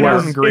typically laid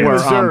out in green. Where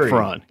I'm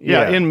from.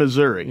 Yeah, in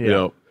Missouri.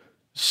 Yeah.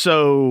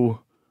 So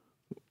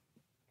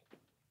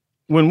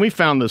when we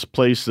found this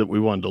place that we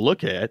wanted to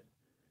look at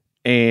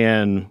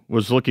and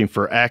was looking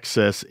for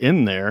access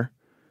in there,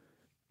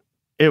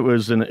 it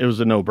was a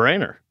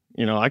no-brainer.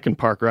 You know, I can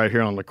park right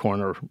here on the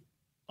corner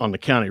on the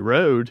county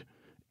road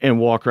and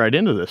walk right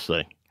into this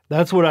thing.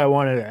 That's what I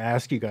wanted to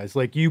ask you guys.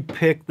 Like, you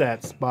picked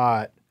that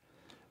spot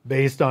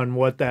based on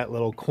what that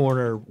little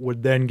corner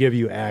would then give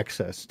you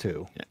access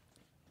to,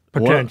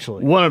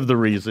 potentially. One of the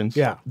reasons.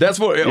 Yeah. That's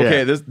what,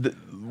 okay,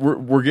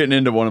 we're getting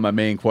into one of my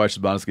main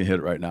questions, but I'm just going to hit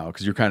it right now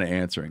because you're kind of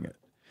answering it.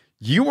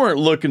 You weren't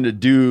looking to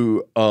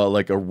do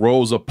like a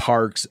Rosa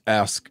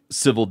Parks-esque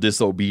civil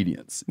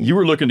disobedience. You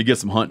were looking to get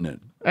some hunting in.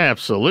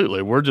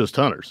 Absolutely. We're just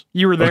hunters.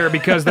 You were there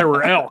because there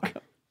were elk.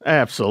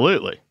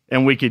 Absolutely.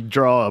 And we could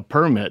draw a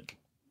permit,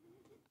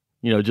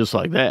 just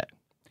like that.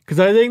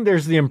 Because I think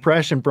there's the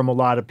impression from a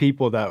lot of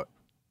people that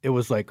it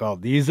was like, oh,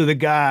 these are the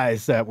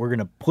guys that we're going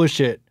to push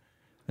it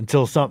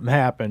until something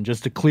happened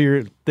just to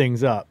clear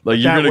things up. Like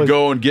you're going to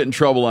go and get in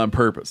trouble on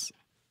purpose.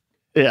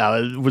 Yeah,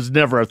 it was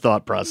never a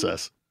thought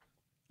process.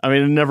 I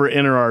mean, it never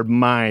entered our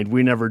mind.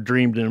 We never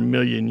dreamed in a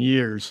million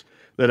years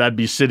that I'd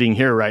be sitting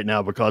here right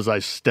now because I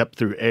stepped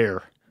through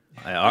air.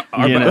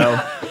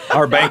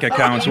 Our bank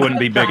accounts wouldn't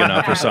be big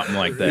enough for something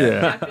like that.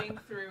 Yeah.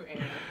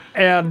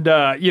 And,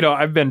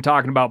 I've been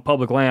talking about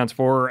public lands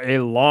for a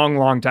long,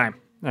 long time.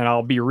 And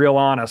I'll be real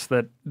honest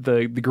that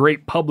the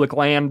great public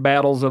land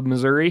battles of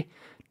Missouri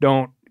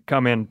don't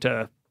come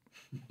into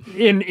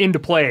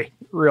play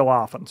real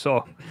often.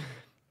 So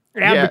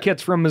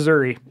advocates from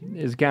Missouri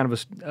is kind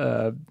of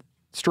a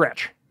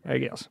stretch, I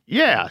guess.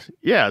 Yeah.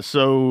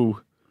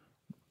 So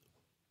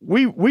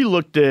we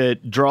looked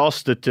at draw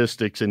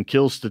statistics and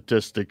kill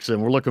statistics,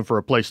 and we're looking for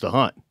a place to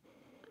hunt,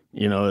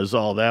 is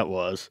all that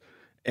was.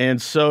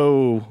 And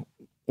so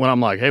when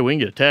I'm like, hey, we can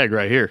get a tag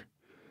right here,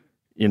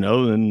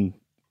 and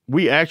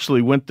we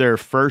actually went there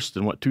first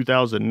in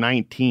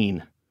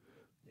 2019,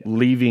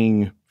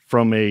 leaving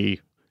from a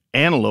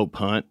antelope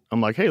hunt.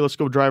 I'm like, hey, let's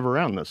go drive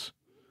around this.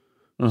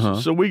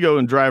 Uh-huh. So we go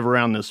and drive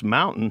around this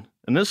mountain,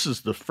 and this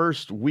is the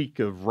first week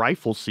of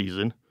rifle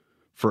season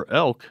for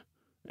elk,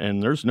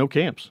 and there's no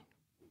camps.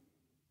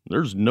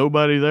 There's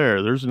nobody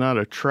there. There's not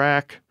a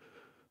track.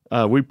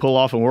 We pull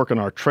off and work on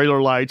our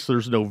trailer lights.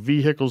 There's no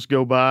vehicles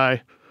go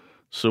by.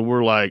 So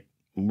we're like,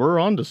 we're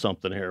onto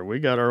something here. We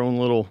got our own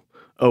little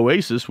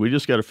oasis. We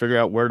just got to figure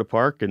out where to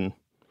park and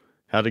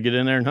how to get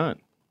in there and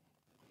hunt.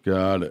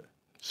 Got it.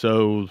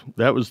 So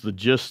that was the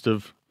gist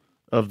of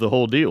the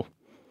whole deal.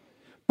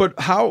 But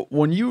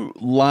when you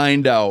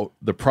lined out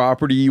the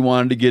property you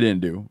wanted to get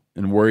into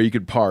and where you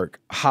could park,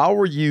 how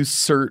were you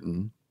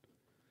certain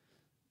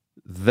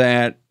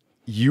that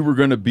you were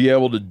going to be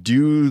able to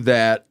do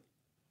that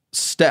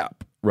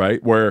step,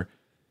 right? Where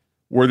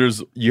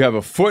you have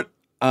a foot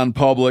on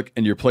public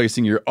and you're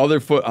placing your other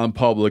foot on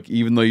public,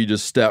 even though you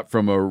just stepped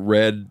from a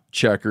red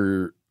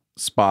checker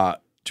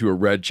spot to a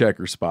red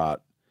checker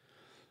spot,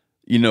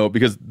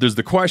 because there's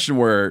the question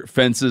where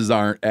fences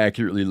aren't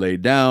accurately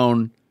laid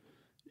down.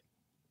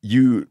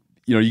 You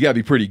got to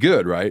be pretty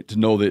good, right? To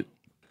know that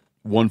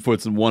one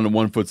foot's in one and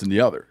one foot's in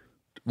the other.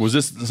 Was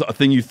this a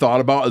thing you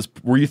thought about?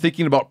 Were you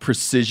thinking about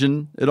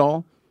precision at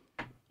all?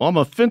 Well, I'm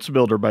a fence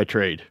builder by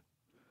trade.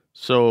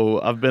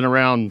 So I've been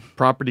around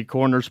property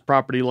corners,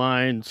 property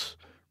lines,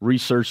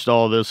 researched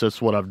all this.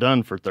 That's what I've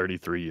done for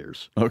 33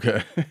 years.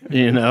 Okay.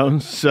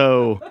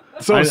 So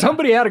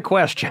somebody had a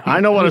question. I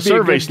know what a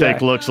survey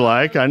stake looks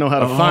like. I know how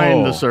to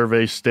find the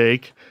survey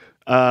stake.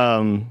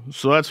 So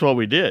that's what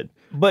we did.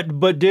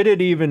 But did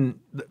it even,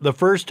 the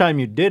first time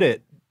you did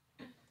it,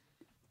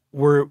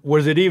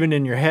 was it even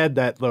in your head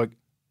that, look,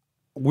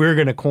 we're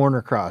going to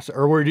corner cross?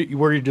 Or were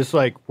you just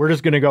like, we're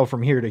just going to go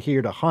from here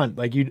to hunt?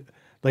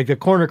 Like the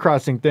corner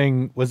crossing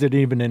thing, was it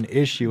even an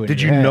issue?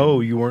 Did you know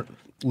you weren't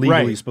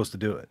legally supposed to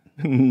do it?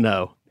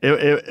 No.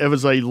 It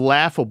was a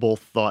laughable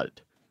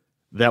thought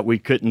that we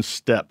couldn't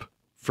step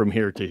from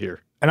here to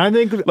here. And I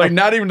think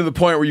not even to the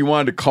point where you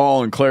wanted to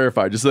call and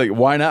clarify, just like,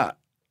 why not?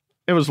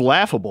 It was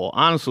laughable,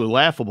 honestly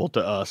laughable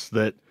to us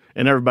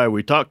and everybody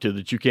we talked to,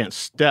 that you can't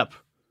step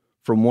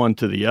from one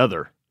to the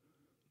other.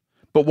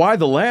 But why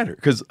the ladder?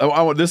 Because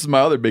this is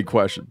my other big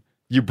question.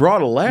 You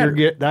brought a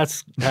ladder.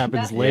 That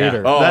happens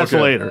later. Oh, that's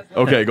okay. later.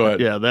 Okay, go ahead.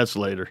 Yeah, that's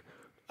later.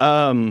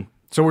 So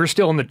we're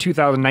still in the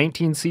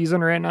 2019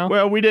 season right now?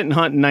 Well, we didn't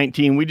hunt in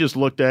 19. We just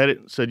looked at it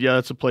and said, yeah,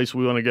 that's a place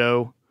we want to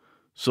go.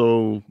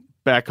 So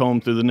back home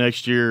through the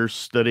next year,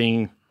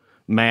 studying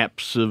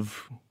maps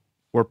of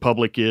where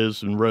public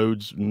is and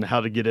roads and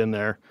how to get in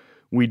there.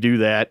 We do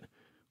that.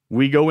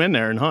 We go in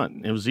there and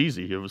hunt. It was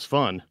easy. It was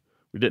fun.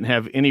 We didn't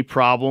have any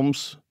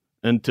problems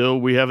until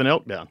we have an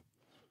elk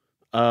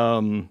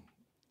down.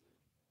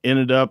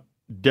 Ended up,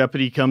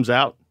 deputy comes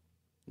out,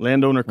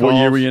 landowner calls. What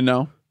year are we in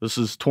now? This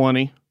is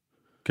 20.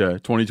 Okay,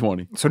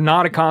 2020. So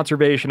not a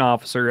conservation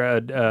officer,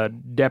 a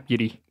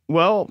deputy.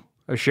 Well,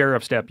 a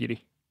sheriff's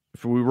deputy.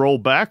 If we roll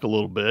back a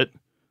little bit,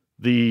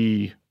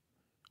 the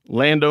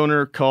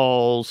landowner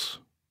calls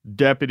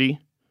deputy.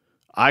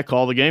 I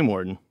call the game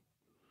warden.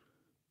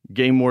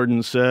 Game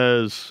warden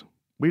says,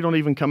 we don't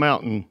even come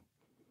out and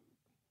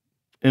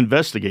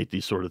investigate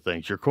these sort of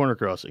things. You're corner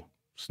crossing.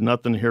 It's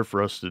nothing here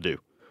for us to do.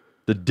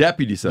 The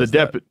deputy says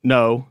that.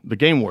 No, the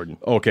game warden.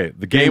 Okay,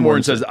 the game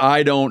warden says,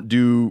 I don't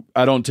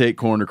take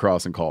corner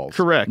crossing calls.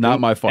 Correct. Not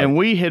my fault. And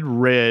we had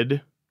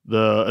read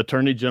the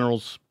Attorney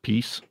General's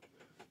piece,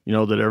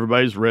 that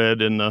everybody's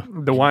read in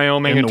the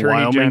Wyoming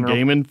Attorney General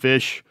Game and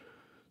Fish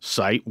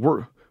site.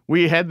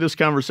 We had this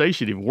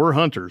conversation. We're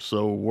hunters,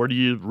 so where do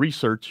you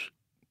research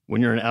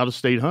when you're an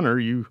out-of-state hunter?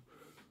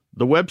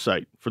 The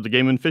website for the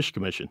Game and Fish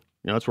Commission.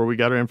 That's where we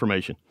got our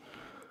information.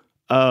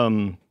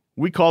 We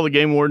we call the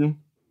game warden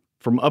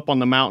from up on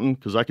the mountain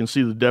because I can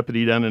see the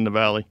deputy down in the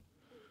valley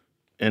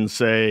and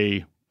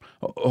say,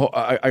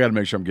 I got to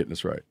make sure I'm getting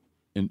this right.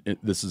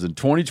 This is in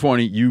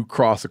 2020. You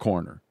cross a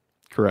corner.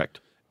 Correct.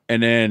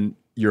 And then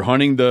you're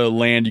hunting the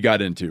land you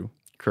got into.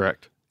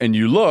 Correct. And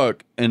you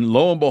look, and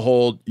lo and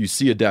behold, you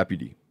see a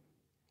deputy.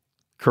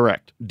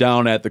 Correct.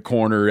 Down at the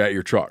corner at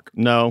your truck.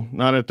 No,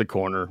 not at the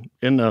corner.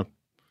 In a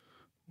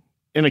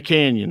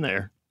canyon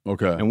there.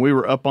 Okay. And we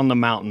were up on the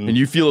mountain. And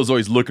you feel as though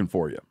he's looking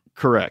for you.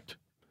 Correct.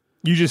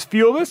 You just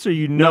feel this, or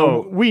you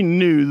know? No, we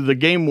knew the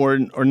game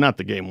warden, or not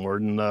the game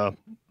warden,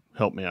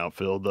 help me out,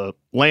 Phil. The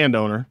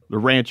landowner, the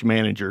ranch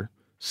manager,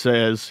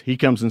 says, he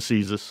comes and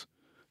sees us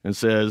and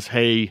says,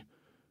 hey,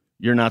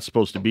 you're not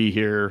supposed to be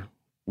here.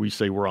 We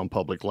say we're on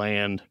public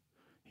land.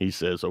 He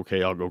says,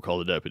 okay, I'll go call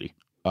the deputy.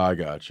 I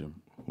got you.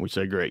 We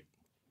say, great.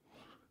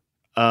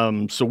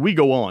 So we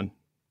go on.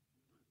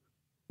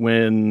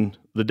 When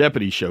the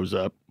deputy shows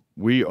up,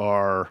 we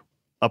are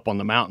up on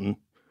the mountain.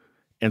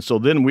 And so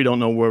then we don't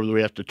know whether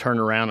we have to turn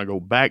around and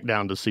go back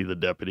down to see the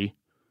deputy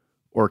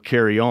or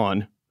carry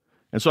on.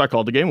 And so I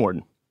called the game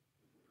warden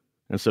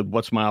and said,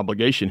 what's my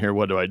obligation here?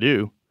 What do I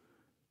do?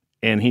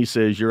 And he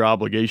says, your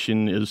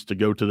obligation is to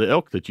go to the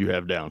elk that you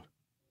have down.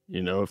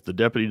 You know, if the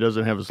deputy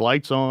doesn't have his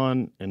lights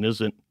on and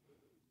isn't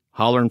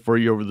hollering for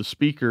you over the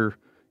speaker,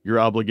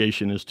 your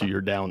obligation is to your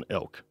down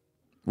elk.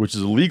 Which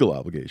is a legal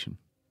obligation.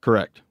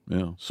 Correct.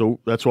 Yeah. So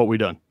that's what we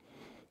done.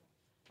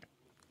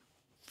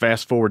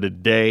 Fast forward a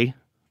day,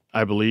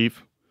 I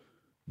believe,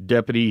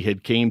 deputy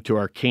had came to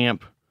our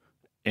camp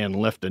and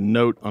left a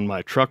note on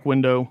my truck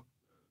window,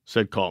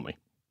 said, call me.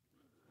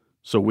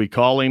 So we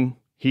call him,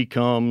 he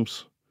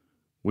comes,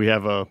 we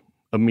have a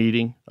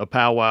meeting, a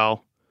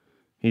powwow.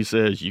 He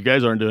says, you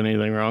guys aren't doing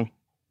anything wrong.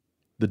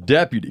 The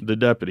deputy? The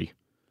deputy.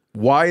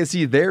 Why is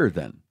he there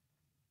then?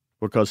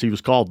 Because he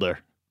was called there.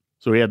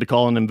 So he had to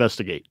call and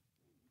investigate.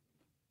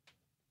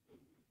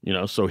 You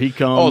know, so he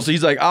comes. Oh, so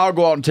he's like, I'll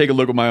go out and take a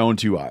look with my own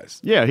two eyes.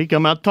 Yeah, he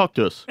come out and talk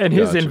to us. And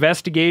his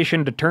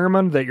investigation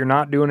determined that you're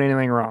not doing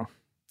anything wrong.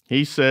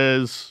 He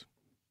says,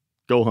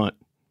 go hunt.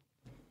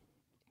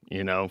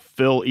 You know,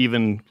 Phil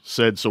even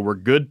said, so we're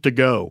good to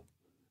go.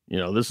 You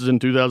know, this is in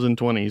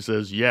 2020. He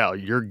says, yeah,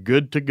 you're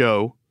good to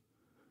go.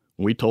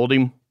 We told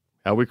him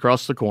how we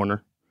crossed the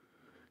corner.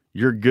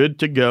 You're good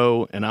to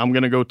go, and I'm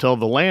going to go tell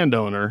the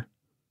landowner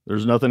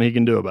there's nothing he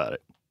can do about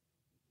it.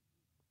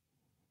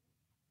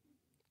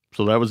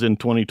 So that was in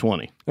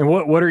 2020. And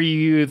what are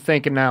you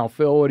thinking now,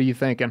 Phil? What are you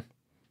thinking?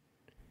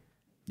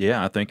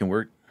 Yeah, I'm thinking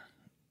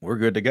we're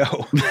good to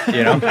go.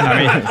 You know, I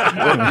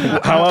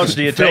mean, how else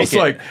do you take Phil's it?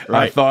 Like,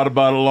 I thought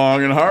about it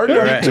long and hard.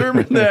 I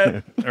determined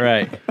that.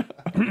 Right.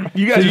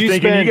 You guys are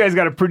thinking you guys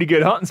got a pretty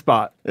good hunting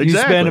spot. Exactly. You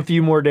spent a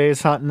few more days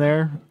hunting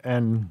there,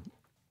 and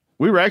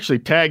we were actually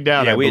tagged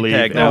out, I believe,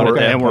 tagged out at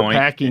that and point. we're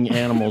packing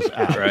animals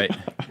out. Right.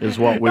 Is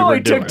what we it were only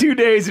doing. took 2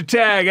 days to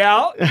tag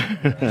out.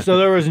 So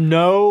there was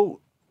no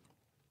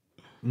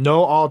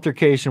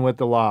altercation with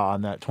the law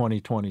on that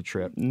 2020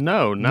 trip.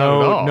 No, not at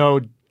all.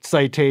 No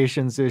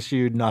citations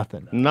issued,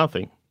 nothing.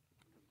 Nothing.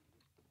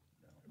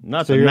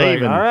 So you're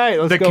like, all right,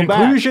 let's go back. The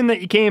conclusion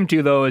that you came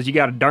to, though, is you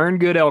got a darn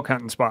good elk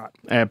hunting spot.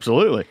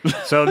 Absolutely.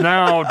 So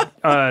now...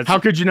 how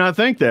could you not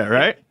think that,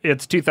 right?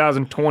 It's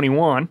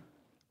 2021.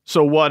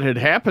 So what had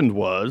happened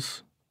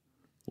was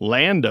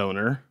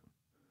landowner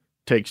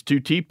takes 2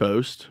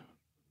 T-posts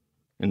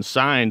and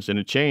signs in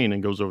a chain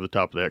and goes over the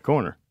top of that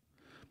corner.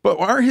 But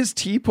aren't his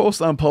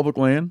T-posts on public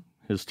land?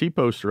 His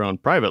T-posts are on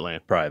private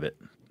land. Private.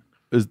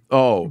 But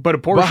a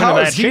portion how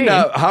of that is chain...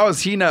 how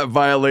is he not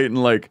violating,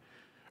 like...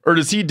 Or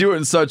does he do it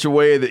in such a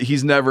way that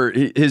he's never...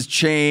 His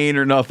chain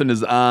or nothing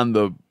is on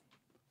the...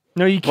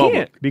 No, you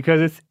can't,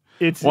 because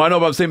it's... Well, I know,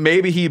 but I'm saying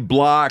maybe he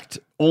blocked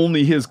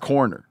only his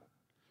corner.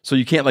 So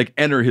you can't, like,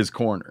 enter his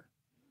corner.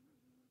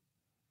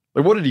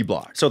 Like, what did he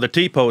block? So the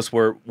T-posts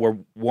were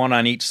one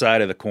on each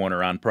side of the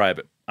corner on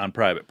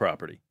private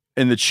property.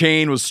 And the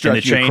chain was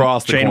stretching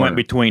across the chain corner. went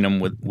between them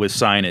with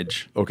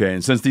signage. Okay,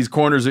 and since these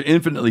corners are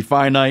infinitely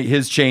finite,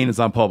 his chain is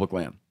on public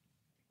land.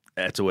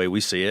 That's the way we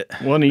see it.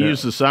 When he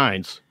used the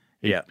signs.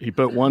 Yeah. He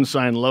put one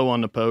sign low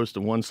on the post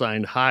and one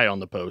sign high on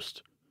the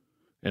post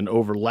and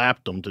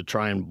overlapped them to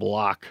try and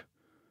block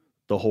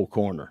the whole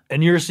corner.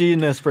 And you're seeing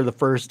this for the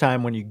first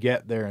time when you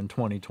get there in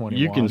 2021.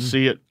 You can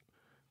see it.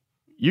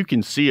 You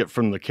can see it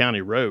from the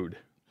county road.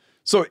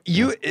 So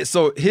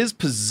his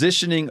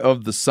positioning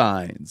of the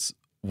signs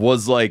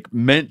was like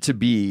meant to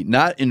be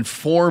not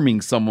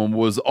informing someone,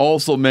 was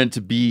also meant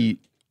to be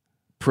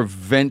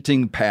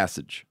preventing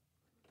passage.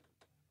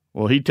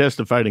 Well, he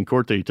testified in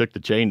court that he took the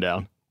chain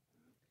down.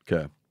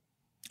 Okay.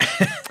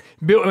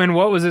 And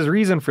what was his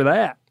reason for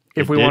that?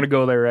 If we want to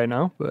go there right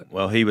now. But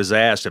well, he was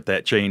asked if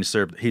that chain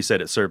served. He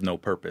said it served no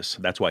purpose.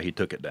 That's why he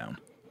took it down.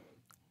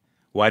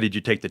 Why did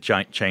you take the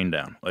chain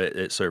down?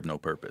 It served no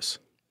purpose.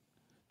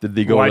 Did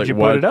they go? Why'd you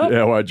put it up?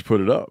 Yeah, why'd you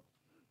put it up?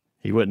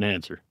 He wouldn't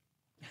answer.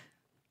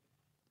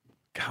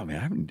 God,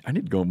 man, I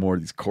need to go more to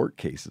these court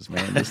cases,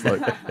 man. Just like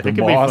the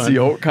mossy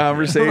oak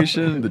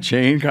conversation, the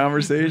chain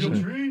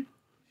conversation.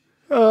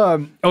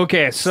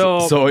 Okay,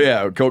 So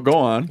yeah, go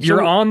on.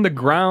 You're on the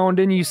ground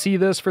and you see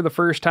this for the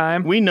first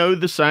time. We know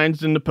the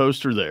signs in the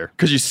post are there.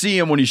 Because you see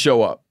them when you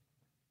show up.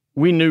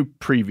 We knew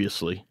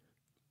previously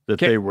that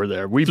they were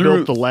there. We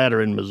built the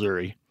ladder in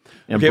Missouri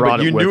and but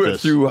brought you it with knew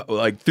us.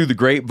 it through the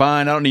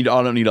grapevine. I don't need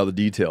all the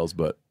details,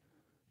 but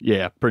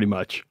yeah, pretty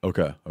much.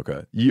 Okay.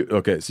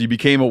 So you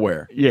became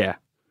aware. Yeah,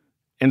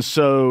 and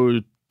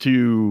so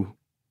to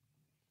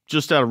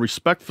just out of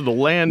respect for the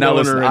landowner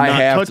listen, and I not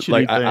have touch to,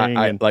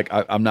 anything.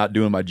 I'm not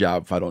doing my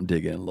job if I don't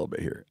dig in a little bit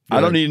here. Yeah.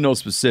 I don't need to know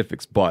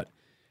specifics, but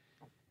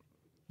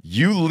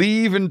you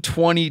leave in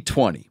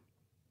 2020.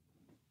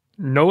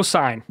 No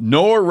sign.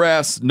 No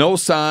arrest, no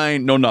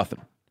sign, no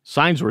nothing.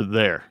 Signs were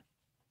there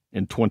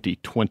in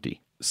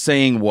 2020.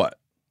 Saying what?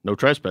 No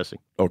trespassing.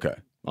 Okay.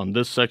 On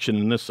this section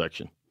and this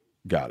section.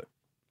 Got it.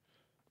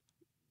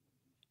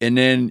 And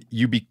then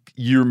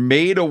you're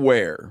made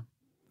aware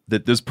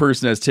that this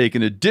person has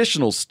taken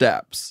additional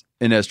steps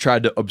and has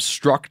tried to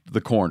obstruct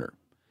the corner,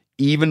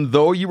 even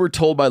though you were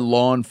told by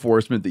law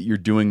enforcement that you're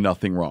doing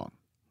nothing wrong.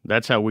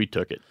 That's how we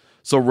took it.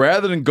 So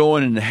rather than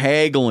going and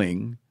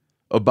haggling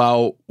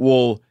about,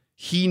 well,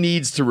 he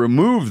needs to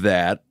remove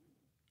that,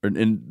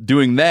 and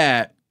doing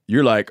that,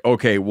 you're like,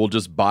 okay, we'll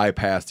just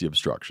bypass the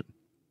obstruction.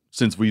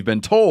 Since we've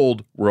been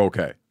told we're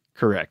okay.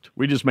 Correct.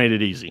 We just made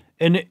it easy.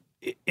 And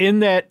in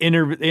that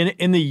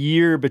in the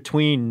year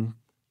between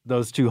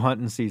those two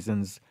hunting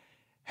seasons,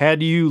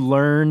 had you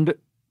learned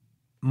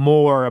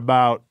more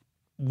about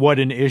what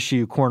an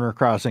issue corner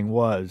crossing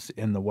was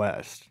in the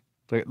West?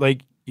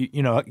 Like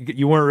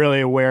you weren't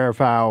really aware of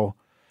how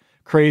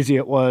crazy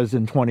it was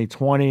in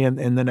 2020 and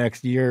in the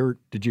next year.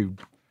 Did you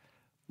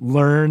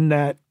learn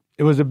that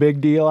it was a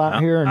big deal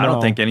out here? Or I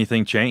don't think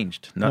anything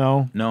changed.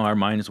 No, our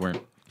minds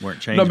weren't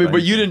changed. No,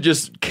 but you didn't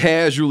just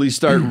casually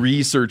start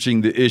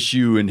researching the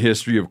issue and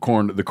history of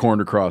the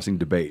corner crossing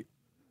debate.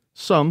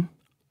 Some.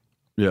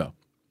 Yeah.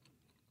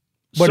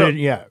 But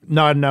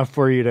not enough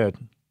for you to...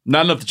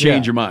 Not enough to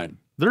change your mind.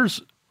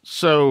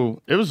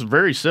 So it was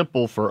very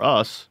simple for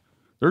us.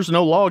 There's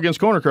no law against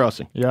corner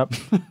crossing. Yep.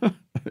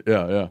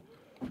 Yeah.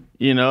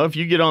 You know, if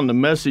you get on the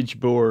message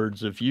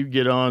boards, if you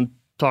get on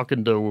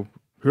talking to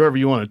whoever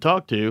you want to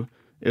talk to,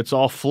 it's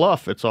all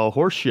fluff. It's all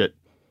horse shit.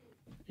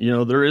 You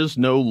know, there is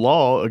no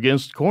law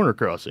against corner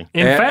crossing.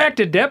 In fact,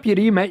 a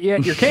deputy met you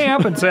at your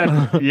camp and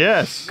said,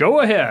 yes, go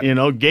ahead. You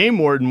know, game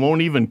warden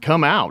won't even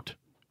come out,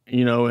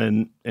 you know,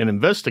 and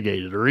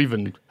investigate it or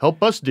even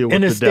help us deal with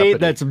in the a state deputy.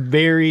 that's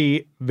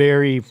very,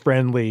 very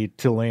friendly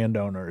to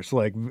landowners.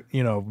 Like,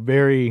 you know,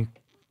 very,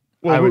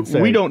 well, I would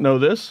say. We don't know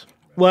this.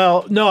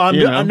 Well, no,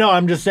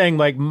 I'm just saying,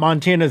 like,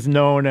 Montana's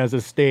known as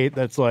a state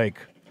that's like,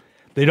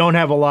 they don't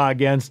have a law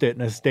against it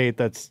in a state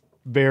that's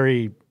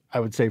very, I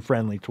would say,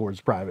 friendly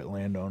towards private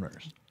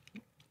landowners.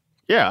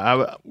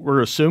 Yeah,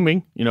 we're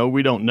assuming, you know,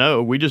 we don't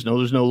know. We just know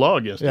there's no law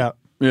against it. Yeah,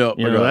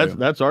 you know,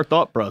 that's our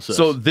thought process.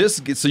 So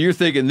you're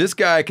thinking this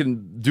guy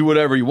can do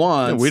whatever he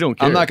wants. Yeah, we don't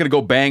care. I'm not going to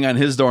go bang on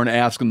his door and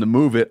ask him to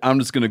move it. I'm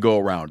just going to go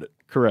around it.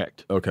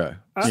 Correct. Okay.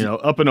 You know,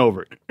 up and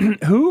over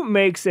it. Who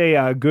makes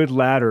a good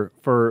ladder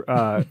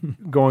for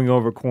going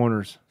over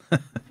corners?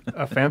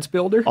 A fence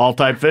builder?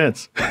 All-type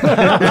fence. You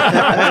had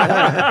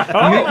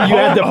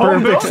the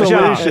perfect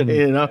solution.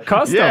 You know?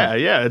 Custom.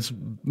 Yeah. It's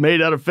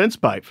made out of fence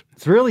pipe.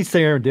 It's really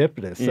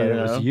serendipitous that it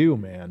was you,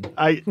 man.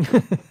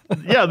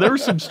 There were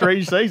some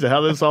strange things of how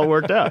this all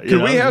worked out.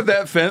 Can we have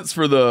that fence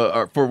for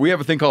we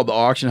have a thing called the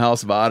Auction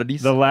House of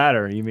Oddities? The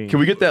ladder, you mean? Can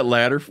we get that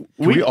ladder? Can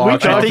we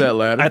auction off that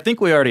ladder? I think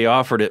we already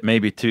offered it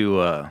maybe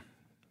to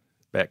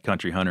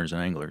backcountry hunters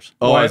and anglers.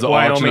 Oh, as an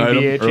auction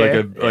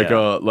item? BHA?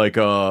 Or like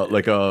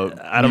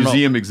a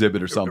museum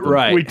exhibit or something.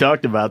 Right. We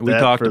talked about that. We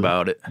talked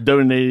about it.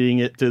 Donating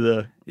it to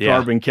the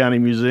Carbon County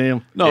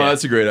Museum. No,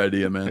 that's a great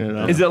idea, man. You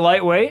know? Is it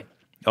lightweight?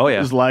 Oh, yeah. It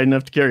was light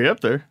enough to carry up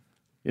there.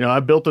 You know,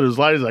 I built it as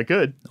light as I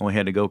could. Only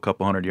had to go a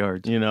couple 100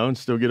 yards. You know, and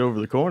still get over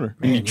the corner.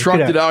 And you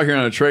trucked it out here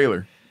on a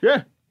trailer.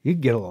 Yeah. You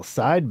could get a little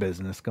side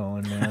business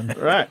going, man.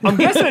 Right. I'm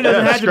guessing it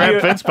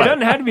doesn't fence pipe.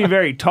 have to be a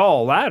very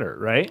tall ladder,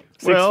 right?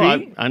 6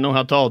 feet? I know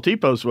how tall a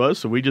T-post was,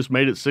 so we just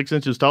made it 6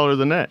 inches taller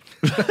than that.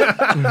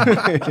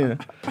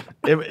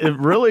 It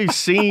really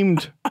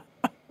seemed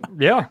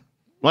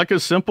like a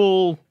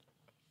simple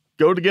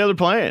go-together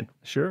plan.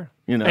 Sure.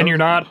 You know? And you're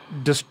not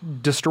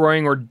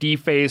destroying or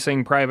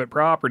defacing private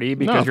property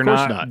because you're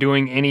not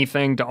doing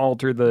anything to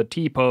alter the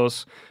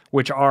T-posts,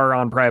 which are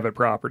on private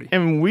property.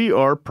 And we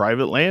are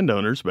private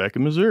landowners back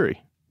in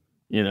Missouri.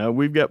 You know,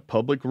 we've got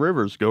public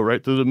rivers go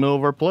right through the middle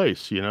of our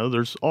place. You know,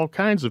 there's all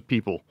kinds of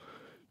people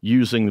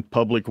using the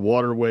public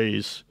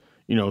waterways,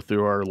 you know,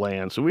 through our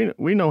land. So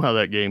we know how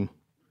that game,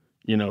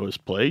 you know, is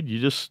played. You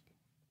just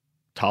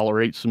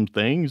tolerate some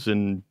things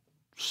and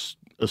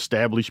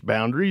establish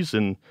boundaries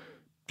and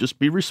just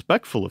be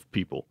respectful of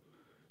people,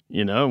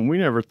 you know. And we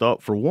never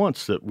thought for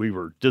once that we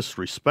were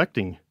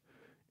disrespecting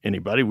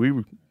anybody.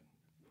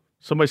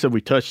 Somebody said we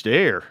touched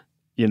air,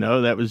 you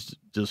know. That was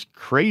just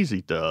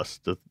crazy to us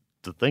to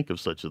think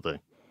of such a thing.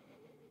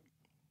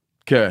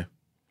 Okay.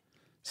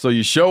 So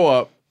you show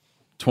up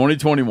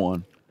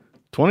 2021.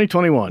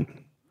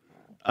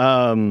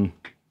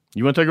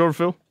 You want to take over,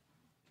 Phil?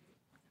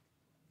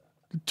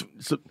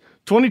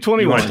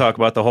 2021. You want to talk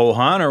about the whole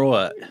hunt or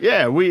what?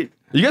 Yeah, you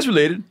guys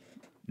related?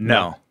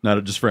 No.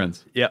 Not just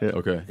friends? Yeah.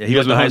 Okay. Yeah, he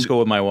went to high school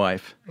with my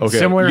wife. Okay.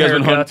 Similar you guys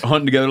been haircuts.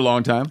 hunting together a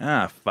long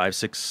time? 5,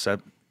 6,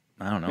 7,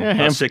 I don't know. Yeah,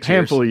 about 6 years.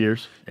 handful of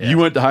years. Yeah. You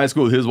went to high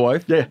school with his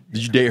wife? Yeah.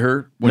 Did you date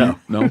her? No.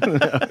 No?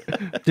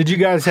 Did you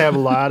guys have a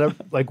lot of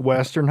like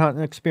Western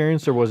hunting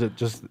experience, or was it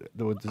just?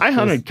 I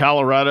hunted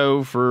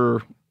Colorado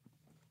for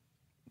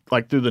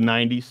like through the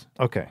 90s.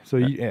 Okay, so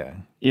yeah.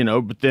 You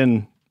know, but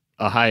then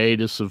a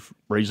hiatus of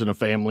raising a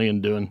family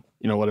and doing,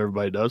 you know, what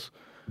everybody does.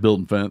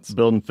 Building fence,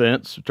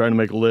 trying to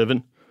make a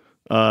living.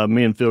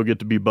 Me and Phil get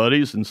to be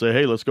buddies and say,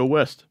 hey, let's go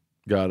west.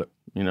 Got it.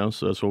 You know,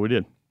 so that's what we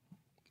did.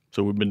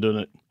 So we've been doing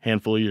it a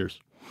handful of years.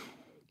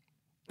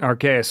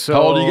 Okay, so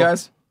How old are you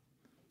guys?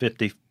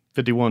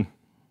 51.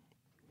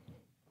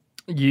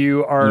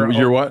 You are.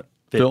 You're what?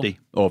 50.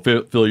 Phil? Oh,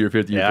 Phil, you're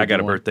 50. Yeah, I got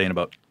a 51. birthday in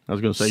about. I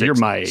was going to say, you're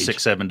my age.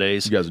 6, 7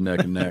 days. You guys are neck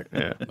and neck.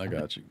 Yeah. I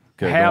got you.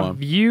 Okay, go on.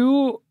 Have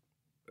you,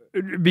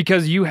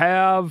 because you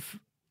have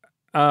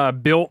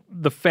built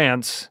the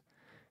fence,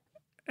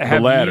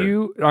 have ladder.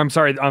 you, I'm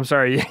sorry,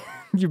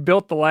 you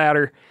built the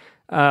ladder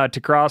to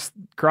cross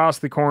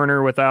the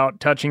corner without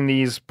touching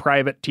these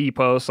private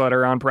T-posts that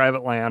are on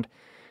private land.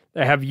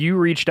 Have you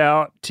reached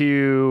out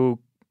to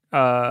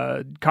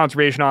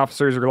conservation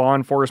officers or law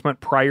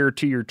enforcement prior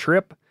to your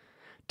trip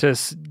to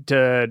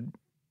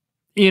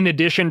in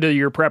addition to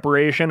your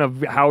preparation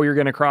of how you're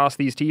going to cross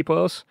these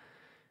T-posts?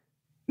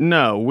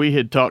 No, we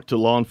had talked to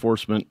law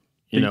enforcement,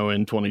 you know,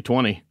 in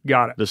 2020.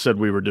 Got it. That said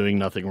we were doing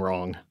nothing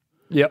wrong.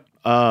 Yep.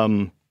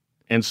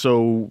 And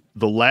so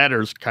the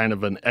ladder's kind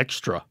of an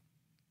extra.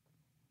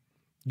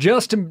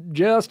 Just to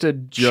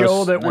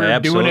show that we're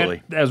absolutely.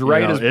 doing it as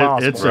right as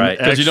possible. It's Right.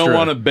 Because you don't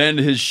want to bend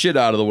his shit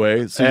out of the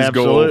way, so you just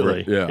go over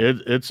it. Yeah.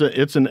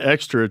 It's an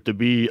extra to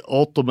be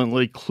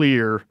ultimately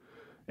clear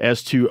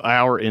as to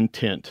our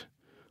intent.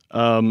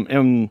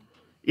 And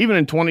even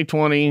in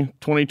 2020,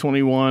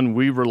 2021,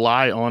 we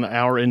rely on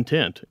our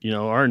intent. You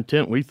know, our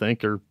intent, we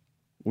think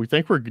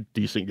we're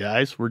decent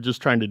guys. We're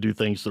just trying to do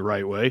things the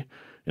right way.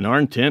 And our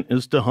intent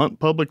is to hunt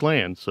public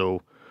land.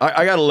 So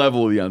I got to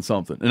level with you on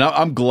something. And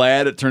I'm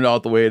glad it turned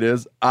out the way it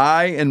is.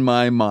 In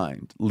my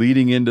mind,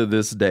 leading into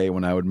this day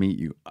when I would meet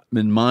you,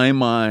 in my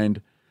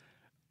mind,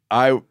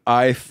 I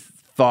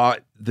thought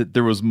that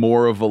there was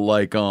more of a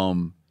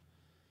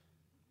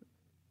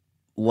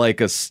trying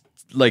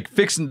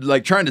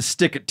to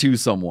stick it to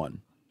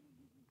someone.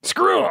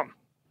 Screw them.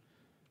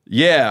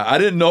 Yeah, I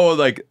didn't know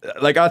like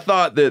I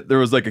thought that there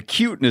was like a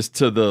cuteness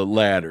to the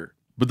ladder,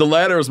 but the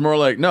ladder was more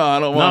like, no, I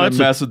don't want to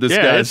mess with this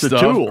guy's it's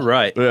stuff. a tool,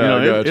 Right? Yeah, You know,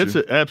 I got it's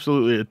you.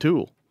 absolutely a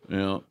tool.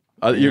 Yeah.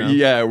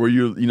 Where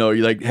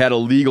you like had a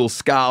legal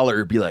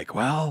scholar be like,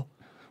 well,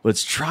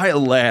 let's try a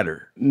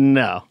ladder.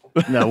 No,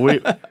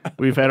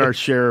 we've had our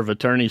share of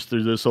attorneys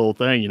through this whole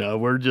thing. You know,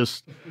 we're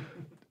just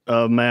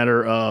a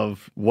matter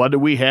of what do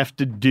we have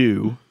to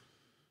do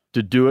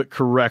it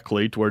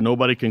correctly to where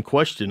nobody can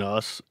question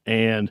us.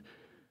 And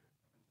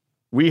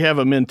we have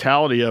a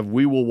mentality of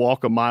we will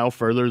walk a mile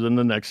further than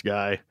the next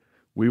guy.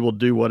 We will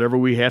do whatever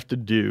we have to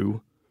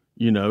do,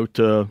 you know,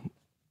 to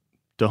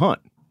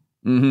hunt,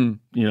 you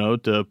know,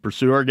 to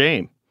pursue our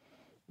game,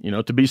 you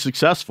know, to be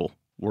successful.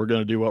 We're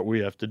going to do what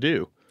we have to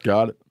do.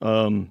 Got it.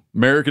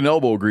 American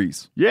elbow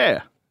grease.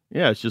 Yeah.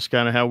 Yeah. It's just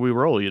kind of how we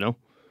roll, you know?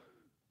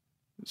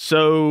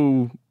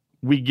 So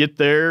we get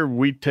there,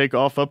 we take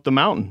off up the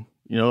mountain,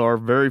 you know, our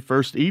very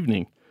first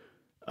evening.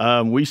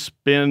 We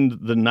spend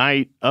the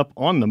night up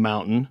on the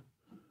mountain,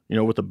 you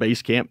know, with a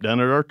base camp down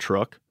at our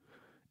truck.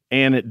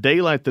 And at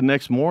daylight the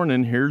next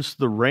morning, here's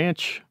the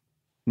ranch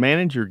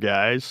manager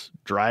guys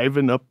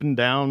driving up and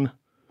down,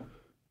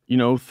 you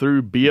know,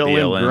 through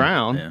BLM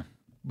ground. Yeah.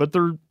 But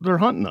they're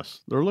hunting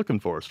us. They're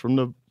looking for us from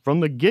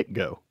the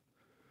get-go.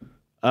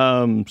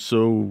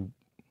 So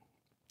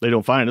they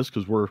don't find us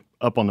because we're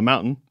up on the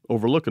mountain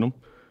overlooking them,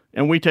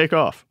 and we take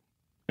off,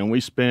 and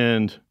we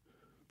spend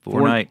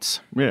 4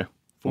 nights. Yeah,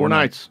 4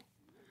 nights.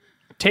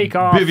 Take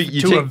off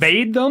to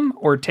evade them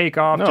or take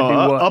off to do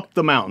what? Up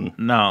the mountain.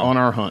 No, on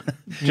our hunt.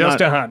 Just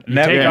a hunt. You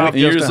Never, take off.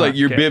 you're Just just a like hunt.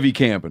 you're Okay. bivvy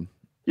camping.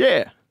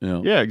 Yeah,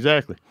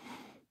 exactly.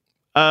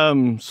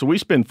 So we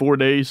spend 4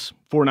 days,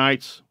 4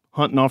 nights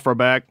hunting off our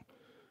back.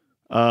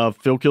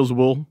 Phil kills a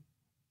bull.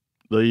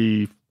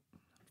 The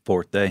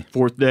 4th day.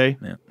 4th day.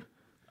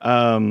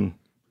 Yeah.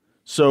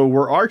 So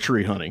we're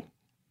archery hunting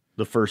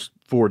the first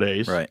 4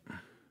 days. Right.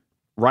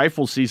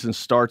 Rifle season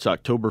starts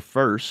October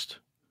 1st.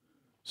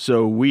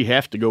 So we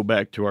have to go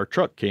back to our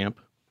truck camp,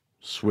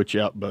 switch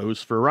out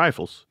bows for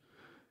rifles.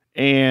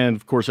 And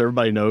of course,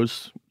 everybody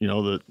knows, you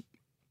know, that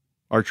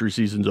archery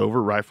season's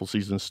over, rifle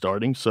season's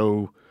starting.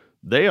 So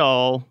they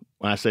all,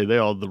 when I say they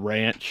all, the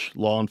ranch,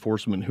 law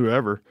enforcement,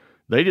 whoever,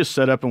 they just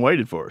set up and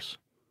waited for us,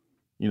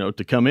 you know,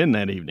 to come in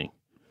that evening.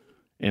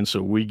 And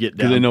so we get down.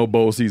 Because they know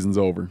bow season's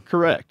over.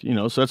 Correct. You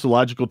know, so that's a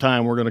logical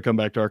time we're going to come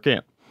back to our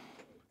camp.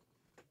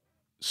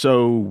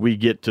 So we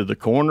get to the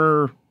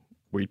corner,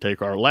 we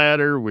take our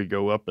ladder, we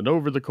go up and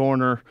over the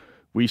corner,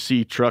 we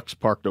see trucks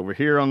parked over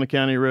here on the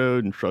county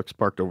road and trucks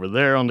parked over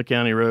there on the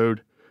county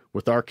road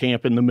with our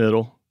camp in the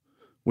middle.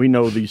 We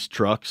know these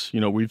trucks.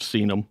 We've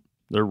seen them.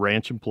 They're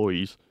ranch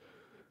employees.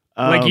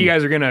 Like you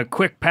guys are going to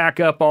quick pack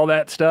up all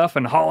that stuff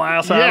and haul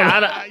ass out?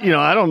 Yeah,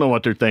 I don't know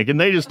what they're thinking.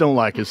 They just don't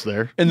like us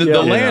there. And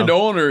the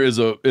landowner is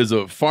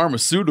a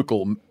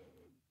pharmaceutical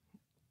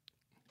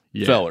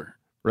feller.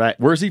 Right.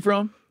 Where's he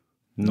from?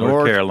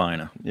 North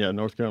Carolina. Yeah,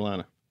 North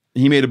Carolina.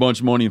 He made a bunch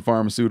of money in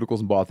pharmaceuticals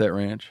and bought that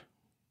ranch?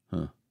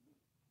 Huh.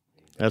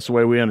 That's the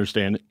way we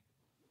understand it.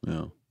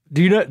 Yeah.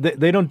 Do you know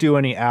they don't do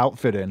any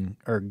outfitting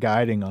or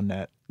guiding on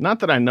that? Not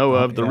that I know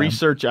of. The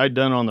research I'd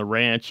done on the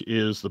ranch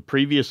is the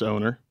previous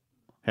owner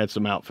had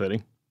some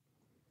outfitting.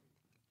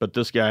 But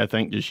this guy, I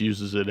think, just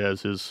uses it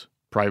as his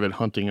private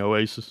hunting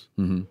oasis.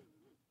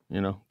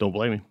 Mm-hmm. Don't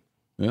blame him.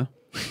 Yeah.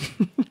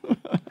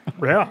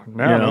 Yeah,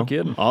 no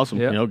kidding. Awesome.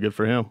 Yeah. Good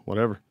for him.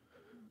 Whatever.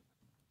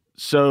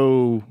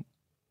 So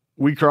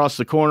we cross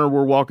the corner.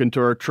 We're walking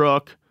to our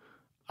truck.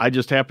 I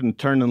just happen to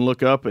turn and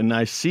look up, and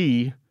I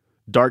see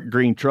dark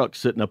green truck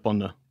sitting up on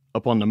the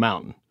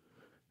mountain.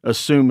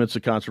 Assume it's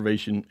a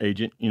conservation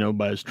agent,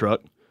 by his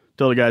truck.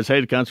 Tell the guys, hey,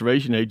 the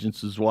conservation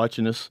agent is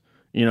watching us.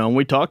 And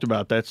we talked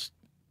about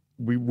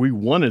we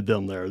wanted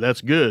them there.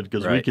 That's good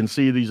because we can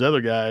see these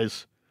other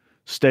guys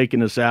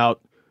staking us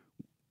out.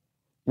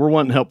 We're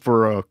wanting help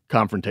for a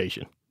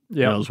confrontation.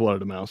 Yeah, is what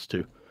it amounts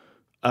to.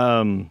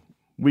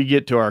 We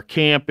get to our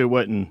camp. It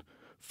wasn't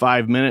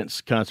 5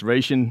 minutes.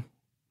 Conservation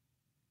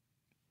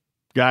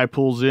guy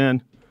pulls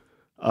in,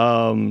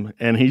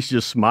 and he's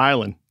just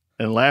smiling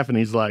and laughing.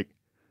 He's like,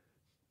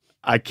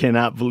 I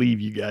cannot believe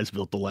you guys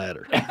built the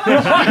ladder.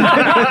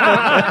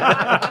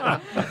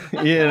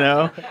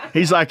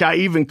 He's like, I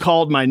even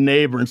called my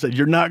neighbor and said,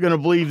 you're not going to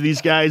believe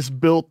these guys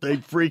built a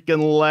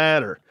freaking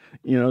ladder,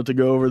 to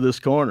go over this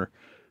corner.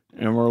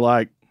 And we're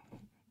like,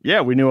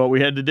 yeah, we knew what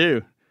we had to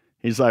do.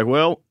 He's like,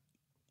 well,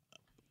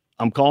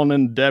 I'm calling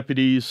in the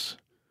deputies,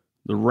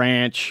 the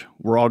ranch.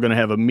 We're all going to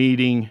have a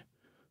meeting,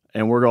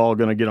 and we're all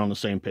going to get on the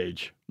same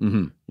page,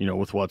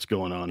 with what's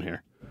going on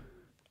here.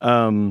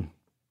 So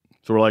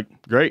we're like,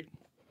 great.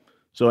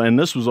 So, and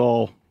this was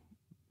all,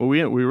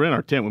 we were in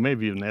our tent. We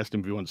maybe even asked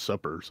him if he wanted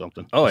supper or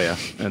something. Oh, yeah.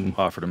 And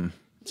offered him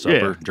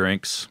supper,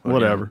 drinks.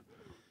 Whatever.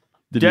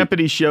 The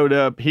deputy showed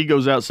up. He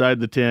goes outside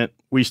the tent.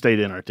 We stayed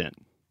in our tent.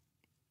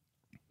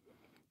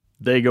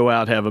 They go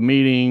out, have a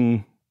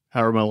meeting,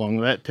 however long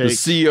that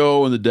takes. The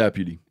CO and the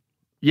deputy.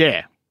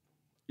 Yeah.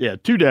 Yeah,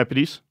 2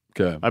 deputies.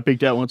 Okay. I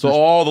picked out one. So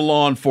all the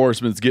law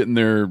enforcement's getting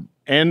their up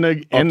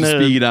to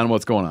speed on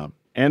what's going on.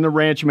 And the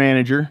ranch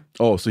manager.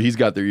 Oh, so he's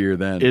got their ear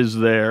then. Is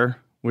there,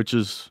 which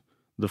is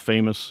the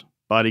famous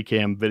body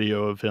cam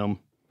video of him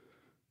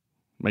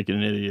making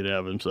an idiot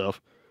out of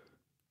himself.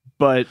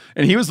 And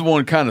he was the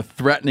one kind of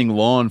threatening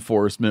law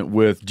enforcement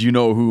with, do you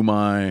know who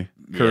my...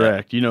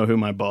 Correct. You know who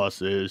my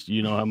boss is.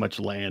 You know how much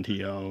land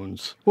he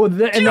owns. Well,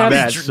 do you know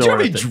how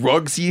many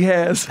drugs he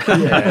has?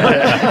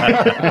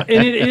 Yeah.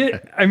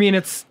 And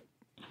it's...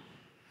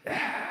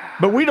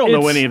 But we don't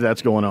know any of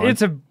that's going on.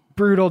 It's a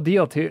brutal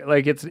deal, too.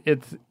 Like, it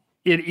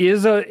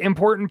is an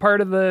important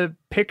part of the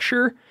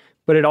picture,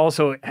 but it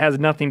also has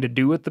nothing to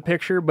do with the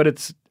picture. But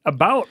it's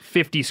about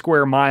 50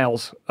 square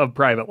miles of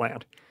private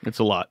land. It's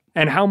a lot.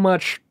 And how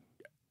much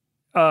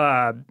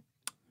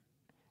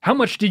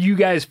did you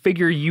guys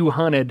figure you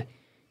hunted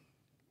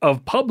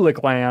of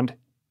public land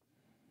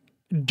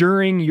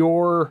during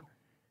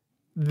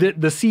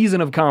the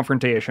season of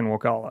confrontation, we'll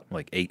call it?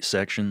 Like 8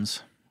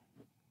 sections.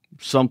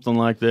 Something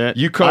like that.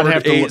 You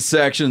covered 8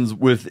 sections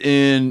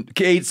within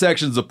 8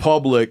 sections of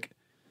public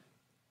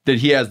that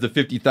he has the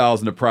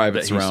 50,000 of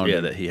private surrounding.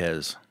 Yeah, that he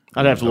has.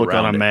 I'd have to look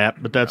on a map,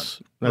 but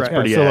that's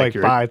pretty so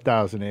accurate. Like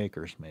 5,000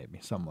 acres, maybe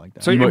something like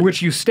that. So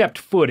which you stepped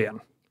foot in,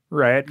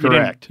 right?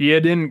 Correct. You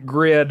didn't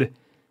grid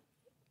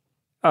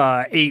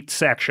 8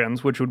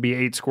 sections, which would be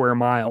 8 square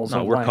miles.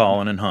 No, we're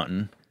calling and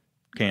hunting,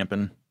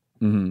 camping.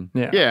 Mm-hmm.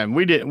 Yeah, and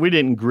we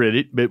didn't grid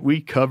it, but we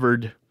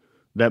covered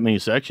that many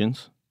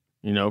sections,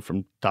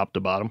 from top to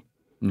bottom.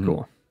 Mm-hmm.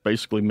 Cool.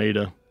 Basically made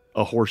a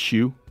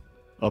horseshoe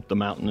up the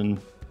mountain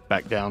and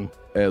back down.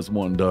 As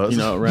one does.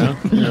 Around.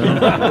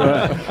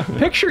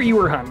 Picture you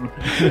were hunting.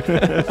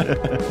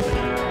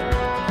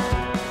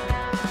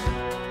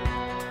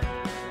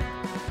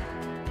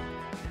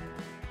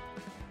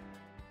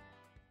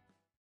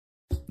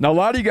 Now, a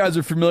lot of you guys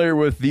are familiar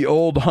with the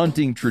old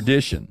hunting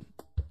tradition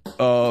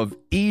of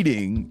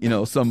eating,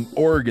 some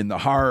organ, the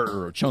heart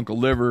or a chunk of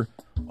liver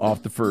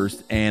off the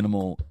first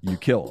animal you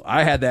kill.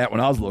 I had that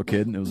when I was a little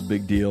kid, and it was a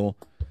big deal.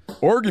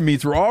 Organ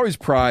meats were always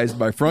prized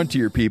by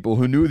frontier people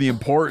who knew the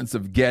importance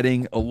of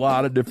getting a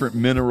lot of different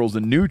minerals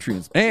and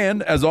nutrients.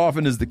 And, as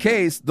often is the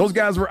case, those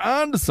guys were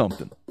onto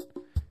something.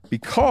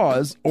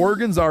 Because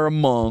organs are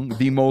among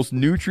the most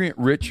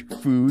nutrient-rich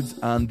foods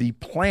on the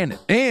planet.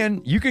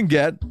 And you can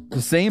get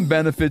the same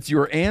benefits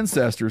your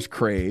ancestors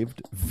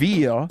craved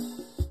via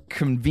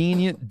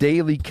convenient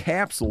daily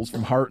capsules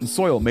from Heart and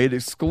Soil made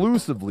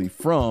exclusively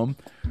from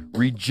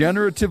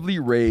regeneratively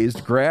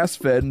raised,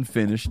 grass-fed, and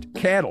finished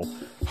cattle.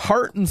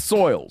 Heart and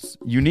Soil's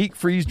unique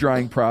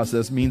freeze-drying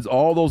process means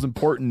all those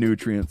important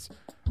nutrients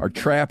are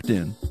trapped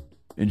in,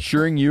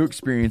 ensuring you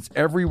experience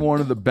every one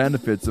of the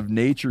benefits of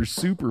nature's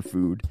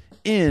superfood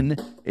in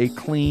a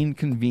clean,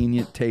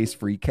 convenient,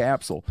 taste-free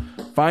capsule.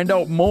 Find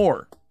out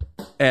more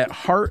at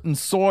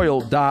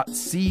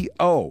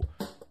heartandsoil.co.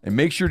 And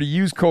make sure to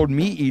use code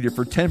MeatEater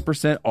for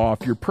 10%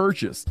 off your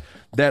purchase.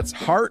 That's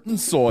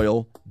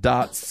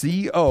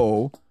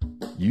heartandsoil.co.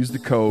 Use the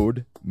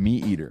code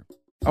MeatEater.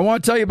 I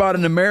want to tell you about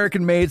an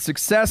American-made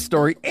success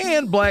story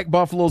and Black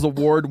Buffalo's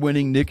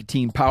award-winning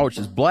nicotine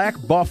pouches. Black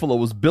Buffalo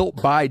was built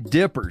by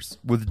dippers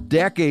with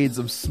decades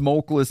of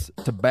smokeless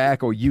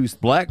tobacco use.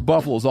 Black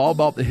Buffalo is all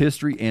about the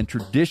history and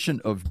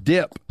tradition of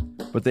dip,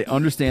 but they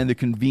understand the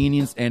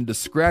convenience and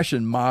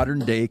discretion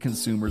modern-day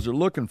consumers are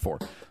looking for.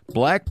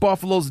 Black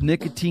Buffalo's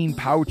nicotine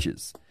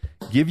pouches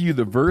give you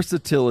the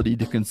versatility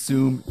to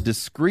consume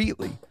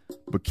discreetly,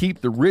 but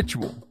keep the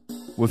ritual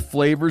with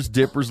flavors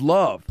dippers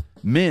love.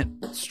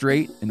 Mint,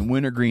 straight, and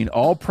wintergreen,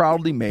 all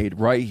proudly made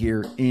right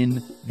here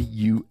in the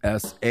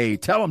USA.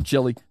 Tell them,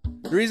 Chili.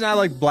 The reason I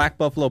like Black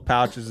Buffalo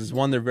pouches is,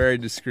 one, they're very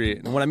discreet.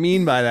 And what I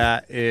mean by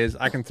that is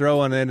I can throw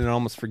one in and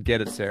almost forget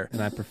it's there. And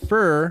I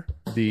prefer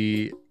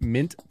the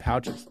mint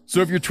pouches.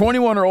 So if you're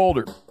 21 or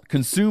older,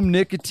 consume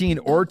nicotine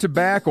or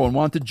tobacco, and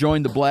want to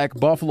join the Black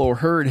Buffalo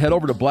herd, head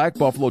over to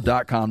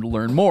blackbuffalo.com to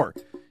learn more.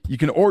 You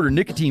can order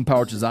nicotine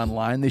pouches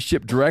online. They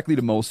ship directly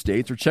to most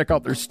states, or check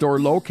out their store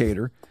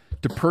locator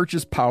to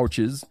purchase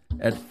pouches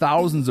at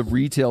thousands of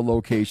retail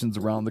locations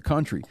around the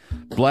country.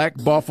 Black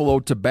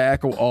Buffalo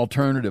Tobacco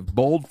Alternative.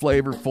 Bold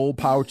flavor, full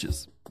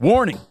pouches.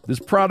 Warning, this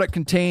product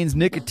contains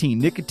nicotine.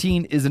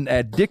 Nicotine is an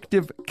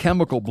addictive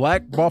chemical.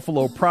 Black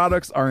Buffalo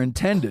products are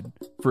intended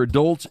for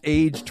adults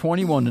age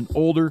 21 and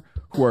older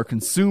who are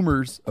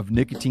consumers of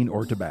nicotine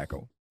or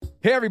tobacco.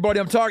 Hey everybody,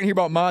 I'm talking here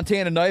about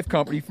Montana Knife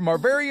Company from our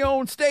very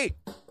own state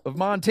of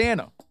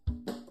Montana.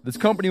 This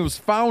company was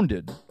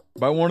founded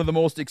by one of the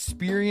most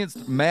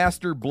experienced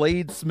master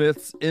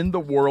bladesmiths in the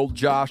world,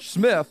 Josh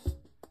Smith,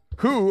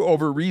 who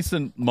over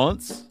recent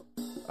months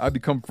I've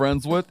become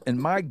friends with, and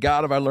my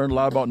God, have I learned a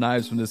lot about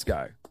knives from this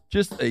guy.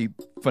 Just a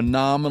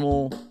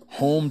phenomenal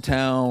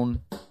hometown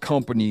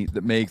company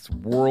that makes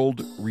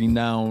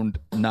world-renowned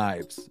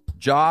knives.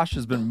 Josh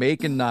has been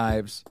making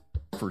knives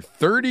for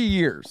 30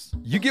 years.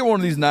 You get one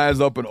of these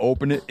knives up and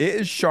open it, it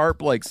is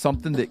sharp like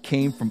something that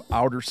came from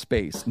outer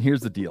space. And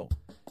here's the deal.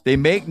 They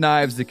make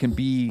knives that can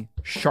be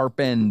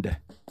sharpened.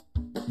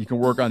 You can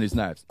work on these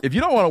knives. If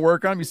you don't want to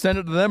work on them, you send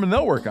it to them and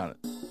they'll work on it.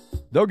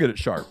 They'll get it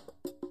sharp.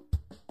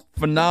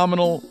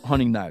 Phenomenal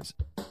hunting knives.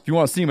 If you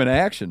want to see them in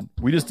action,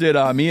 we just did,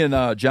 me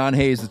and John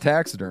Hayes, the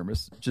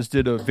taxidermist, just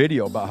did a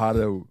video about how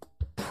to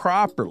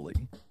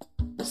properly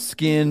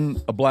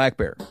skin a black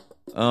bear.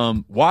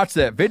 Watch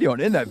that video,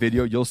 and in that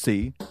video, you'll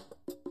see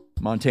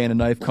Montana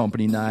Knife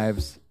Company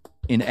knives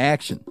in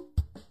action.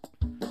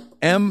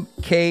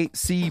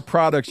 MKC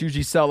products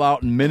usually sell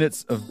out in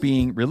minutes of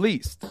being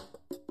released,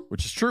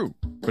 which is true.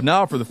 But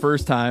now, for the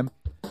first time,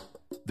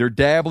 they're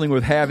dabbling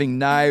with having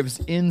knives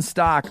in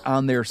stock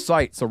on their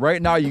site. So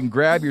right now, you can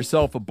grab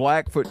yourself a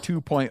Blackfoot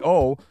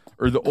 2.0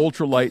 or the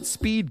Ultralight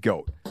Speed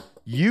Goat.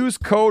 Use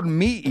code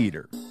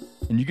MeatEater,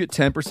 and you get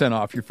 10%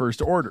 off your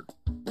first order.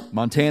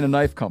 Montana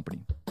Knife Company.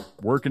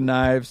 Working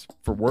knives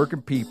for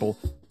working people.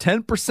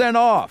 10%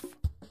 off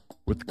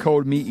with the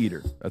code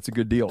MeatEater. That's a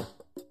good deal.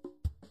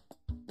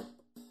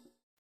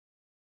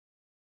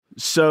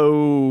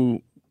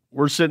 So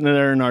we're sitting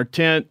there in our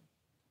tent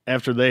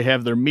after they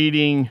have their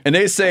meeting, and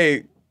they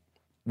say,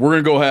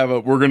 we're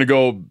going to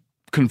go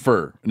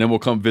confer, and then we'll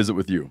come visit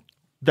with you.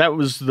 That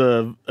was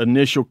the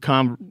initial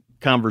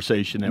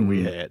conversation that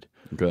we had.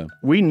 Okay.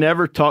 We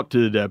never talked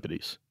to the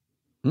deputies.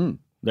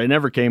 They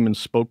never came and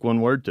spoke one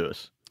word to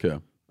us.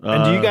 Okay.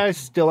 And do you guys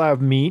still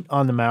have meat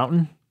on the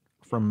mountain?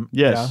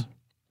 Yes.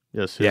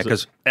 Yeah,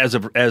 because as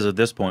of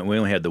this point, we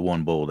only had the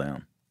one bull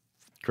down.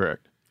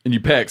 Correct. And you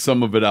packed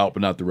some of it out,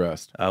 but not the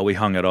rest. We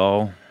hung it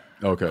all.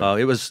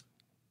 Okay. It was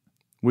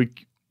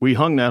we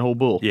hung that whole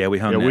bull. Yeah, we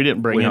hung. Yeah, we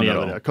didn't bring any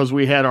of it because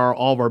we had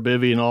all of our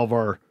bivvy and all of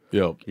our.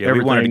 Yeah,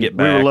 we wanted to get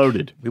back. We were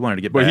loaded. We wanted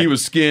to get back. But he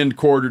was skinned,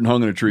 quartered, and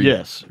hung in a tree.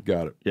 Yes.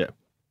 Got it. Yeah.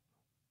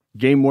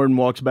 Game warden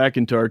walks back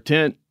into our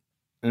tent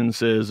and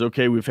says,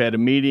 "Okay, we've had a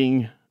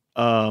meeting."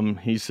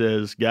 He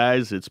says,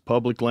 "Guys, it's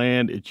public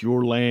land. It's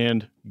your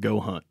land.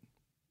 Go hunt."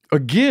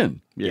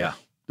 Again? Yeah.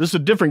 This is a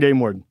different game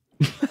warden.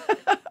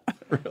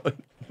 Really?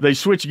 They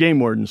switched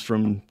game wardens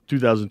from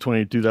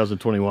 2020 to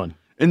 2021.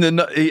 And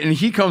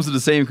he comes to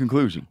the same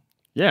conclusion.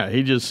 Yeah,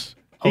 he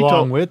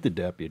along with the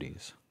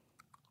deputies.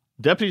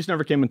 Deputies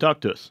never came and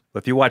talked to us.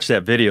 But if you watch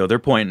that video, they're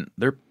pointing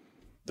their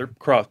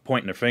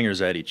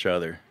fingers at each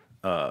other.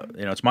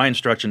 It's my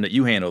instruction that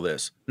you handle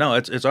this. No,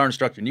 it's our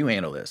instruction. You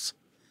handle this.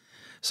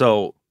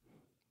 So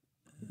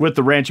with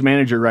the ranch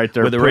manager right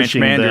there With the ranch pushing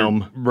manager,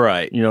 them,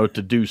 right?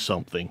 To do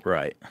something,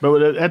 right?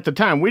 But at the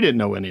time, we didn't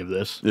know any of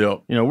this. Yeah,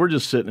 we're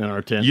just sitting in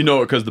our tent. You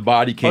know it because the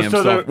body cam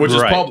stuff, which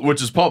is public,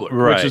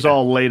 which is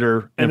all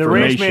later and information. the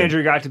ranch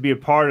manager got to be a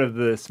part of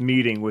this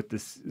meeting with the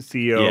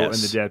CEO and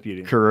the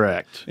deputy.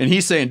 Correct. And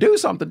he's saying, "Do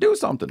something, do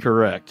something."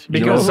 Correct.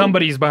 Because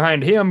somebody's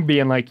behind him,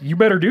 being like, "You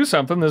better do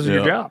something. This is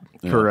your job."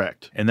 Yeah.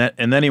 Correct. And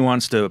then he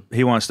wants to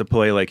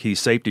play like he's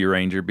safety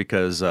ranger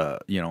because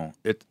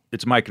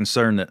it's my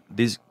concern that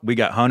we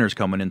got hunters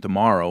coming in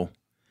tomorrow.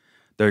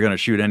 They're going to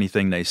shoot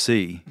anything they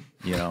see.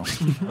 We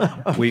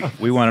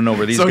want to know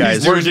where these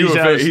guys.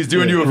 He's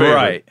doing you a favor.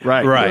 Right.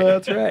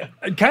 That's right.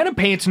 It kind of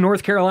paints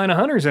North Carolina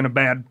hunters in a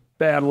bad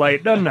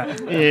light, doesn't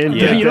it?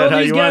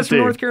 These guys from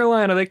North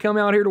Carolina, they come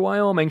out here to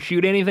Wyoming,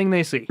 shoot anything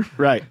they see.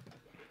 Right.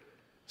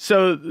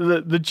 So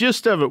the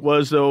gist of it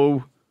was,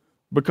 though,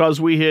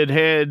 because we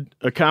had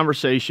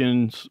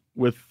conversations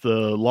with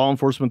law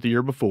enforcement the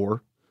year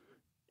before,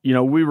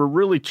 we were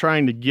really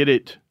trying to get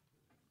it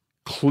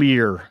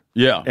clear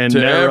and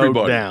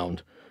narrowed down.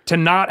 To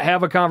not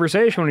have a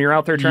conversation when you're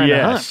out there trying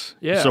to hunt.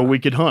 Yeah. So we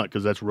could hunt,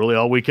 because that's really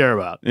all we care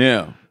about.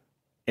 Yeah.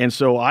 And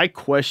so I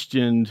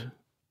questioned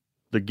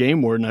the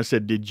game warden. I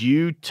said, did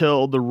you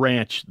tell the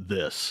ranch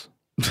this?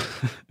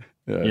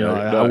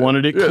 I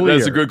wanted it clear.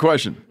 That's a good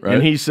question, right?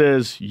 And he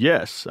says,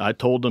 yes. I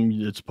told him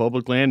it's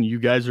public land. You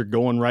guys are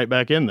going right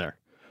back in there.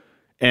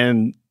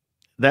 And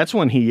that's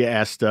when he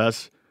asked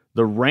us,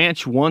 the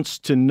ranch wants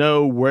to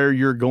know where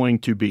you're going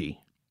to be.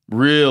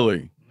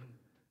 Really?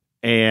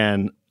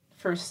 And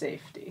for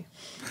safety.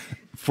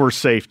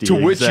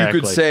 To which you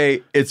could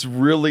say, it's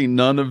really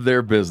none of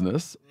their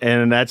business.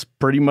 And that's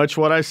pretty much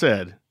what I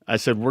said. I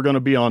said, we're going to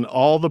be on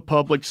all the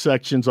public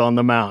sections on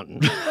the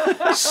mountain.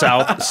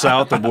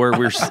 south of where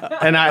we're...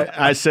 And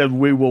I said,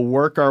 we will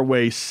work our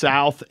way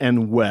south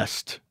and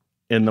west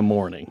in the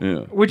morning.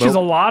 Yeah. Which is a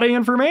lot of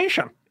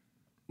information.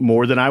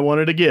 More than I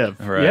wanted to give.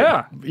 Right.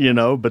 Yeah.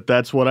 But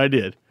that's what I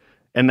did.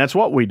 And that's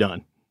what we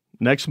done.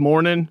 Next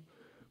morning,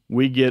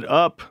 we get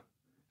up,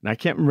 and I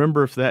can't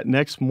remember if that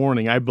next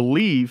morning, I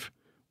believe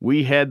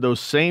we had those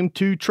same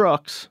 2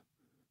 trucks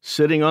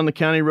sitting on the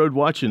county road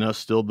watching us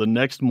still the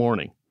next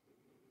morning,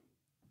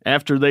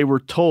 after they were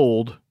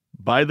told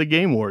by the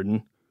game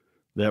warden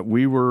that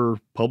we were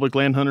public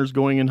land hunters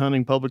going and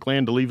hunting public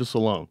land to leave us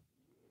alone.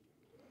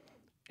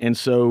 And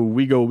so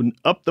we go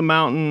up the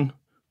mountain,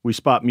 we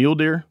spot mule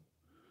deer.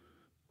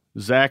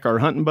 Zach, our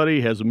hunting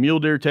buddy, has a mule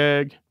deer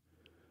tag.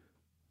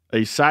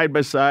 A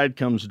side-by-side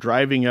comes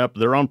driving up.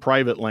 They're on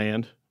private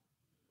land,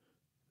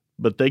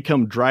 but they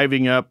come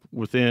driving up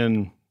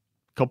within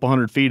a couple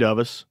hundred feet of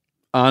us.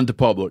 Onto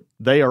public.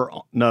 They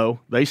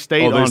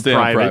stayed on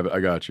private. I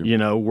got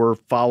you. We're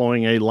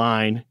following a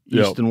line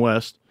east and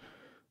west.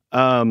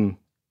 We're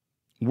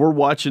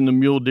watching the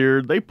mule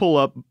deer. They pull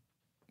up,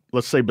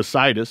 let's say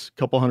beside us, a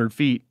couple hundred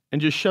feet, and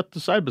just shut the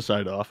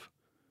side-by-side off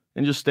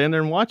and just stand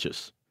there and watch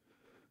us.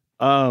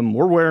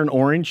 We're wearing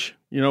orange.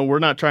 We're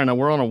not trying to,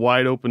 we're on a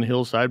wide open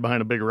hillside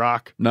behind a big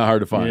rock. Not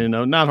hard to find.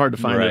 Not hard to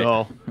find at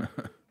all.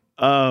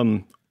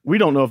 We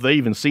don't know if they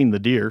even seen the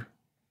deer,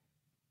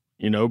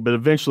 but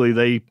eventually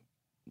they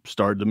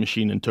started the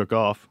machine and took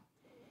off.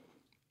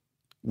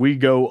 We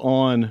go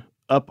on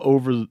up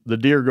over, the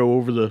deer go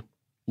over the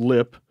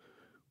lip.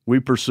 We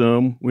pursue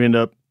them. We end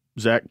up,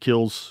 Zach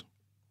kills,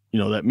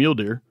 that mule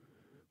deer.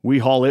 We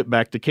haul it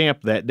back to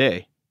camp that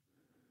day.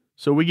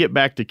 So we get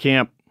back to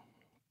camp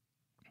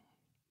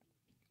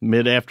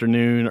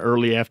mid-afternoon,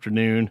 early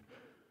afternoon,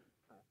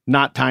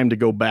 not time to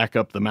go back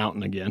up the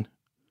mountain again.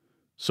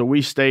 So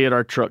we stay at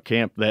our truck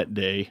camp that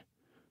day.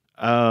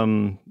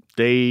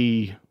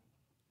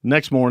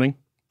 Next morning,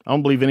 I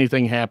don't believe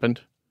anything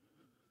happened.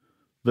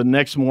 The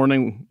next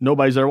morning,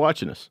 nobody's there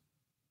watching us.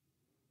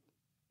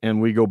 And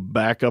we go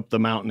back up the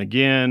mountain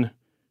again,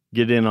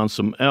 get in on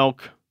some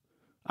elk.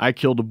 I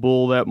killed a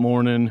bull that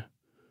morning.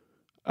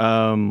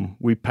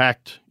 We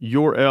packed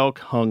your elk,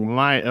 hung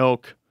my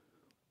elk.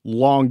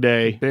 Long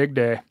day. Big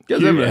day. You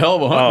guys having a hell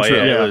of a hunt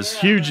trip. Yeah, it was a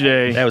huge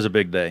day. That was a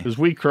big day. Because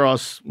we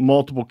crossed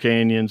multiple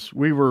canyons.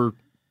 We were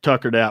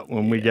tuckered out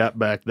when we got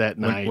back that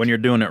night. When you're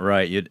doing it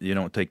right, you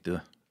don't take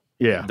the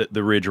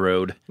ridge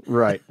road.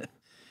 Right.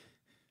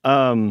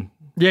 You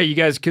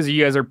guys, because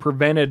you guys are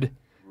prevented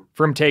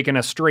from taking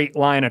a straight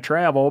line of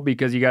travel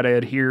because you got to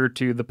adhere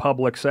to the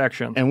public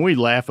section. And we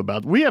laugh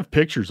about it. We have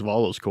pictures of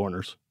all those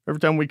corners.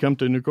 Every time we come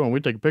to a new corner, we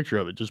take a picture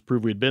of it just to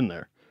prove we'd been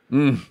there.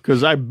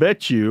 Because I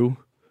bet you,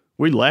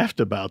 we laughed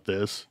about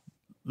this.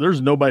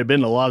 There's nobody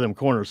been to a lot of them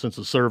corners since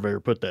the surveyor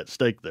put that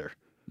stake there.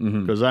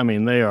 Because,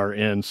 they are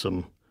in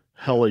some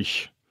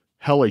hellish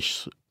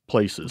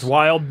places. It's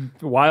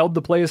wild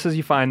the places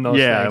you find those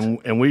things.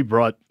 And we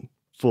brought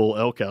full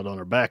elk out on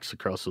our backs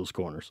across those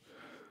corners.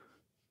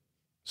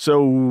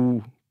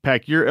 So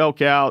pack your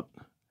elk out,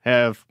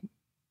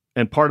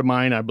 and part of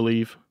mine, I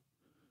believe.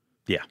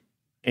 Yeah.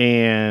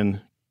 And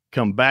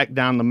come back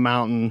down the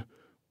mountain.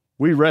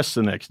 We rest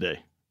the next day.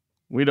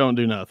 We don't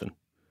do nothing.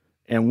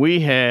 And we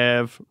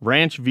have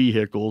ranch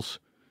vehicles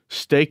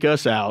stake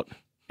us out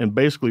and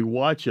basically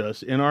watch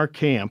us in our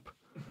camp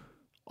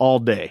all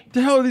day.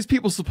 The hell are these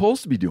people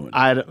supposed to be doing?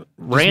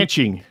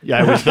 Ranching,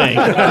 I would think.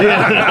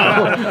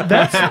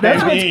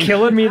 That's what's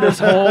killing me this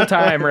whole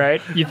time, right?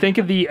 You think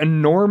of the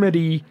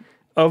enormity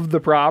of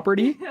the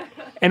property,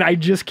 and I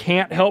just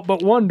can't help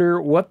but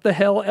wonder what the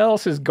hell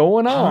else is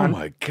going on. Oh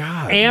my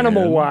God.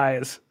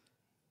 Animal-wise.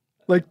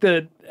 Like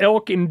the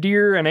elk and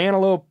deer and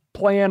antelope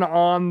playing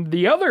on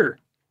the other,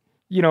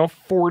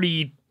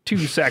 42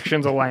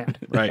 sections of land.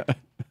 Right.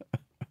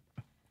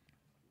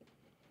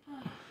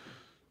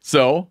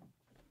 So,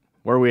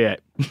 where are we at?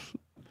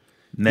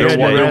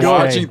 They're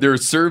watching. They're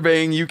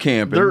surveying you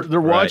camping.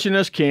 They're watching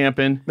us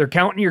camping. They're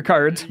counting your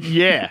cards.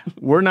 Yeah,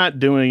 we're not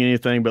doing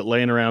anything but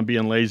laying around,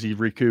 being lazy,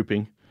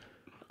 recouping.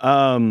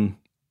 The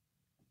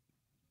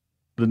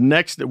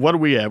next, what do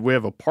we have? We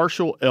have a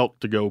partial elk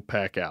to go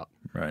pack out.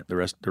 Right.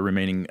 The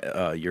remaining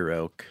year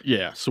elk.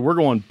 Yeah. So we're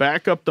going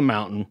back up the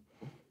mountain.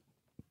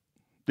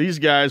 These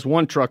guys,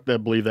 one truck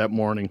that believe that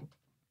morning.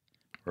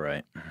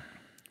 Right.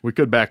 We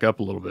could back up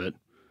a little bit.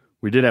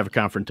 We did have a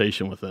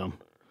confrontation with them.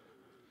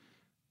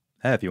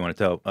 Hey, if you want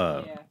to tell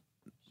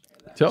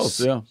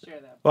us, yeah.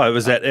 Well, it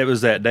was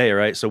that day,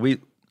 right? So we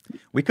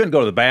couldn't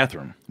go to the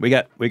bathroom. We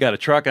got a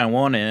truck on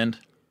one end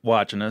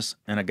watching us,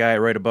 and a guy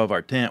right above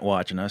our tent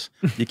watching us.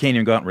 You can't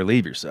even go out and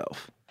relieve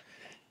yourself,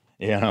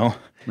 Yeah.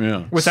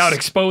 Without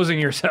exposing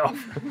yourself.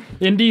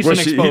 Indecent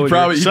exposure. He'd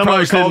probably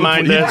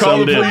call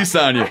the police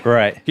on you.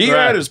 Right. He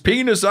had his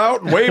penis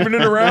out, waving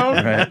it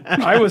around. Right.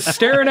 I was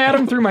staring at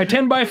him through my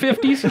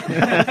 10x50s.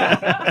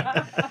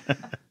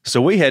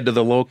 So we head to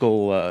the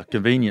local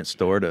convenience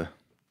store to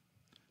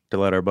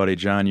let our buddy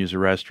John use the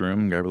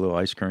restroom, grab a little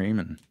ice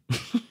cream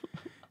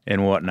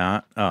and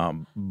whatnot.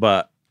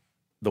 But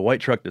the white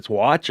truck that's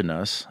watching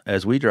us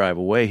as we drive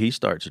away, he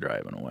starts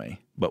driving away.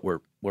 But we're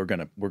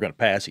gonna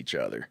pass each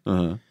other.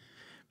 Uh-huh.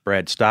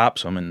 Brad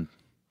stops him and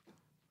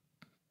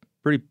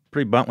pretty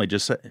bluntly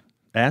just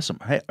asks him,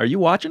 "Hey, are you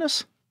watching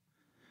us?"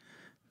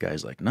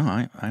 Guy's like, "No,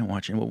 I ain't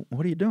watching." "Well,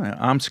 what are you doing?"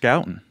 "I'm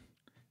scouting."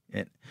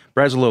 And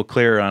Brad's a little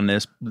clearer on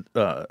this,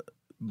 but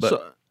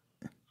so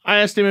I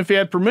asked him if he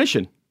had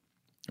permission.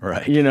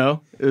 Right.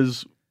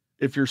 Is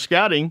if you're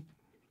scouting,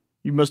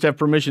 you must have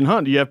permission to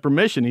hunt. Do you have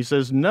permission? He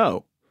says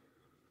no.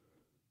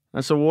 I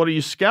said, "What are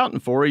you scouting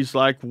for?" He's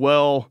like,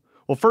 well,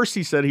 first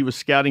he said he was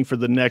scouting for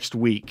the next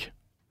week.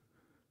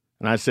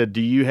 And I said, "Do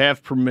you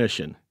have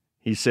permission?"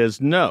 He says,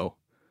 "No."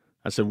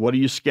 I said, "What are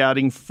you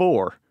scouting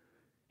for?"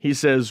 He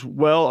says,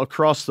 "Well,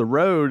 across the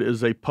road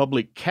is a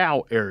public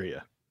cow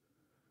area."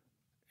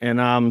 And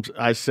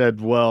I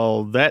said,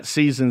 "Well, that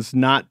season's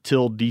not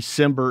till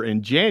December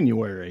and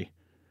January."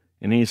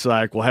 And he's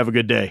like, "Well, have a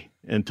good day,"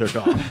 and took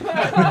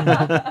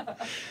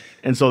off.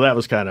 And so that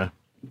was kind of...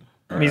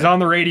 And he's on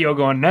the radio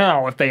going,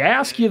 "Now, if they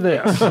ask you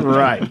this,"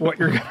 right? What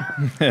you're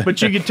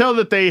But you could tell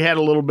that they had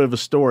a little bit of a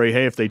story.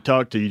 Hey, if they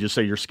talk to you, just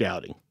say you're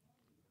scouting.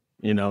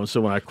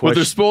 So when I question,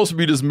 they're supposed to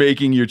be just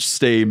making you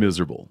stay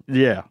miserable.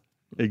 Yeah,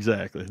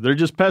 exactly. They're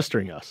just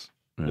pestering us,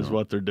 is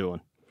what they're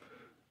doing.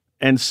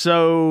 And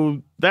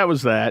so that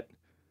was that.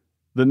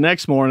 The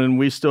next morning,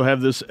 we still have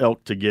this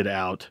elk to get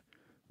out,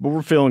 but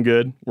we're feeling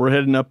good. We're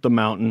heading up the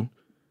mountain.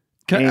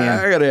 I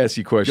got to ask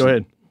you a question. Go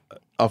ahead.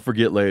 I'll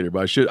forget later,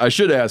 but I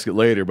should ask it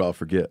later, but I'll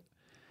forget.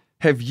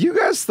 Have you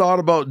guys thought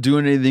about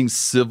doing anything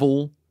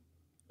civil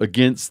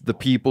against the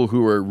people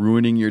who are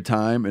ruining your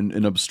time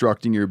and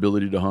obstructing your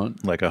ability to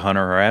hunt? Like a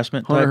hunter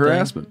harassment? Hunter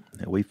harassment.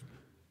 Yeah,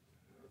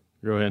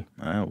 Go ahead.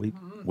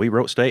 We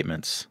wrote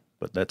statements,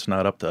 but that's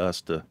not up to us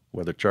to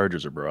whether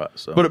charges are brought.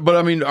 So, but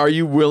I mean, are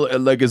you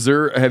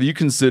have you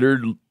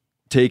considered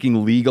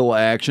taking legal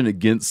action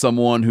against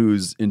someone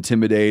who's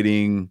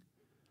intimidating?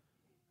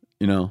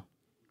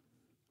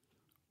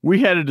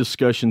 We had a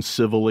discussion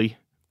civilly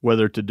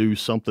whether to do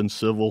something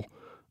civil.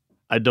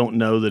 I don't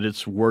know that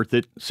it's worth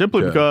it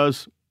simply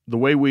because the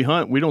way we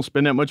hunt, we don't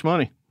spend that much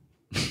money.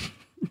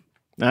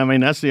 I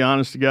mean, that's the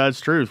honest to God's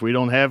truth. We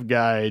don't have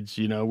guides,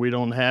 we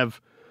don't have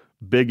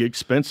big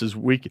expenses.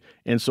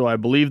 And so I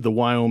believe the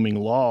Wyoming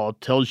law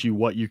tells you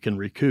what you can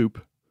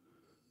recoup,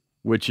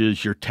 which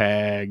is your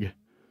tag,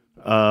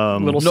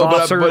 little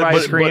soft serve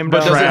ice cream.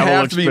 But does it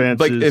have to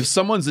expenses. be like if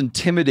someone's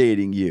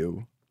intimidating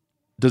you?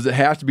 Does it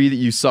have to be that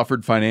you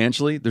suffered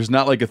financially? There's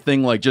not like a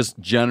thing like just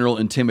general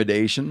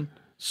intimidation?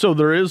 So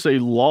there is a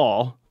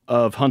law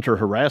of hunter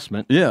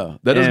harassment. Yeah,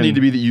 that doesn't need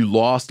to be that you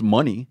lost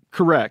money.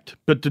 Correct.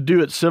 But to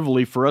do it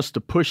civilly, for us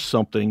to push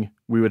something,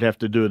 we would have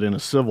to do it in a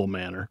civil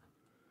manner.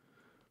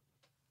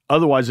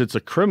 Otherwise, it's a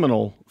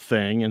criminal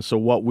thing. And so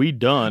what we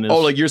done is...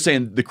 Oh, like you're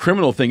saying the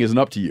criminal thing isn't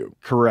up to you.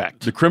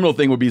 Correct. The criminal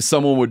thing would be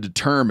someone would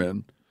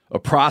determine... A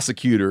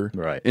prosecutor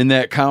in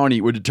that county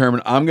would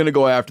determine, I'm going to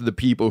go after the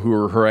people who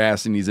are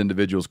harassing these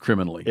individuals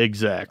criminally.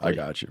 Exactly. I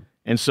got you.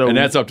 And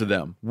that's up to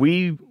them.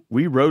 We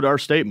wrote our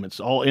statements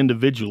all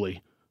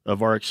individually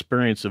of our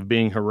experience of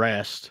being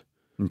harassed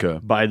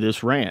by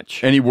this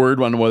ranch. Any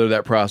word on whether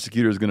that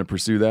prosecutor is going to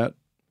pursue that?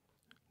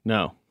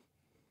 No.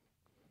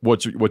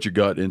 What's your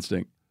gut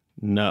instinct?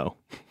 No.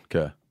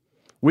 Okay.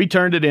 We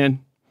turned it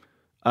in.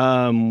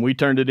 We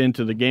turned it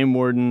into the game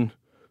warden.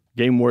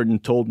 Game warden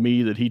told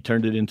me that he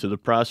turned it into the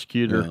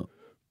prosecutor.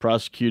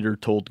 prosecutor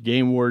told the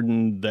game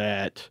warden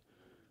that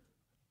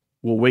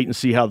we'll wait and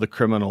see how the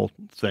criminal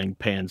thing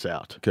pans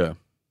out. Okay.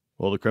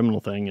 Well, the criminal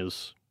thing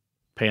is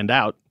panned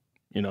out,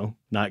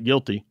 not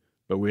guilty,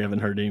 but we haven't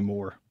heard any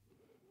more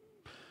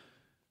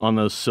on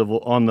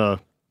the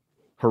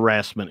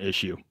harassment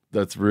issue.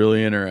 That's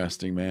really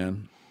interesting,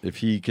 man. And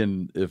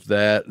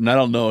I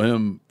don't know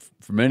him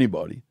from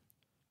anybody,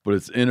 but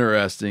it's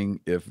interesting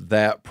if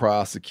that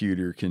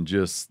prosecutor can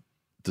just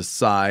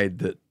decide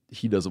that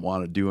he doesn't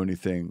want to do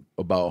anything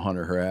about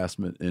hunter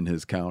harassment in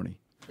his county.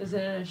 Is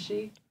it a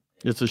she?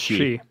 It's a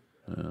she.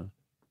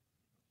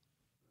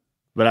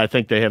 But I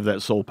think they have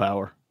that sole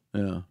power.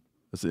 Yeah.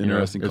 That's an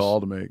interesting call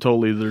to make.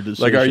 Totally their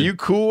decision. Like, are you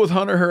cool with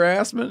hunter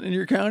harassment in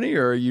your county,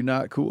 or are you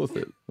not cool with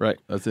it? Right.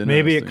 That's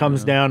maybe it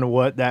comes down to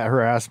what that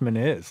harassment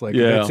is. Like,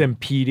 if it's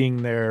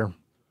impeding their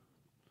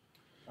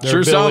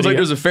sure sounds like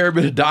there's a fair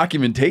bit of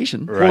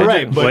documentation. Right. Well,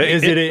 right. But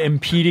is it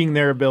impeding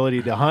their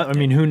ability to hunt? I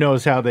mean, who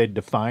knows how they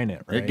define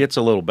it, right? It gets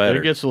a little better.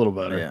 It gets a little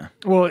better. Yeah.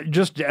 Well,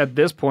 just at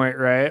this point,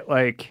 right?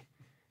 Like,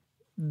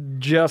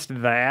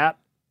 just that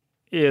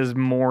is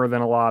more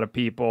than a lot of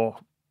people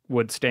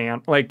would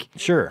stand. Like,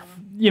 sure.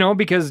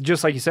 Because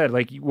just like you said,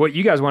 like, what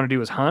you guys want to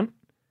do is hunt.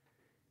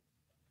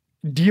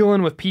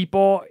 Dealing with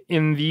people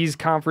in these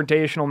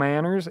confrontational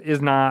manners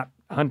is not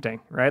hunting,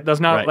 right? That's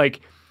not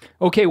like,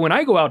 okay, when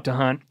I go out to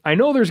hunt, I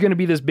know there's going to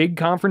be this big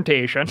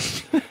confrontation,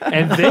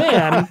 and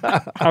then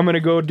I'm going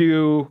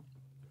to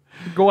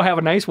go have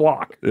a nice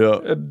walk.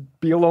 Yeah.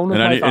 Be alone with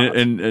my thoughts.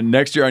 And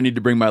next year I need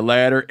to bring my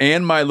ladder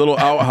and my little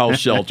outhouse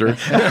shelter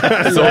so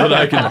that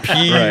I can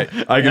pee. Right.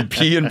 I can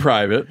pee in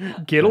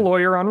private. Get a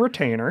lawyer on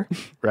retainer.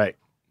 Right.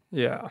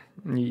 Yeah.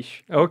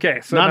 Yeesh.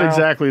 Okay. So not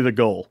exactly the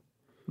goal.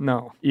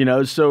 No.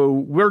 So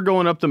we're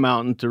going up the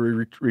mountain to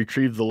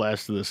retrieve the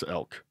last of this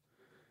elk.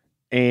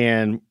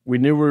 And we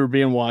knew we were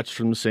being watched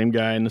from the same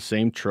guy in the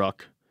same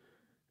truck.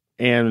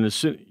 And as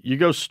soon, you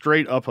go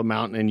straight up a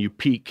mountain and you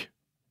peak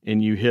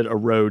and you hit a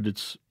road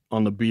that's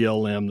on the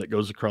BLM that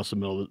goes across the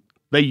middle.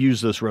 They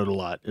use this road a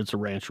lot. It's a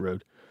ranch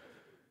road.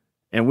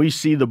 And we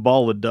see the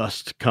ball of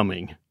dust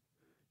coming,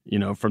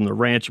 from the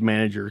ranch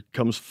manager,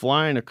 comes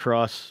flying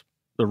across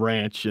the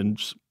ranch,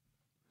 and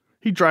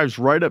he drives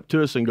right up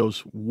to us and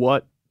goes,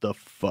 "What the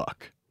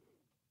fuck?"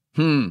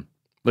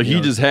 Like,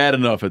 he just had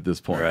enough at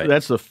this point. Right.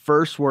 That's the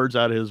first words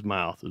out of his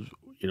mouth is,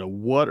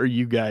 what are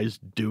you guys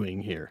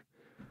doing here?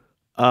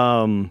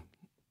 And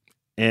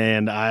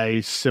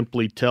I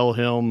simply tell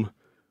him,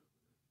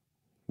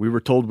 we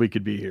were told we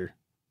could be here.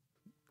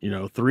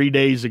 3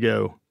 days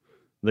ago,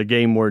 the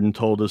game warden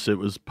told us it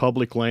was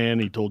public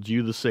land. He told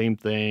you the same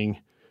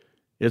thing.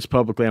 It's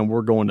public land.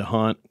 We're going to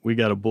hunt. We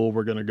got a bull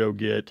we're going to go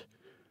get.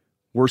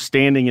 We're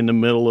standing in the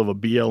middle of a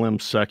BLM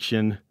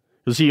section.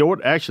 Because he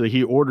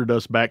ordered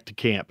us back to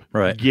camp.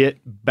 Right. Get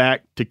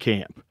back to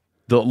camp.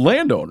 The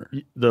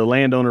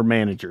landowner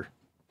manager.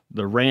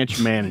 The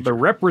ranch manager. The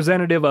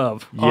representative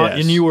of. Yes.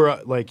 And you were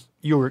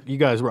you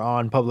guys were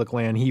on public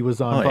land. He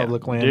was on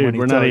public land. Dude, when he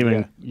we're not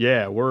even.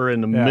 Yeah, we're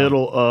in the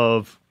middle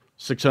of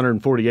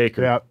 640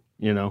 acres.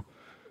 Yeah.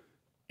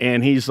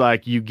 And he's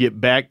like, you get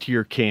back to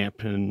your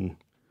camp, and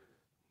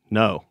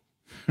no,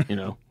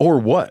 Or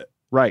what?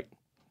 Right.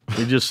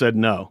 He just said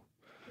no.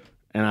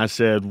 And I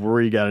said,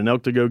 where you got an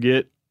elk to go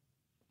get?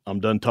 I'm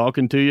done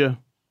talking to you.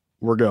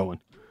 We're going.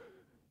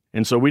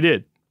 And so we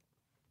did.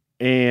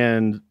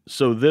 And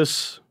so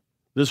this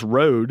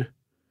road,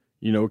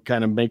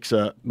 kind of makes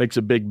a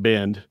big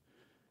bend,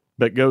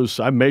 but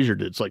I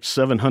measured it. It's like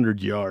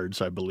 700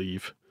 yards, I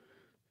believe.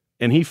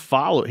 And he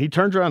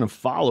turns around and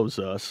follows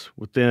us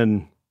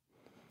within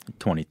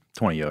 20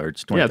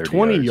 yards.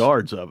 20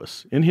 yards of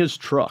us in his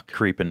truck.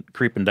 Creeping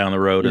down the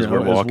road as we're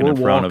walking in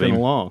front of him.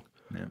 Along.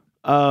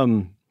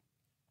 Yeah.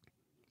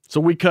 So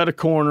we cut a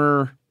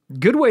corner.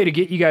 Good way to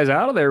get you guys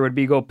out of there would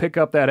be go pick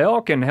up that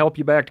elk and help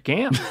you back to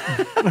camp.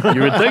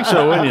 You would think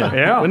so, wouldn't you?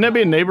 Yeah. Wouldn't that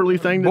be a neighborly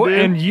thing to do?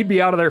 And you'd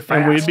be out of there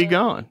fast. And we'd be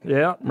gone.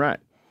 Yeah. Right.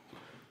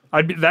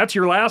 That's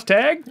your last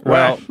tag?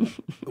 Well,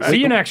 see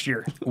you next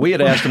year. We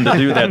had asked him to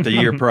do that the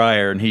year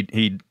prior, and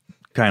he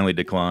kindly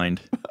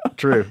declined.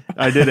 True.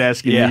 I did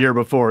ask him the year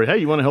before, hey,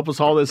 you want to help us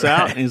haul this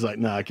out? And he's like,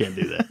 no, I can't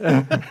do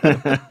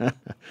that.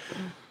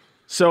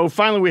 So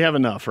finally we have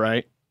enough,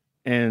 right?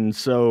 And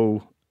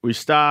so we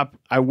stop.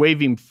 I wave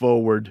him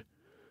forward,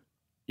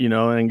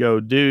 and go,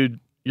 dude,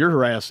 you're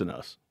harassing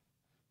us.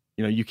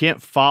 You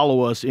can't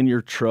follow us in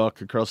your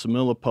truck across the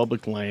middle of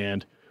public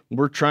land.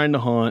 We're trying to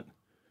hunt.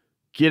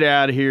 Get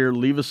out of here.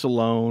 Leave us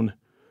alone.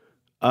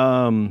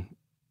 And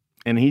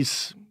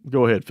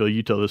go ahead, Phil.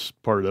 You tell this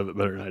part of it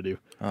better than I do.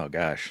 Oh,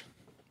 gosh.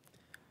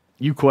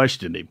 You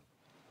questioned him.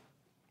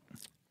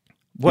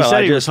 Well, he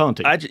said he was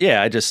hunting.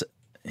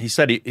 He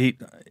said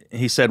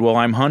he said, well,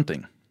 I'm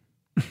hunting.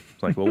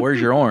 It's like, well,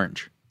 where's your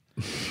orange?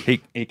 He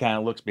kind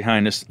of looks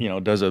behind us,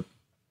 does a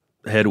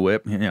head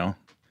whip,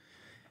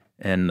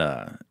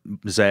 and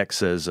Zach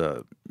says,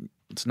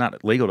 it's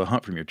not legal to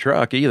hunt from your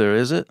truck either,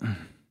 is it?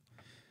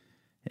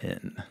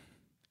 And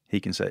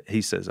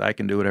he says, I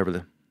can do whatever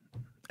the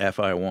F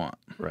I want.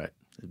 Right.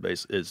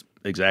 Is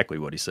exactly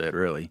what he said,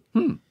 really.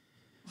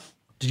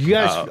 Did you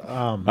guys?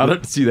 I'd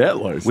like to see that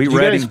license. Did you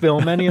guys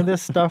film any of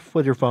this stuff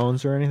with your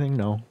phones or anything?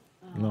 No.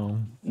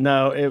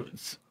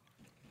 It's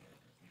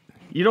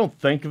you don't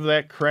think of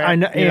that crap. I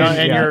know,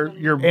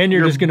 and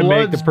you're just going to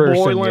make the person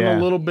boiling a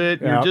little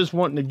bit. Yeah. You're just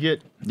wanting to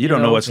get. You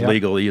don't know what's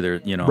legal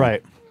either.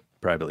 Right.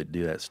 Privately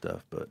do that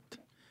stuff, but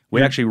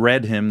we actually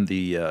read him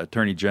the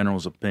Attorney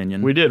General's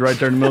opinion. We did right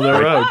there in the middle of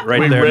the road.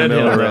 Right there in the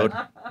middle of the road.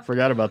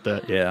 Forgot about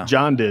that. Yeah,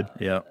 John did.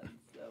 Yeah,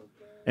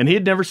 and he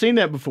had never seen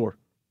that before,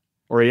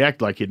 or he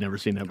acted like he'd never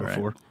seen that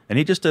before. Right. And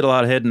he just did a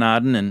lot of head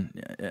nodding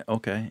and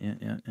okay,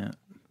 yeah.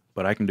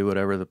 But I can do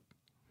whatever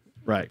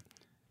Right.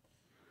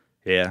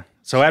 Yeah.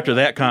 So after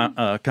that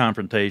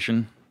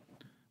confrontation,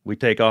 we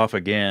take off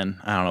again.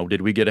 I don't know.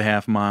 Did we get a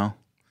half mile?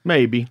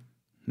 Maybe.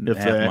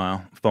 Half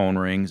mile. Phone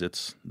rings.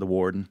 It's the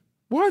warden.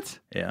 What?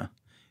 Yeah.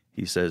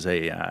 He says,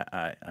 "Hey,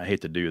 I hate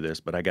to do this,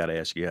 but I got to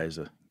ask you guys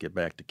to get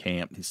back to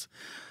camp.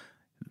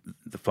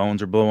 The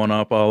phones are blowing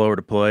up all over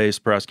the place.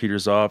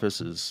 Prosecutor's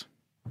office is,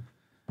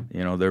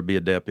 there'll be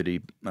a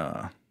deputy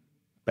back.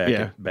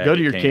 Go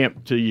to your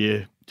camp till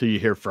you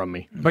hear from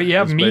me. But you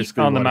have meat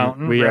on the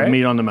mountain. We have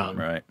meat on the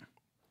mountain, right?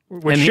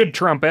 Which should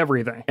trump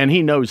everything. And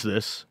he knows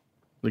this.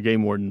 The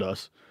game warden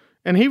does.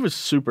 And he was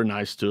super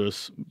nice to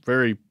us,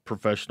 very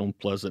professional and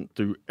pleasant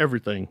through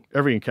everything,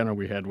 every encounter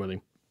we had with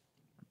him.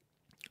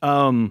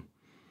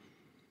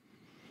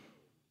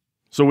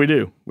 So we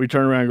do. We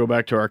turn around and go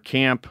back to our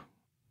camp.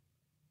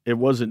 It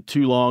wasn't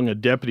too long. A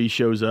deputy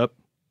shows up,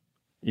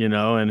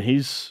 and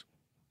he's,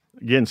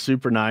 again,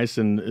 super nice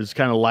and is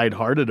kind of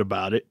lighthearted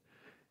about it.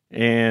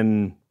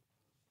 And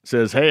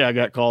says, "Hey, I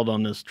got called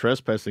on this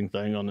trespassing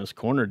thing on this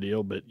corner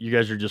deal, but you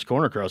guys are just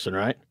corner crossing,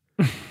 right?"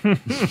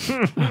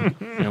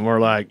 And we're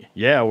like,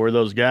 "Yeah, we're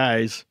those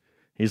guys."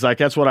 He's like,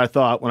 "That's what I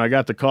thought. When I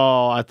got the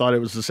call, I thought it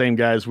was the same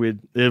guys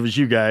it was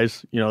you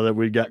guys, that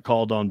we got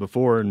called on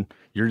before, and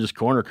you're just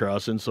corner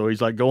crossing." So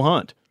he's like, "Go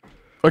hunt."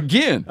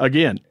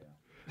 Again.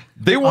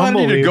 They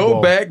wanted you to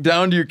go back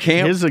down to your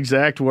camp? His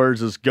exact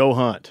words is, "Go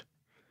hunt."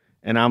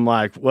 And I'm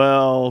like,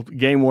 "Well,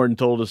 game warden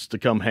told us to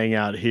come hang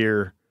out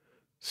here.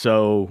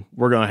 So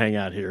we're going to hang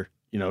out here,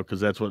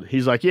 because that's what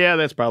he's like. Yeah,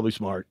 that's probably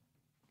smart.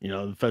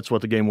 If that's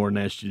what the game warden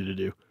asked you to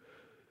do."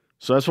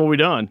 So that's what we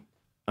done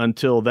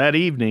until that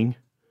evening.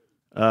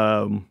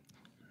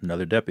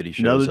 Another deputy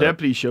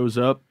shows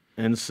up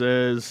and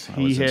says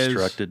he has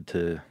instructed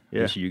to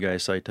issue you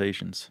guys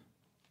citations.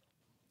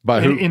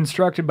 By who?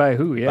 Instructed by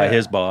who? Yeah. By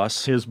his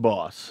boss. His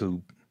boss.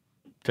 Who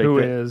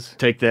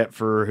take that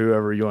for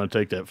whoever you want to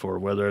take that for,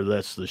 whether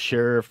that's the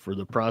sheriff or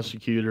the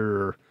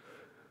prosecutor or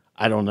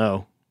I don't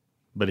know.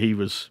 But he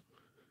was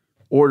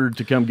ordered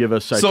to come give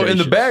us citations. So in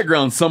the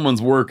background,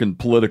 someone's working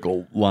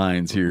political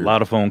lines here. A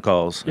lot of phone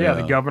calls. Yeah,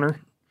 the governor.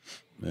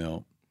 Yeah.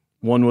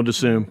 One would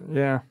assume.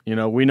 Yeah.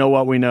 We know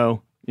what we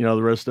know.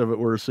 The rest of it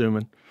we're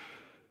assuming.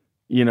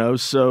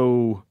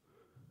 So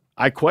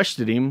I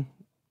questioned him,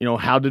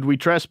 how did we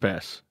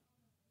trespass?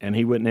 And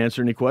he wouldn't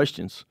answer any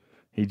questions.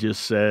 He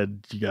just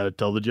said, "You got to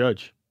tell the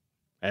judge.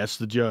 Ask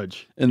the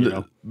judge."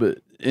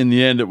 But in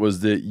the end, it was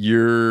that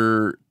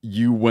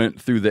you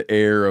went through the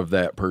air of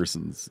that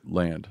person's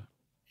land.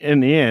 In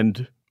the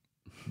end,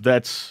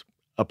 that's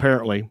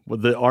apparently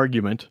what the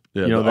argument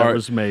that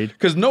was made.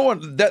 Because no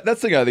one that's the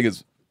thing I think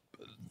is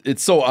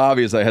it's so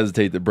obvious. I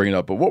hesitate to bring it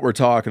up, but what we're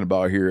talking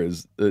about here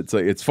is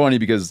it's funny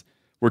because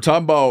we're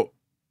talking about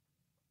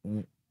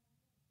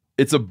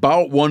it's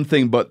about one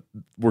thing, but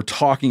we're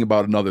talking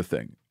about another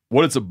thing.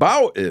 What it's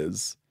about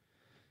is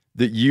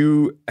that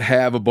you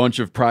have a bunch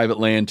of private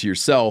land to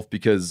yourself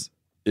because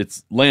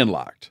it's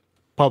landlocked.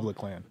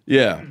 Public land.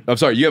 Yeah. I'm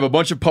sorry. You have a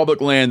bunch of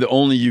public land that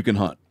only you can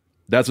hunt.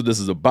 That's what this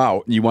is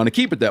about. And you want to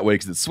keep it that way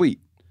because it's sweet.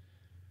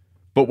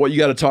 But what you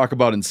got to talk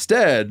about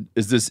instead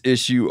is this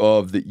issue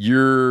of that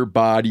your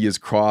body is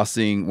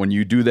crossing. When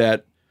you do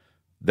that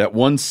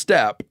one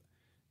step,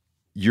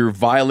 you're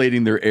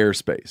violating their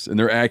airspace. And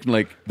they're acting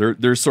like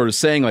they're sort of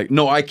saying like,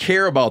 "No, I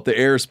care about the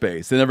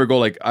airspace." They never go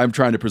like, "I'm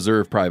trying to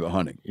preserve private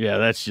hunting." Yeah,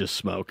 that's just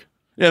smoke.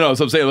 So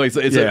I'm saying like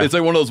it's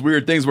like one of those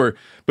weird things where,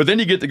 but then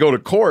you get to go to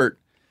court,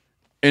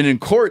 and in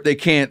court they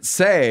can't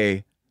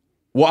say,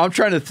 "Well, I'm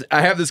trying to. I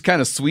have this kind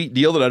of sweet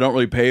deal that I don't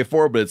really pay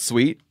for, but it's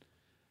sweet,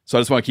 so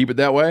I just want to keep it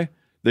that way."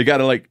 They got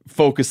to like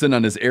focus in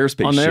on this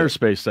airspace. On the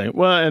airspace thing.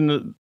 Well,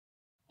 and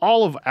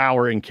all of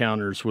our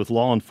encounters with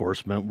law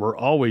enforcement were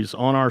always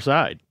on our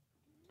side,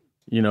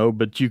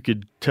 but you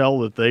could tell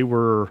that they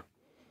were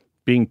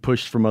being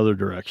pushed from other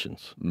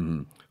directions.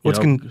 Mm-hmm. What's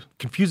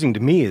confusing to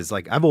me is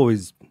like I've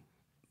always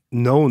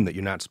known that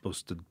you're not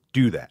supposed to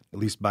do that, at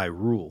least by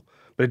rule.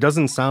 But it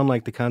doesn't sound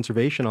like the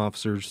conservation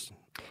officers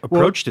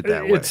approached it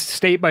that way. It's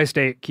state by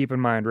state, keep in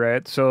mind,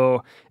 right?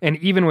 So, and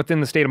even within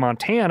the state of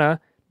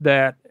Montana,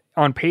 that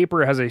on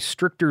paper has a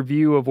stricter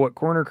view of what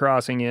corner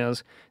crossing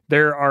is,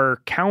 there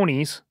are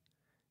counties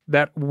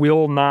that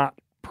will not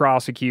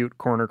prosecute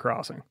corner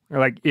crossing.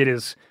 Like, it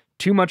is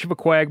too much of a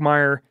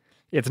quagmire.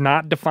 It's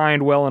not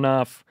defined well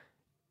enough.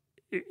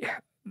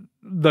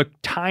 The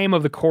time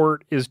of the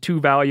court is too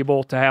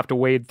valuable to have to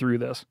wade through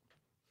this.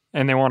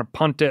 And they want to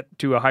punt it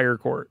to a higher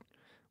court,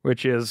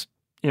 which is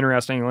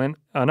interestingly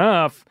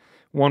enough,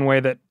 one way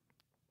that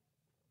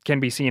can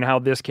be seen how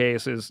this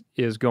case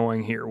is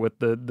going here with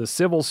the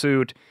civil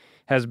suit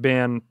has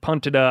been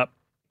punted up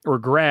or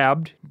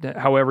grabbed,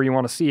 however you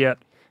want to see it,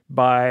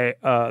 by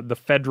the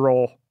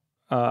federal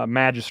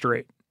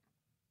magistrate.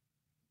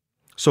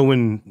 So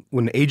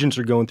when agents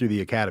are going through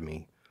the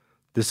academy,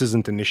 this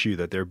isn't an issue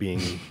that they're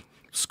being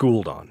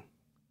schooled on.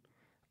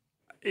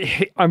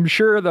 I'm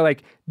sure they're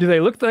like, do they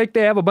look like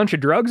they have a bunch of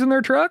drugs in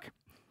their truck?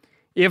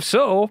 If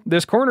so,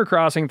 this corner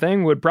crossing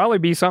thing would probably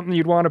be something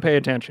you'd want to pay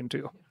attention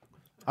to.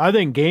 I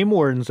think game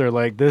wardens are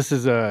like, this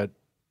is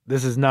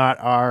not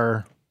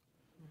our.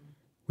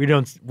 We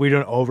don't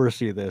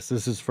oversee this.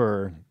 This is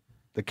for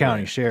the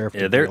county sheriff.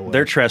 Yeah,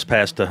 they're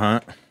trespassed to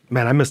hunt.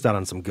 Man, I missed out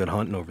on some good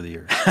hunting over the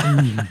years.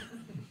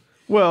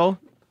 Well,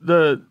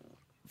 the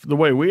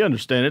way we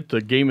understand it,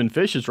 the Game and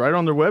Fish is right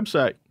on their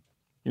website.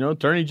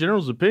 Attorney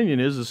General's opinion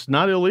is it's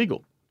not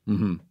illegal.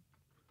 Mm-hmm.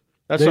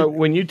 That's why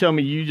when you tell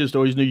me you just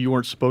always knew you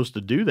weren't supposed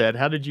to do that,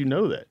 how did you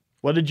know that?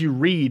 What did you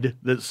read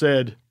that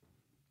said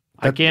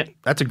I can't?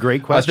 That's a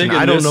great question.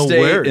 I don't know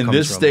where in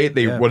this state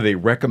they what do they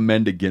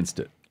recommend against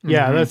it?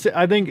 Yeah, that's.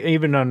 I think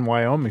even on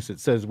Wyoming it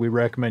says we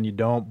recommend you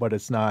don't, but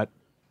it's not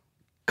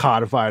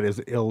codified as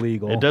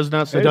illegal. It does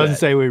not say. It doesn't that.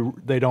 say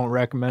they don't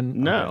recommend.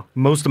 No. Okay.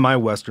 Most of my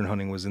Western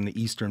hunting was in the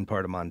eastern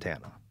part of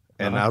Montana,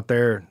 and out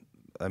there,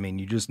 I mean,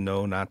 you just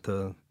know not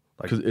to.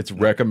 Because it's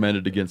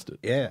recommended against it.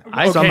 Yeah.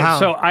 Okay,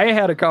 so I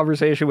had a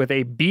conversation with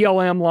a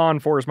BLM law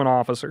enforcement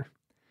officer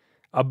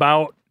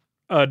about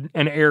an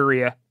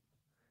area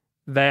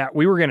that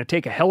we were going to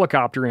take a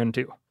helicopter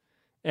into.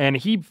 And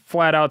he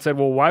flat out said,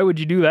 well, why would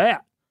you do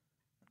that?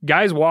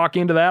 Guys walk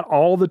into that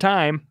all the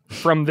time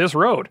from this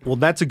road. Well,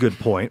 that's a good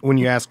point. When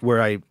you ask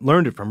where I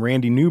learned it from,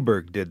 Randy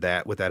Newberg did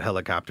that with that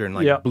helicopter and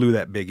blew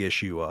that big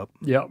issue up.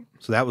 Yep.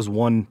 So that was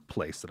one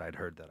place that I'd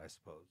heard that, I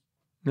suppose.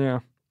 Yeah.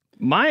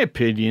 My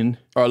opinion,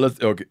 all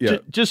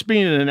right, just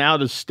being an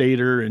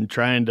out-of-stater and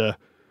trying to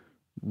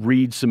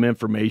read some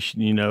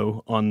information,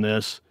 on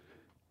this,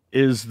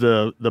 is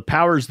the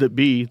powers that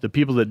be, the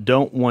people that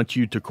don't want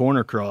you to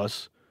corner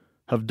cross,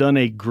 have done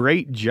a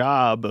great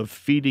job of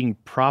feeding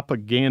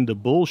propaganda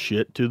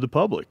bullshit to the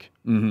public.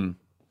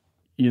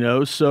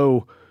 Mm-hmm.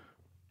 So,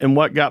 and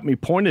what got me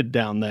pointed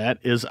down that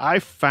is I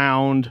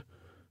found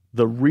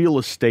the real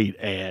estate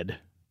ad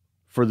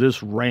for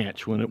this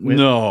ranch when it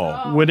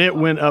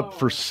went up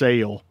for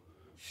sale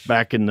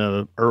back in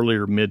the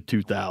earlier mid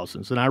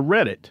 2000s. And I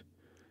read it,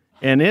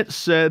 and it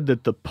said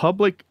that the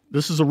public,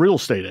 this is a real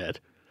estate ad,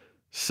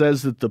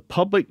 says that the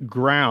public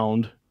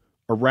ground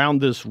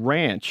around this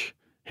ranch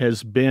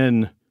has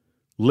been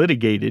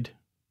litigated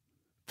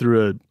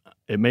through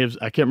I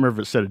can't remember if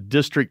it said a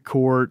district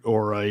court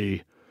or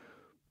a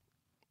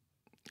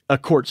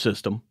court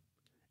system,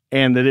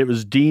 and that it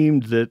was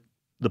deemed that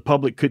the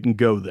public couldn't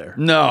go there.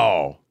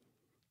 No.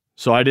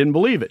 So I didn't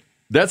believe it.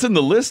 That's in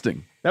the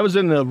listing. That was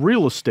in the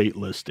real estate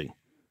listing.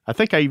 I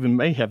think I even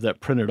may have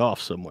that printed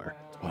off somewhere.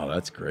 Wow,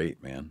 that's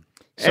great, man.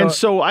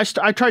 So I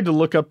tried to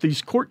look up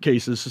these court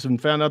cases and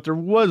found out there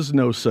was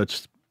no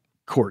such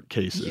court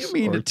cases. You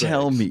mean to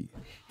tell me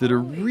that a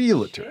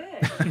realtor?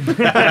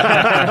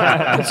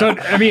 So,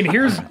 I mean,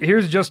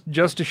 here's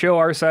just to show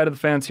our side of the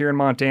fence here in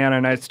Montana,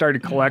 and I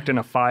started collecting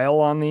a file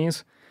on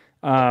these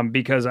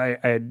because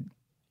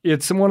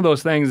it's one of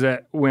those things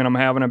that when I'm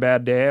having a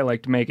bad day, I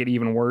like to make it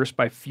even worse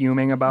by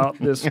fuming about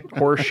this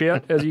horse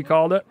shit, as you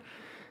called it.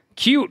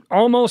 Cute,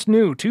 almost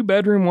new,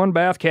 2-bedroom,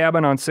 1-bath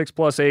cabin on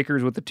 6+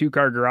 acres with a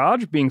 2-car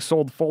garage, being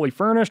sold fully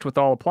furnished with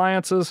all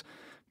appliances,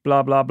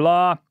 blah, blah,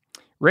 blah.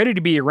 Ready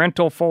to be a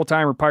rental,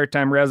 full-time, or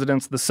part-time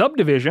residence. The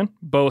subdivision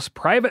boasts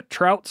private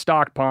trout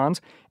stock ponds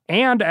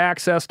and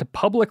access to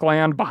public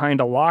land behind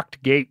a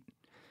locked gate.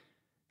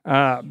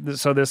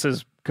 So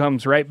this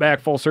comes right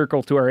back full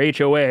circle to our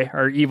HOA,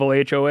 our evil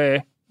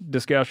HOA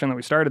discussion that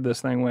we started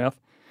this thing with.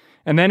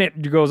 And then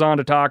it goes on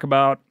to talk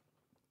about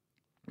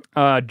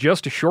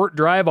just a short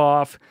drive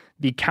off,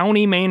 the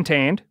county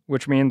maintained,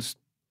 which means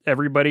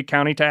everybody,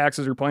 county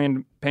taxes are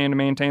paying to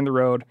maintain the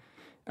road,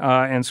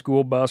 and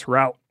school bus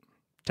route.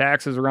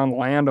 Taxes are on the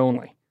land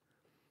only.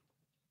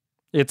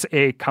 It's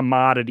a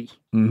commodity.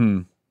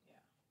 Mm-hmm.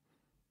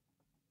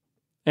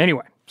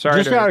 Anyway,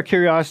 sorry. Just out of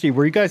curiosity,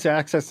 were you guys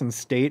accessing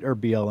state or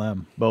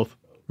BLM? Both.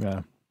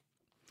 Yeah.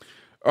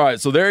 All right,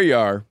 so there you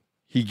are.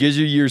 He gives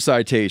you your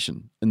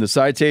citation, and the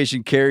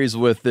citation carries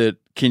with it.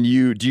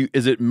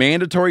 Is it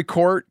mandatory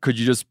court? Could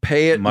you just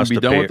pay it and be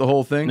done with the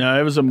whole thing? No,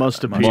 it was a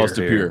must appear. Must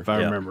appear, if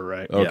I remember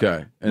right. Okay,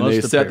 yeah. And they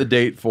set the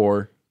date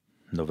for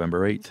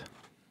November 8th.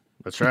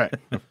 That's right.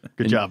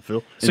 Good job,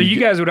 Phil. So you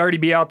guys would already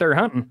be out there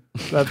hunting.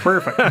 That's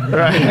perfect.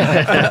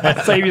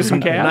 Right. Save you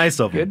some cash. Nice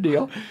of them. Good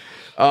deal.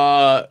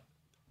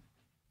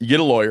 You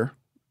get a lawyer.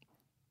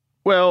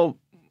 Well,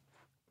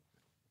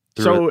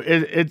 so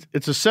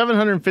it's a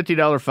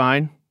 $750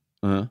 fine,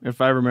 if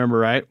I remember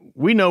right.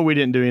 We know we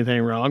didn't do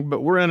anything wrong,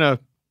 but we're in a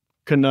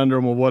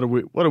conundrum of what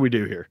do we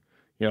do here?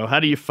 How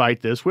do you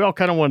fight this? We all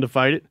kind of wanted to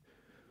fight it.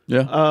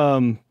 Yeah.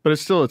 But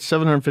it's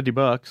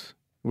 $750.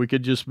 We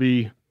could just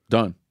be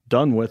done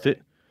with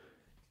it.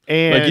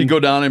 And like you'd go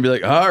down and be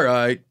like, all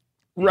right.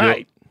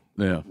 Right.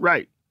 Yeah.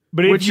 Right.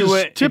 But Which if you is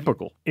went,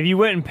 typical. If you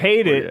went and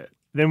paid it, Yeah.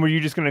 then were you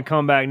just going to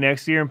come back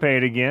next year and pay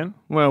it again?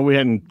 Well, we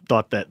hadn't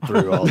thought that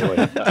through all the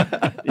way.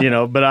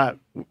 But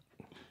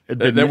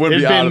That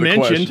wouldn't be out of the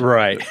question.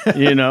 Right. that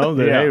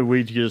hey,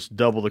 we just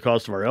double the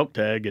cost of our elk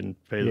tag and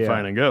pay the Yeah.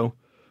 fine and go,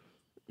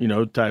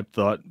 type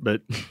thought.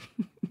 But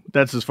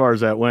that's as far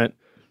as that went.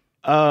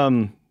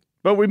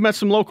 But we met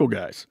some local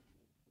guys,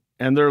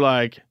 and they're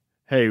like,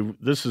 "Hey,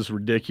 this is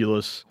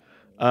ridiculous.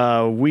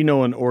 We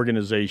know an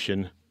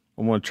organization.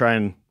 I want to try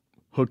and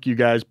hook you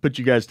guys, put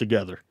you guys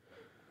together."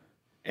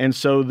 And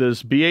so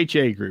this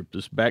BHA group,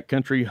 this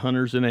Backcountry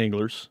Hunters and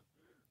Anglers,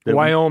 The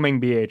Wyoming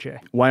BHA.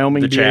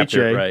 Wyoming The BHA,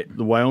 chapter, right.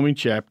 the Wyoming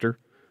chapter.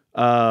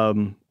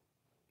 I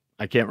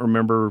can't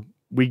remember.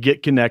 We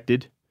get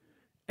connected,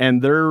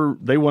 and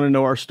they want to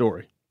know our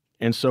story,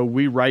 and so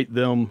we write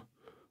them,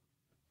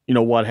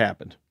 what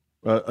happened,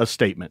 a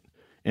statement,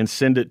 and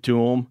send it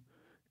to them,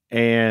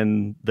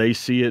 and they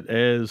see it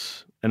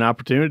as an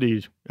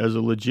opportunity, as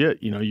a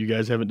legit. You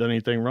guys haven't done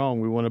anything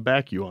wrong. We want to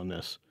back you on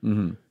this,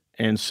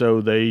 and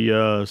so they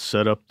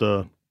set up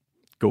the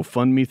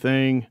GoFundMe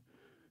thing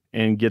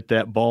and get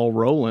that ball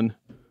rolling.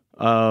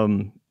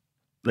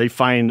 They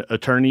find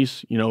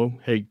attorneys,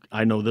 hey,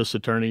 I know this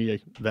attorney,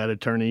 that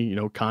attorney,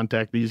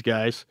 contact these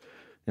guys.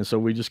 And so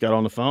we just got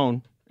on the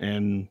phone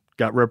and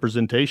got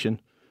representation,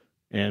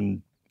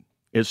 and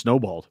it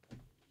snowballed.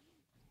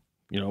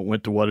 It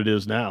went to what it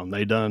is now. And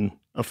they done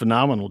a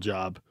phenomenal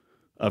job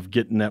of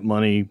getting that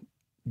money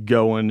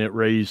going. It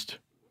raised,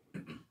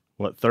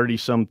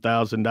 $30-some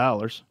thousand.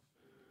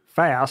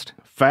 Fast.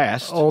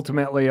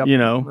 Ultimately up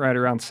right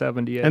around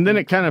 70. And then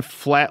it kind of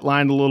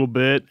flatlined a little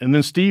bit. And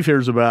then Steve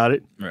hears about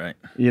it. Right.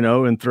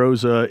 And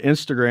throws a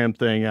Instagram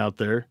thing out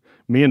there.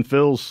 Me and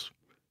Phil's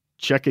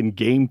checking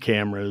game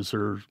cameras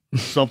or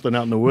something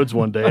out in the woods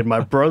one day. And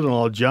my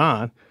brother-in-law,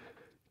 John,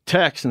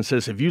 texts and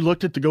says, "Have you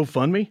looked at the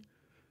GoFundMe?"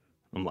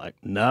 I'm like,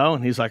 "No."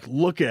 And he's like,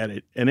 "Look at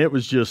it." And it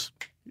was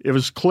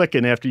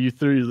clicking after you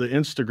threw the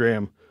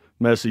Instagram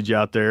message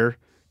out there.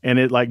 And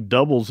it like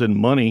doubles in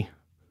money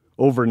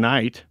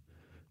overnight.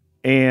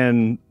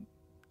 And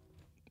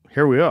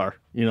here we are.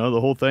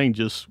 The whole thing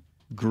just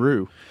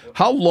grew.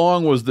 How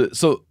long was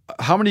so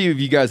how many of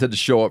you guys had to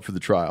show up for the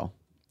trial?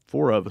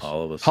 4 of us.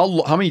 All of us.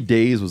 How many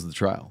days was the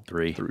trial?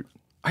 3.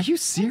 Are you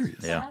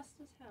serious? Yeah.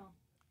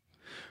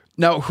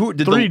 Now, who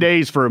did 3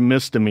 days for a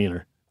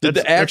misdemeanor? Did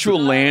the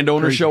actual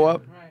landowner show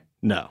up?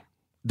 No.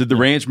 Did the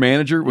ranch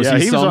manager? Was he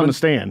he was on summoned? the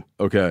stand.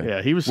 Okay.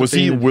 Yeah, he was. Was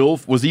he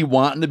Was he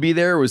wanting to be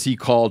there, or was he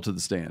called to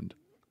the stand?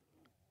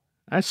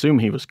 I assume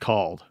he was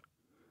called.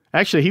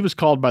 Actually, he was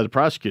called by the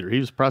prosecutor. He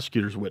was the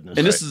prosecutor's witness.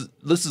 And this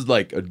is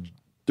like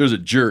there's a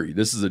jury.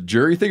 This is a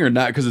jury thing or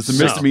not? Because it's a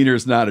misdemeanor.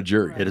 It's not a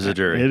jury. It is a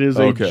jury. It is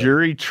a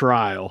jury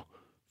trial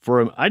for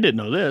him. I didn't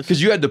know this.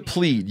 Because you had to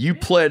plead. You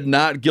pled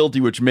not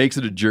guilty, which makes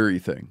it a jury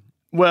thing.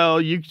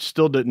 Well, you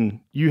still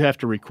didn't. You have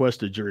to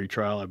request a jury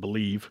trial, I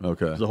believe.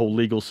 Okay. The whole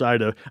legal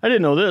side of it. I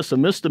didn't know this. A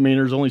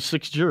misdemeanor is only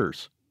 6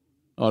 jurors.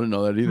 I didn't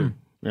know that either.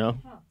 Yeah.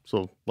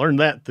 So learn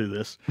that through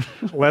this.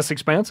 Less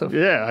expensive.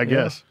 Yeah, I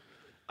guess.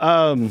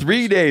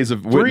 3 days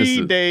of witnesses.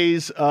 3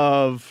 days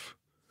of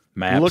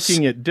Maps.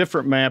 looking at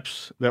different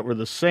maps that were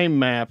the same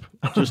map,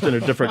 just in a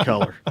different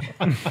color.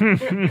 And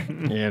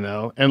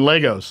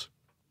Legos.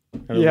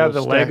 Yeah,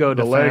 the Lego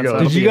defense.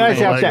 Did you guys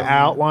have to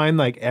outline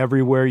like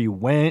everywhere you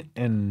went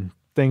and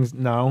things?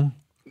 No.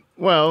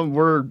 Well,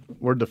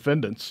 we're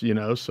defendants,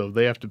 so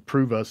they have to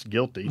prove us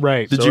guilty.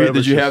 Right. Did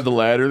you have the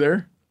ladder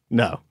there?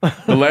 No.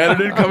 The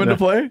ladder didn't come into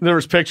play? There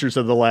was pictures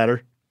of the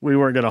ladder. We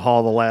weren't going to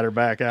haul the ladder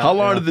back out. How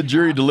long did the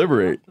jury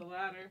deliberate?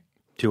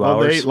 2 Well,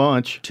 hours. they ate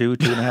lunch.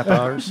 2.5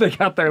 hours. They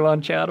got their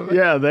lunch out of it.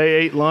 Yeah, they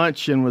ate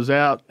lunch and was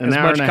out an As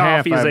hour much and a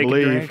half, coffee as I they could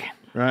believe. drink.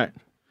 Right.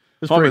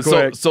 It's pretty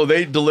quick. So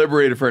they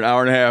deliberated for an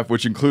hour and a half,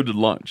 which included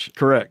lunch.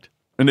 Correct.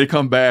 And they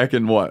come back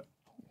and what?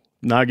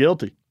 Not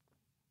guilty.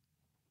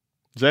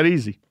 Is that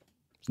easy?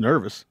 It's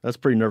nervous. That's a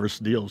pretty nervous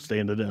deal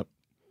standing up.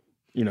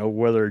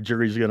 Whether a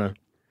jury's going to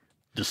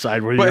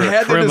decide whether But you're a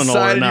had they criminal or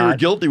decided you were not.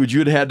 guilty, would you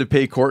have had to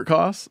pay court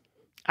costs?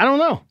 I don't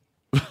know.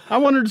 I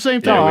wondered the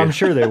same thing. No, I'm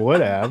sure they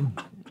would have.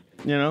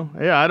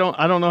 I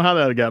don't know how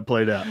that got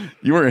played out.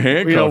 You weren't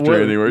handcuffed or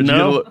anything, were you?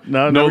 No,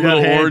 no never got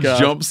little orange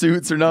handcuffed.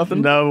 jumpsuits or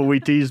nothing? No, we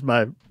teased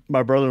my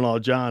brother-in-law,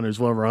 John, who's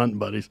one of our hunting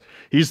buddies.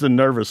 He's the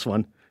nervous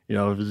one.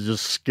 Was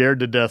just scared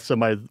to death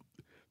somebody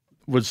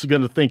was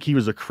going to think he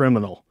was a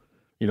criminal,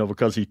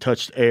 because he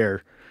touched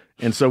air.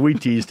 And so we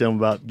teased him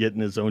about getting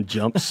his own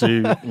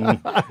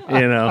jumpsuit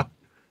and,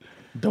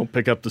 don't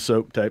pick up the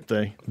soap type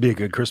thing. Be a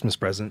good Christmas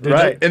present.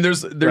 Right. And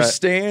there's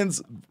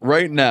stands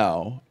right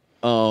now,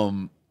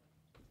 and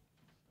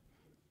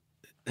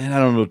I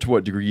don't know to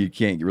what degree you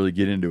can't really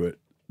get into it.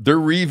 They're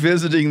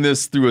revisiting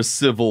this through a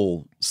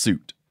civil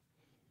suit.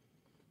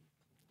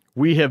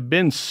 We have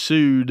been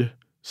sued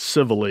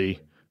civilly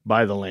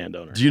by the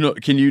landowner.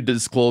 Can you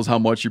disclose how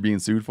much you're being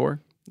sued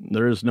for?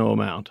 There is no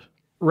amount.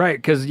 Right,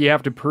 because you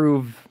have to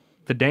prove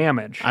the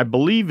damage. I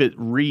believe it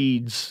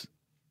reads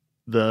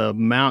the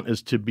amount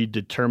is to be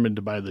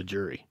determined by the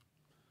jury.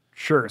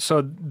 Sure.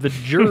 So the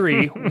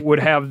jury would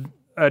have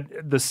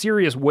the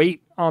serious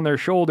weight on their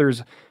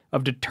shoulders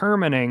of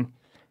determining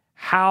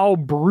how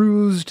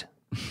bruised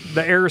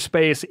the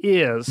airspace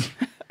is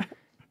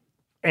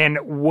and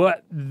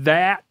what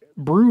that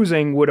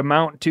bruising would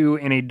amount to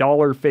in a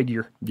dollar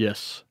figure.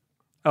 Yes.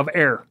 Of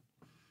air.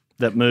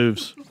 That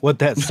moves. What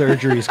that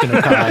surgery is going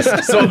to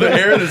cost. So the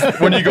air,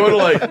 when you go to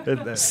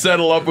like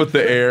settle up with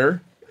the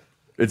air,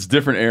 it's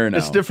different air now.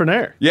 It's different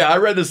air. Yeah, I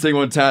read this thing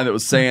one time that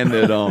was saying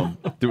that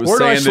where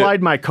do I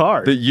slide my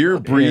card? That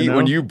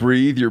when you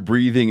breathe, you're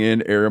breathing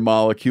in air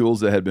molecules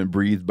that had been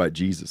breathed by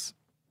Jesus.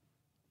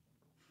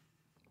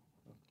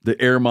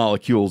 The air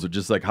molecules are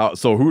just like how.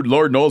 So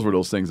Lord knows where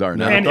those things are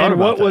now. And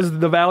what was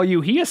the value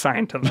he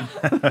assigned to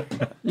them?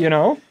 You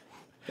know,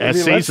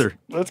 ask Caesar.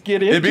 Let's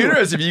get into. It'd be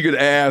interesting if you could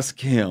ask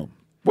him.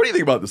 What do you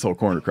think about this whole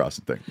corner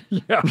crossing thing?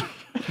 Yeah.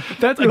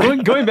 That's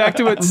going back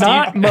to what Steve...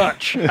 Not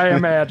much, I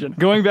imagine.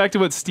 Going back to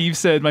what Steve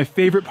said, my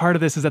favorite part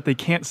of this is that they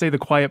can't say the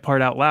quiet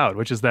part out loud,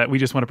 which is that we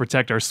just want to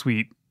protect our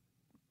sweet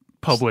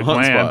public Hunt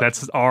land. spot.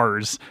 That's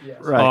ours.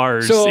 Yes. Right.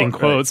 Ours, in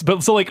quotes. Right.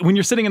 But so like when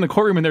you're sitting in the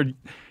courtroom and they're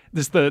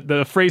just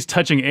the phrase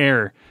touching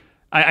air,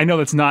 I know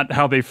that's not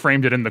how they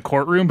framed it in the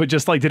courtroom, but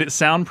just like, did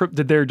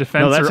their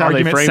defense or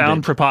argument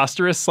sound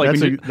preposterous?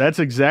 Like that's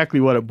exactly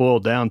what it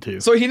boiled down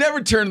to. So he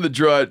never turned to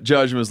the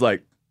judge and was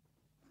like,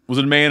 was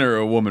it a man or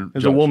a woman? It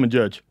was a woman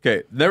judge.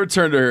 Okay. Never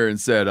turned to her and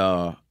said,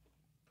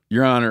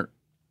 Your Honor,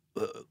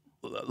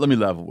 let me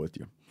level with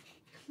you.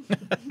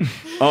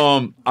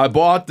 I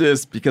bought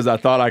this because I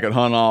thought I could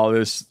hunt all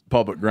this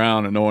public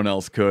ground and no one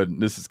else could. And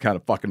this is kind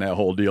of fucking that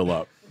whole deal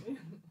up.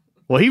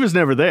 Well, he was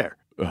never there.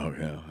 Oh,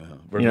 yeah.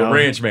 The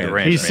ranch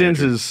man. He sends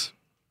his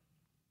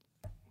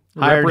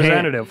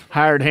representative.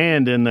 Hired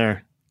hand in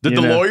there. Did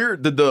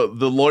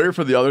the lawyer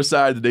for the other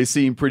side, did they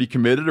seem pretty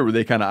committed or were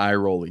they kind of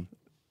eye-rolly?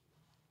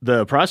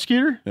 The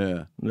prosecutor?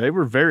 Yeah. They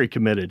were very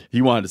committed.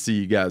 He wanted to see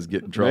you guys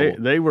get in trouble.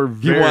 They were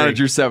very... He wanted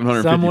your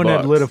 $750. Someone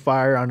had lit a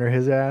fire under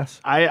his ass.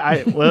 Well,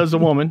 it was a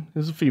woman. It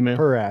was a female.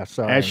 Her ass,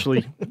 sorry.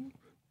 Ashley.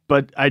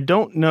 But I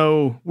don't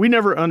know. We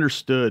never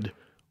understood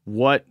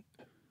why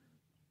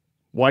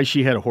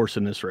she had a horse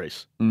in this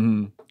race.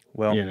 Mm-hmm.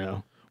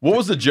 Well, what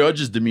was the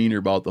judge's demeanor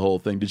about the whole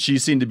thing? Did she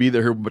seem to be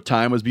that her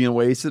time was being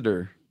wasted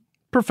or?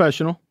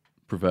 Professional.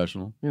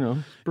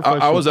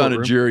 I was on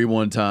a jury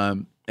one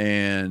time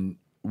and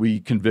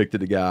we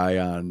convicted a guy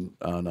on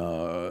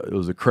it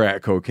was a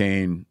crack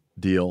cocaine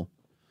deal,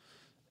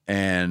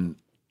 and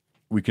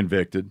we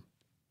convicted,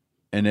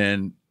 and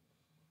then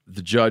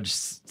the judge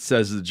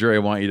says to the jury, "I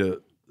want you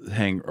to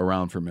hang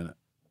around for a minute."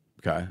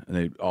 Okay,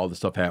 and all the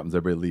stuff happens,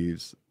 everybody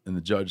leaves, and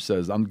the judge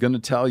says, "I'm going to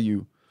tell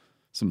you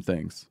some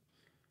things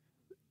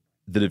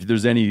that if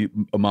there's any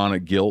amount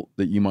of guilt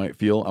that you might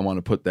feel, I want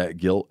to put that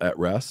guilt at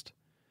rest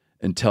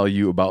and tell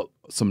you about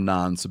some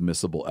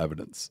non-submissible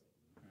evidence."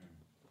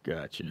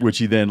 Gotcha. Which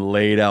he then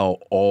laid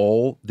out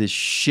all this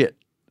shit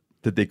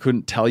that they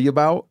couldn't tell you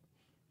about.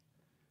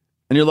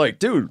 And you're like,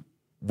 dude,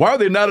 why would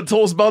they not have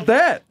told us about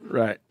that?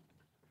 Right.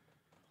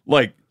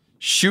 Like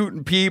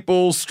shooting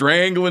people,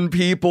 strangling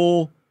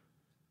people.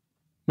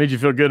 Made you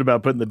feel good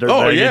about putting the dirt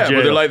bag in jail.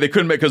 But they're like, they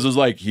couldn't because it was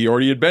like, he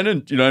already had been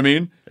in, you know what I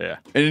mean? Yeah.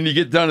 And then you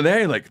get down to that,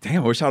 you're like,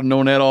 damn, I wish I'd have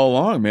known that all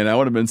along, man. I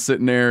would have been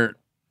sitting there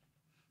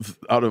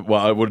I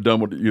would have done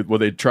what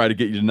they try to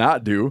get you to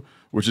not do,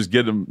 which is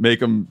make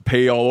them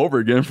pay all over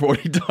again for what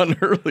he done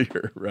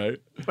earlier, right?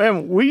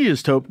 Man, we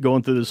just hope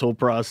going through this whole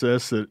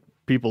process that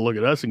people look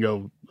at us and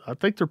go, I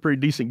think they're pretty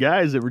decent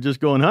guys that were just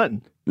going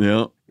hunting.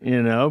 Yeah.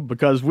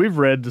 Because we've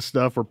read the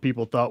stuff where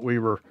people thought we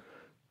were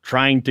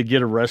trying to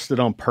get arrested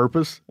on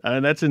purpose.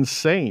 And that's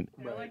insane.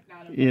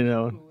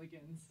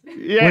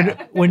 Yeah.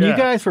 When you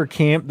guys were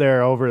camped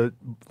there over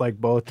like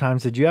both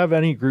times, did you have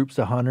any groups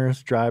of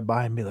hunters drive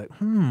by and be like,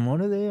 what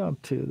are they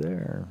up to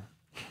there?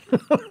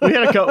 we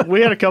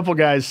had a couple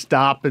guys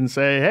stop and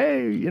say,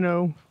 hey,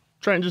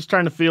 trying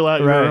to feel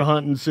out your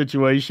hunting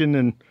situation.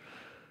 And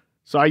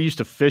so I used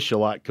to fish a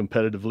lot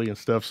competitively and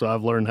stuff. So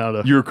I've learned how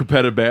to. You're a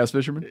competitive bass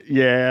fisherman?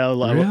 Yeah, a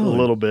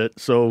little bit.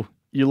 So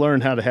you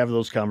learn how to have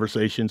those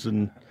conversations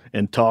and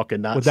talk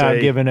and not without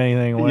giving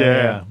anything away.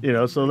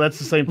 Yeah, so that's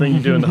the same thing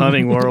you do in the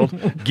hunting world.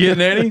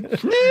 Getting any?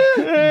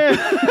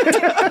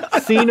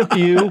 Seen a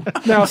few.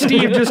 Now,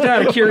 Steve, just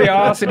out of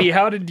curiosity,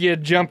 how did you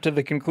jump to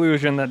the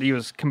conclusion that he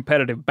was a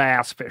competitive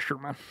bass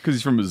fisherman? Because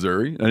he's from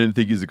Missouri. I didn't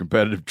think he's a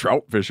competitive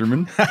trout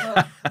fisherman.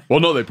 Well,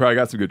 no, they probably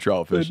got some good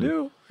trout fishing. They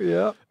do,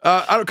 yeah.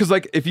 Because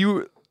if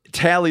you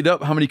tallied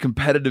up how many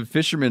competitive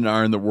fishermen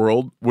are in the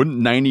world,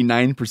 wouldn't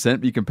 99%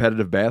 be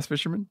competitive bass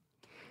fishermen?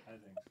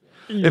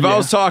 If I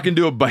was talking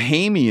to a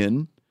Bahamian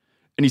and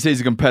he says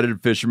he's a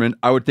competitive fisherman,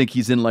 I would think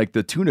he's in like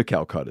the tuna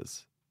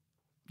Calcuttas,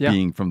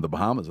 being from the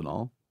Bahamas and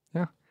all.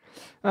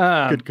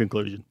 Yeah. Good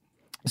conclusion.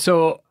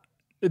 So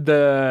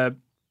do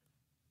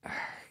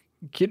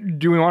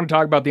we want to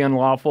talk about the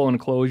Unlawful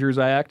Enclosures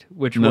Act,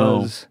 which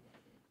was...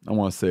 I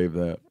want to save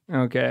that.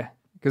 Okay.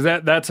 Because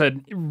that's a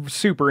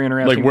super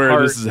interesting Like where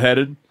part. this is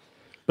headed?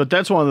 But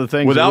that's one of the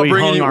things without that we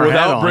bringing hung you, our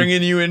without hat on.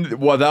 bringing you in.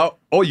 Without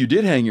you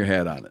did hang your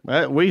hat on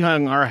it. We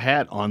hung our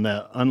hat on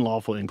the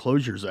Unlawful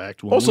Enclosures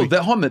Act. Also,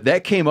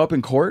 that came up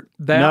in court.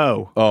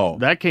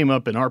 That came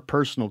up in our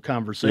personal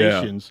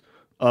conversations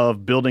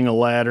of building a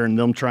ladder and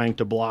them trying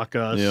to block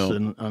us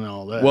and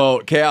all that. Well,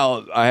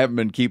 Cal, I haven't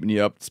been keeping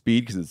you up to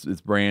speed because it's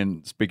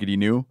brand spickety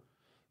new,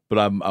 but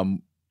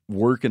I'm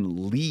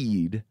working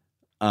lead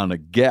on a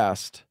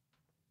guest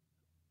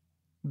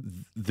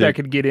that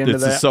could get into that.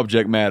 That's a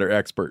subject matter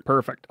expert.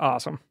 Perfect.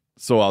 Awesome.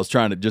 So I was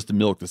trying to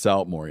milk this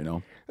out more,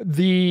 Sorry,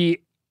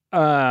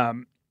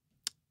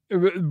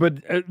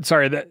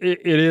 that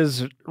it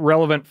is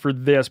relevant for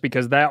this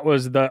because that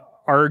was the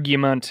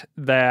argument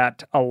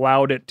that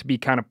allowed it to be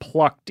kind of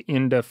plucked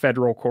into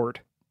federal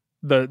court,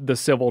 the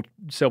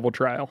civil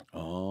trial.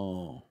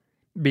 Oh.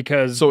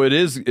 Because so it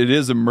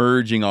is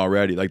emerging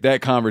already. Like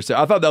that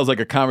conversation, I thought that was like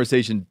a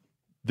conversation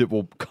that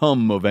will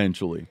come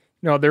eventually.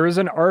 No, there is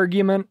an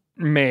argument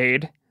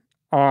made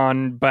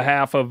on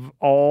behalf of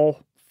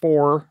all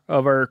 4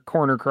 of our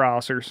corner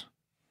crossers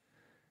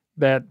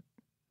that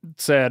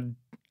said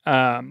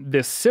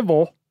this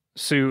civil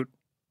suit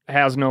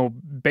has no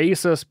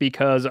basis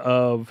because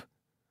of,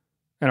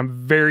 and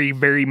I'm very,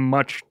 very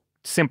much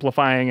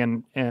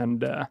simplifying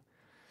and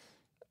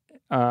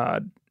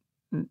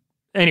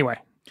anyway.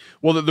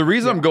 Well, the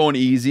reason I'm going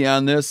easy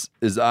on this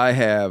is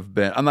I'm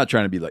not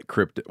trying to be like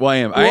cryptic. Well, I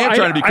am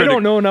trying to be cryptic. I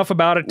don't know enough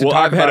about it to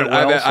talk about it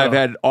well. I've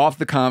had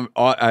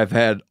I've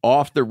had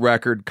off the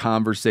record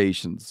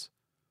conversations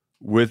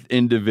with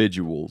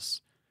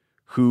individuals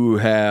who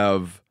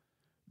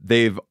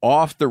they've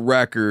off the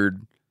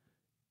record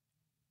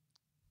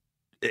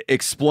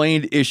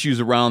explained issues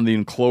around the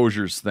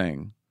enclosures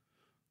thing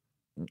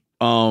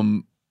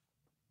that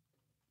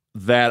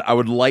I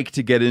would like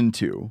to get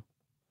into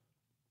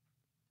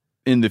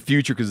in the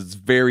future because it's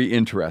very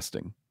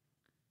interesting.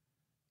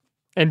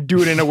 And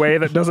do it in a way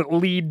that doesn't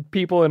lead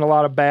people in a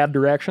lot of bad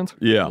directions.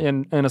 Yeah.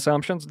 And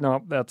assumptions.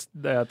 No, that's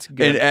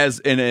good.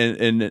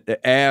 And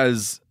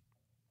as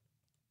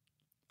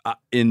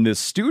in this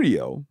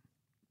studio,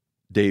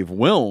 Dave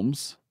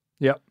Wilms,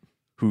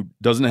 who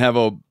doesn't have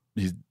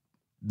he's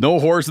no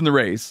horse in the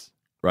race,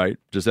 right?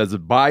 Just as a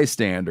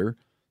bystander,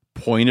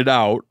 pointed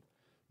out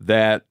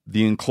that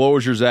the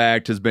Enclosures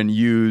Act has been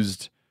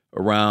used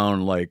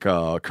around like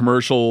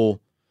commercial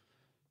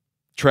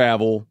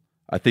travel.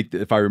 I think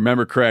that if I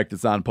remember correct,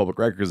 it's on public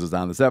record because it's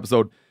on this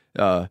episode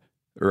or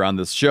on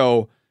this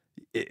show.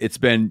 It's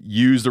been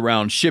used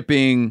around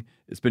shipping.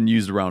 It's been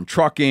used around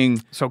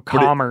trucking. So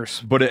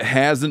commerce. But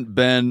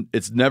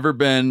it's never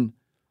been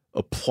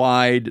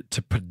applied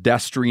to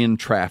pedestrian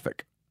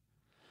traffic.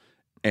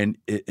 And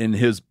in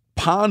his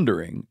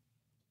pondering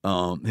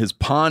on the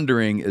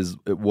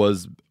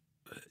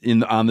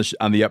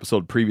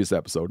previous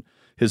episode,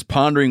 his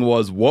pondering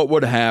was what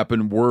would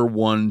happen were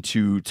one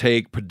to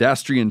take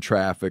pedestrian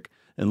traffic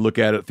and look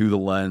at it through the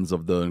lens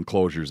of the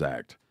Enclosures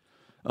Act.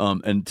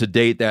 And to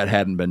date, that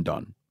hadn't been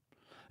done.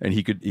 And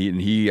I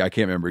can't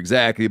remember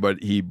exactly,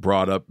 but he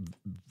brought up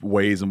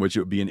ways in which it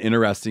would be an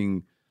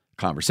interesting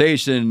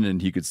conversation,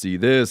 and he could see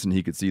this and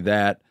he could see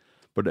that,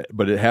 but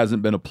it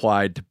hasn't been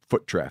applied to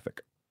foot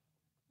traffic.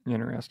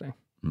 Interesting.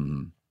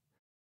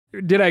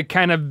 Mm-hmm. Did I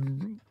kind of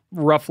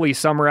roughly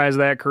summarize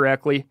that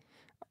correctly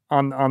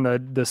on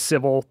the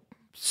civil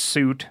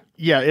suit?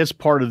 Yeah, it's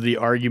part of the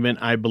argument,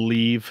 I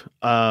believe.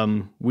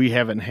 We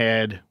haven't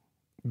had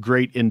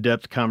great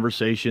in-depth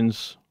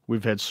conversations.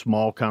 We've had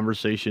small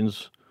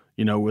conversations,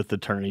 with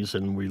attorneys,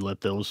 and we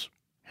let those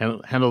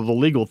handle the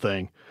legal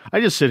thing.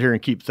 I just sit here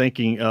and keep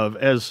thinking of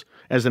as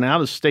an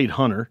out-of-state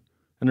hunter,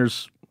 and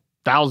there's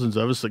thousands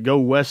of us that go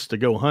west to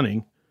go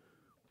hunting.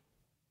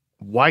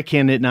 Why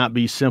can it not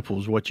be simple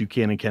as what you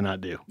can and cannot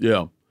do?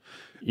 Yeah.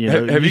 You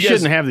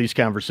shouldn't have these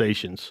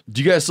conversations.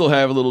 Do you guys still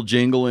have a little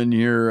jingle in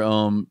your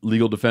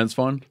legal defense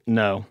fund?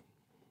 No.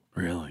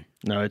 Really?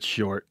 No, it's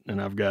short,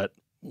 and I've got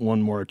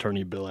one more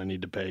attorney bill I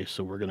need to pay,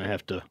 so we're going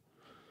to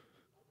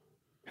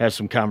have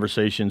some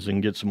conversations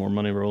and get some more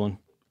money rolling.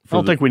 I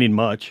don't think we need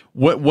much.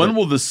 When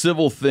will the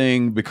civil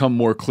thing become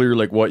more clear,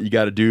 like what you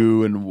got to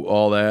do and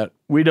all that?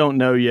 We don't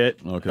know yet.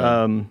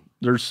 Okay.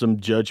 There's some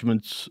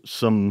judgments,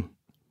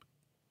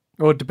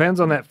 Well, it depends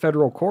on that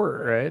federal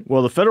court, right?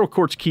 Well, the federal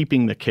court's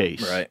keeping the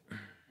case. Right.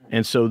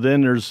 And so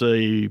then there's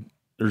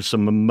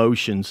some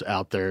emotions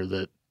out there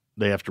that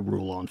they have to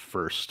rule on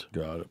first.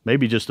 Got it.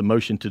 Maybe just a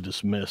motion to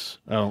dismiss.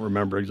 I don't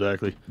remember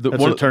exactly.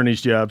 That's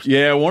attorney's jobs.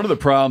 Yeah, one of the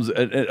problems,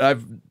 and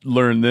I've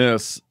learned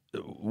this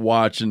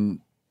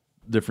watching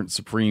different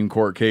Supreme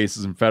Court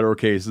cases and federal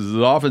cases, is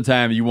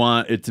oftentimes you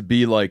want it to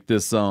be like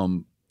this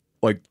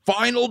like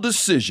final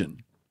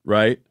decision,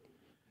 right?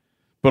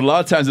 But a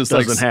lot of times it's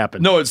doesn't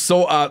happen. No, it's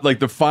so like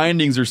the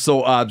findings are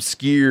so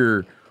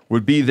obscure.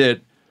 Would be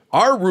that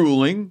our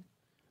ruling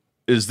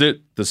is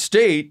that the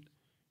state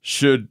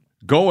should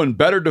go and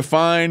better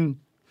define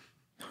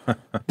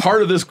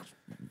part of this,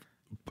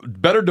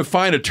 better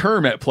define a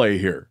term at play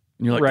here.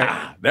 And you're like,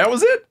 that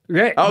was it?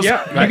 Right.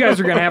 Yeah. You guys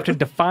are going to have to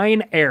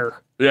define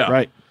air. Yeah.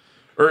 Right.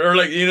 Or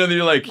like,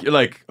 you're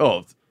like,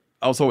 oh,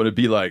 also would it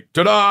be like,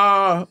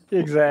 ta-da!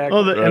 Exactly.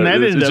 Well, and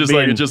that it's just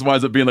like it just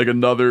winds up being like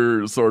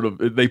another sort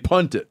of they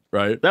punt it,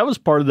 right? That was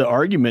part of the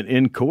argument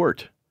in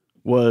court.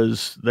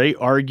 Was they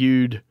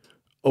argued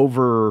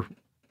over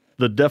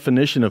the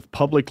definition of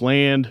public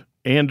land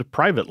and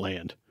private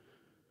land.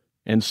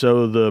 And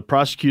so the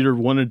prosecutor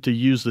wanted to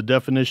use the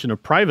definition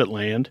of private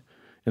land.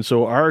 And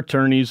so our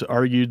attorneys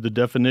argued the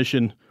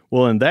definition,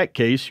 well, in that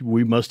case,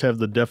 we must have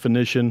the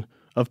definition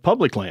of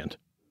public land.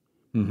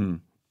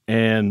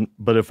 Mm-hmm.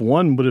 But if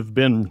one would have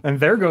been... And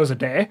there goes a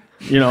day.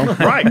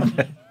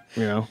 Right.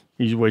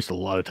 You waste a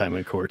lot of time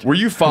in court. Were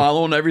you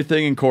following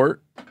everything in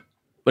court?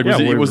 Like,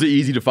 was it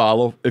easy to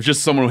follow if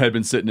just someone had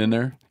been sitting in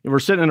there? We're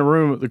sitting in a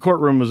room. The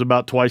courtroom was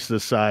about twice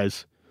this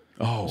size.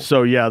 Oh.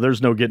 So, yeah,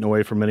 there's no getting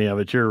away from any of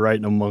it. You're right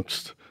in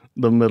amongst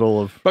the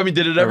middle of But, I mean,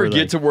 did it ever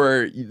get to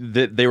where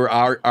they were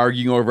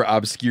arguing over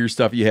obscure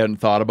stuff you hadn't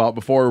thought about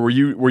before? Or were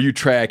you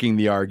tracking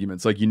the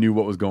arguments? Like, you knew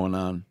what was going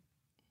on?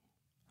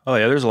 Oh,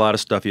 yeah, there's a lot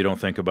of stuff you don't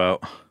think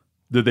about.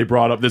 That they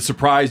brought up that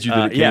surprised you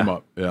that it came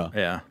up.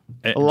 Yeah.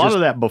 A lot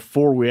of that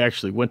before we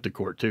actually went to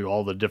court, too.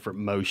 All the different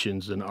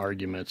motions and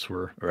arguments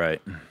were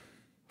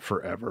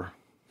forever.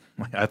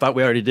 I thought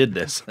we already did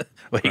this.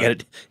 Well, you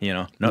got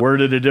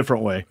worded a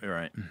different way.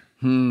 Right.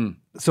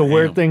 So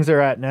where things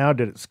are at now,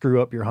 did it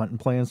screw up your hunting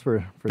plans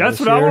for That's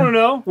this what year? I want to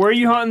know. Where are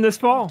you hunting this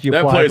fall?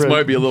 That place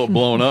might be a little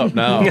blown up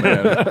now,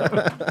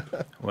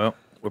 man. Well,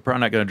 we're probably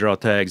not going to draw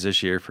tags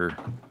this year for...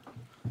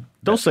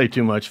 Don't say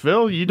too much,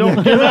 Phil. You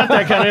don't give out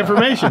that kind of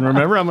information.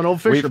 Remember, I'm an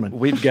old fisherman.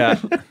 We've got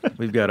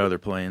other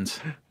plans.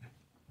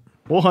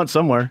 We'll hunt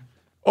somewhere.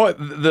 Oh,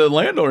 the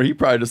landowner, he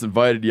probably just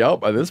invited you out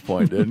by this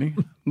point, didn't he?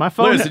 My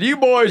phone. Listen, you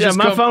boys. Yeah,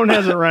 my phone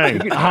hasn't rang. You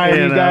could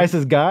hire you guys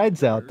as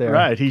guides out there.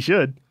 Right, he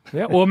should.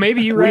 Yeah. Well,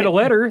 maybe you write a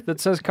letter that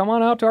says, "Come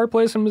on out to our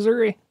place in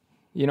Missouri."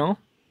 Yeah,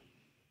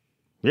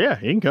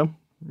 he can come.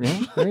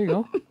 Yeah, there you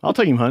go. I'll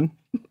take him hunting.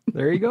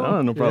 There you go. I don't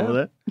have no problem with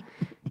that.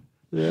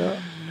 Yeah.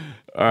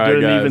 All right,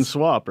 do guys. an even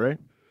swap, right?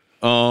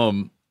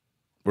 We're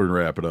gonna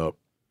wrap it up.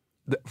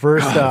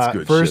 First, shit,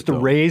 to though.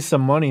 raise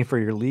some money for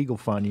your legal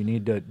fund, you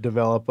need to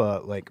develop a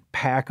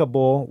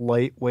packable,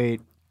 lightweight,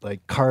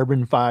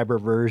 carbon fiber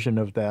version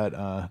of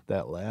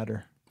that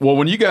ladder. Well,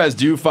 when you guys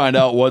do find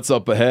out what's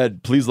up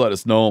ahead, please let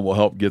us know, and we'll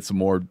help get some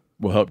more.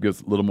 We'll help get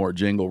a little more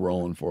jingle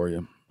rolling for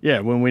you.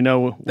 Yeah, when we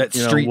know that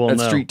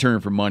street term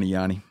for money,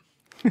 Yanni.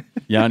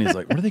 Yanni's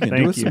like, what are they gonna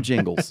do with some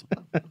jingles?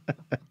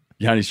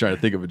 Yanni's trying to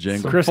think of a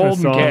jingle.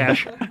 Christmas song.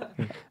 Cash.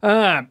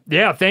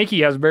 Yeah, thank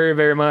you guys very,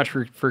 very much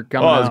for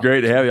coming. Oh, it's out.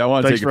 great to have you. I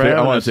want to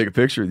take a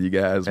picture with you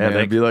guys, man.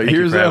 Thank, be like,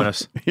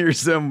 here's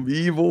some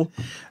evil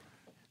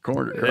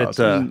corner cross.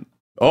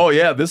 Oh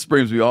yeah, this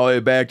brings me all the way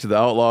back to the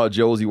outlaw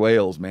Josie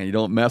Wales, man. You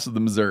don't mess with the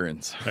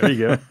Missourians. There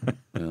you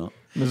go.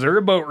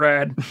 Missouri boat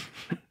ride.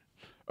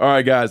 All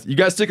right, guys. You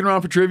guys sticking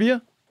around for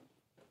trivia?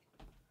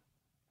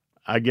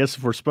 I guess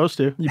if we're supposed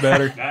to. You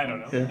better. I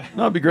don't know. Yeah.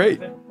 No, it'd be great.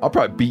 I'll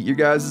probably beat your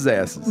guys'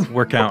 asses.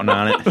 We're counting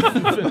on it.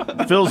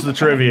 Phil's the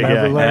trivia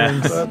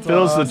guy.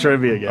 Phil's the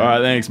trivia guy. All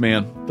right, thanks,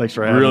 man. Thanks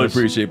for having us. Really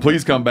appreciate it.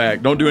 Please come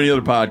back. Don't do any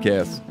other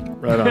podcasts.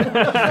 Right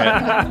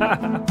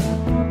on.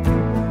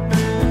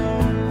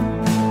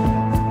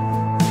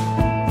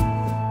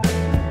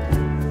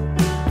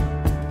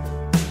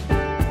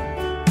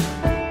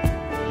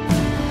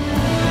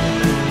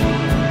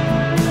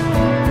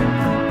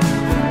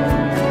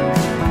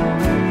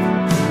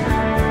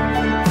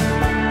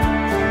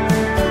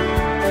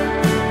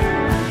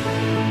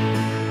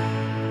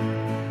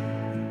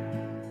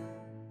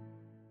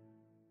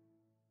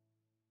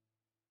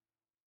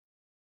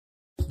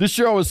 This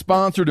show is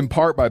sponsored in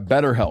part by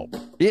BetterHelp.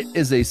 It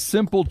is a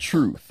simple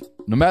truth.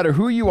 No matter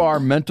who you are,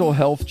 mental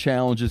health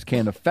challenges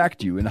can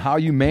affect you, and how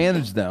you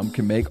manage them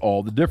can make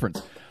all the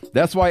difference.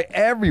 That's why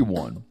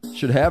everyone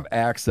should have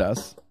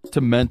access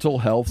to mental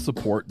health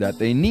support that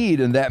they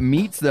need, and that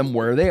meets them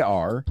where they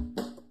are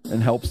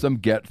and helps them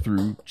get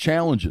through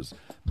challenges.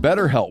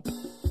 BetterHelp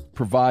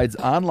provides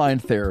online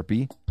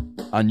therapy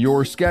on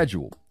your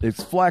schedule.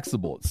 It's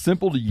flexible, it's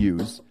simple to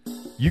use.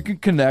 You can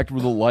connect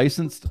with a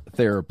licensed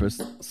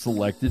therapist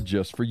selected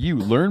just for you.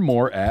 Learn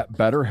more at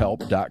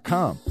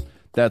BetterHelp.com.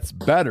 That's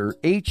better,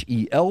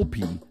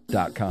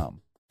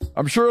 HELP.com.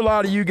 I'm sure a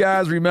lot of you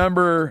guys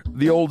remember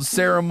the old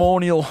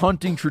ceremonial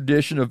hunting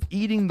tradition of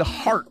eating the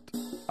heart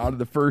out of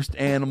the first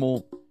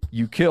animal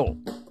you kill.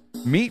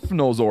 Meat from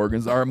those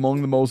organs are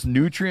among the most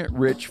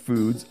nutrient-rich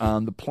foods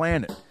on the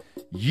planet.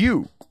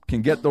 You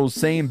can get those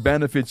same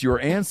benefits your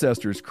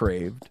ancestors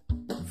craved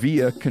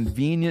via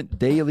convenient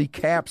daily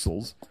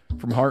capsules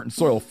from Heart and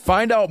Soil.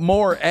 Find out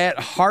more at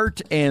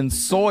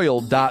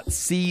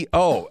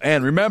heartandsoil.co.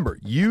 And remember,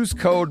 use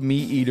code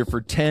MeatEater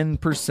for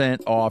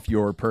 10% off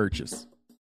your purchase.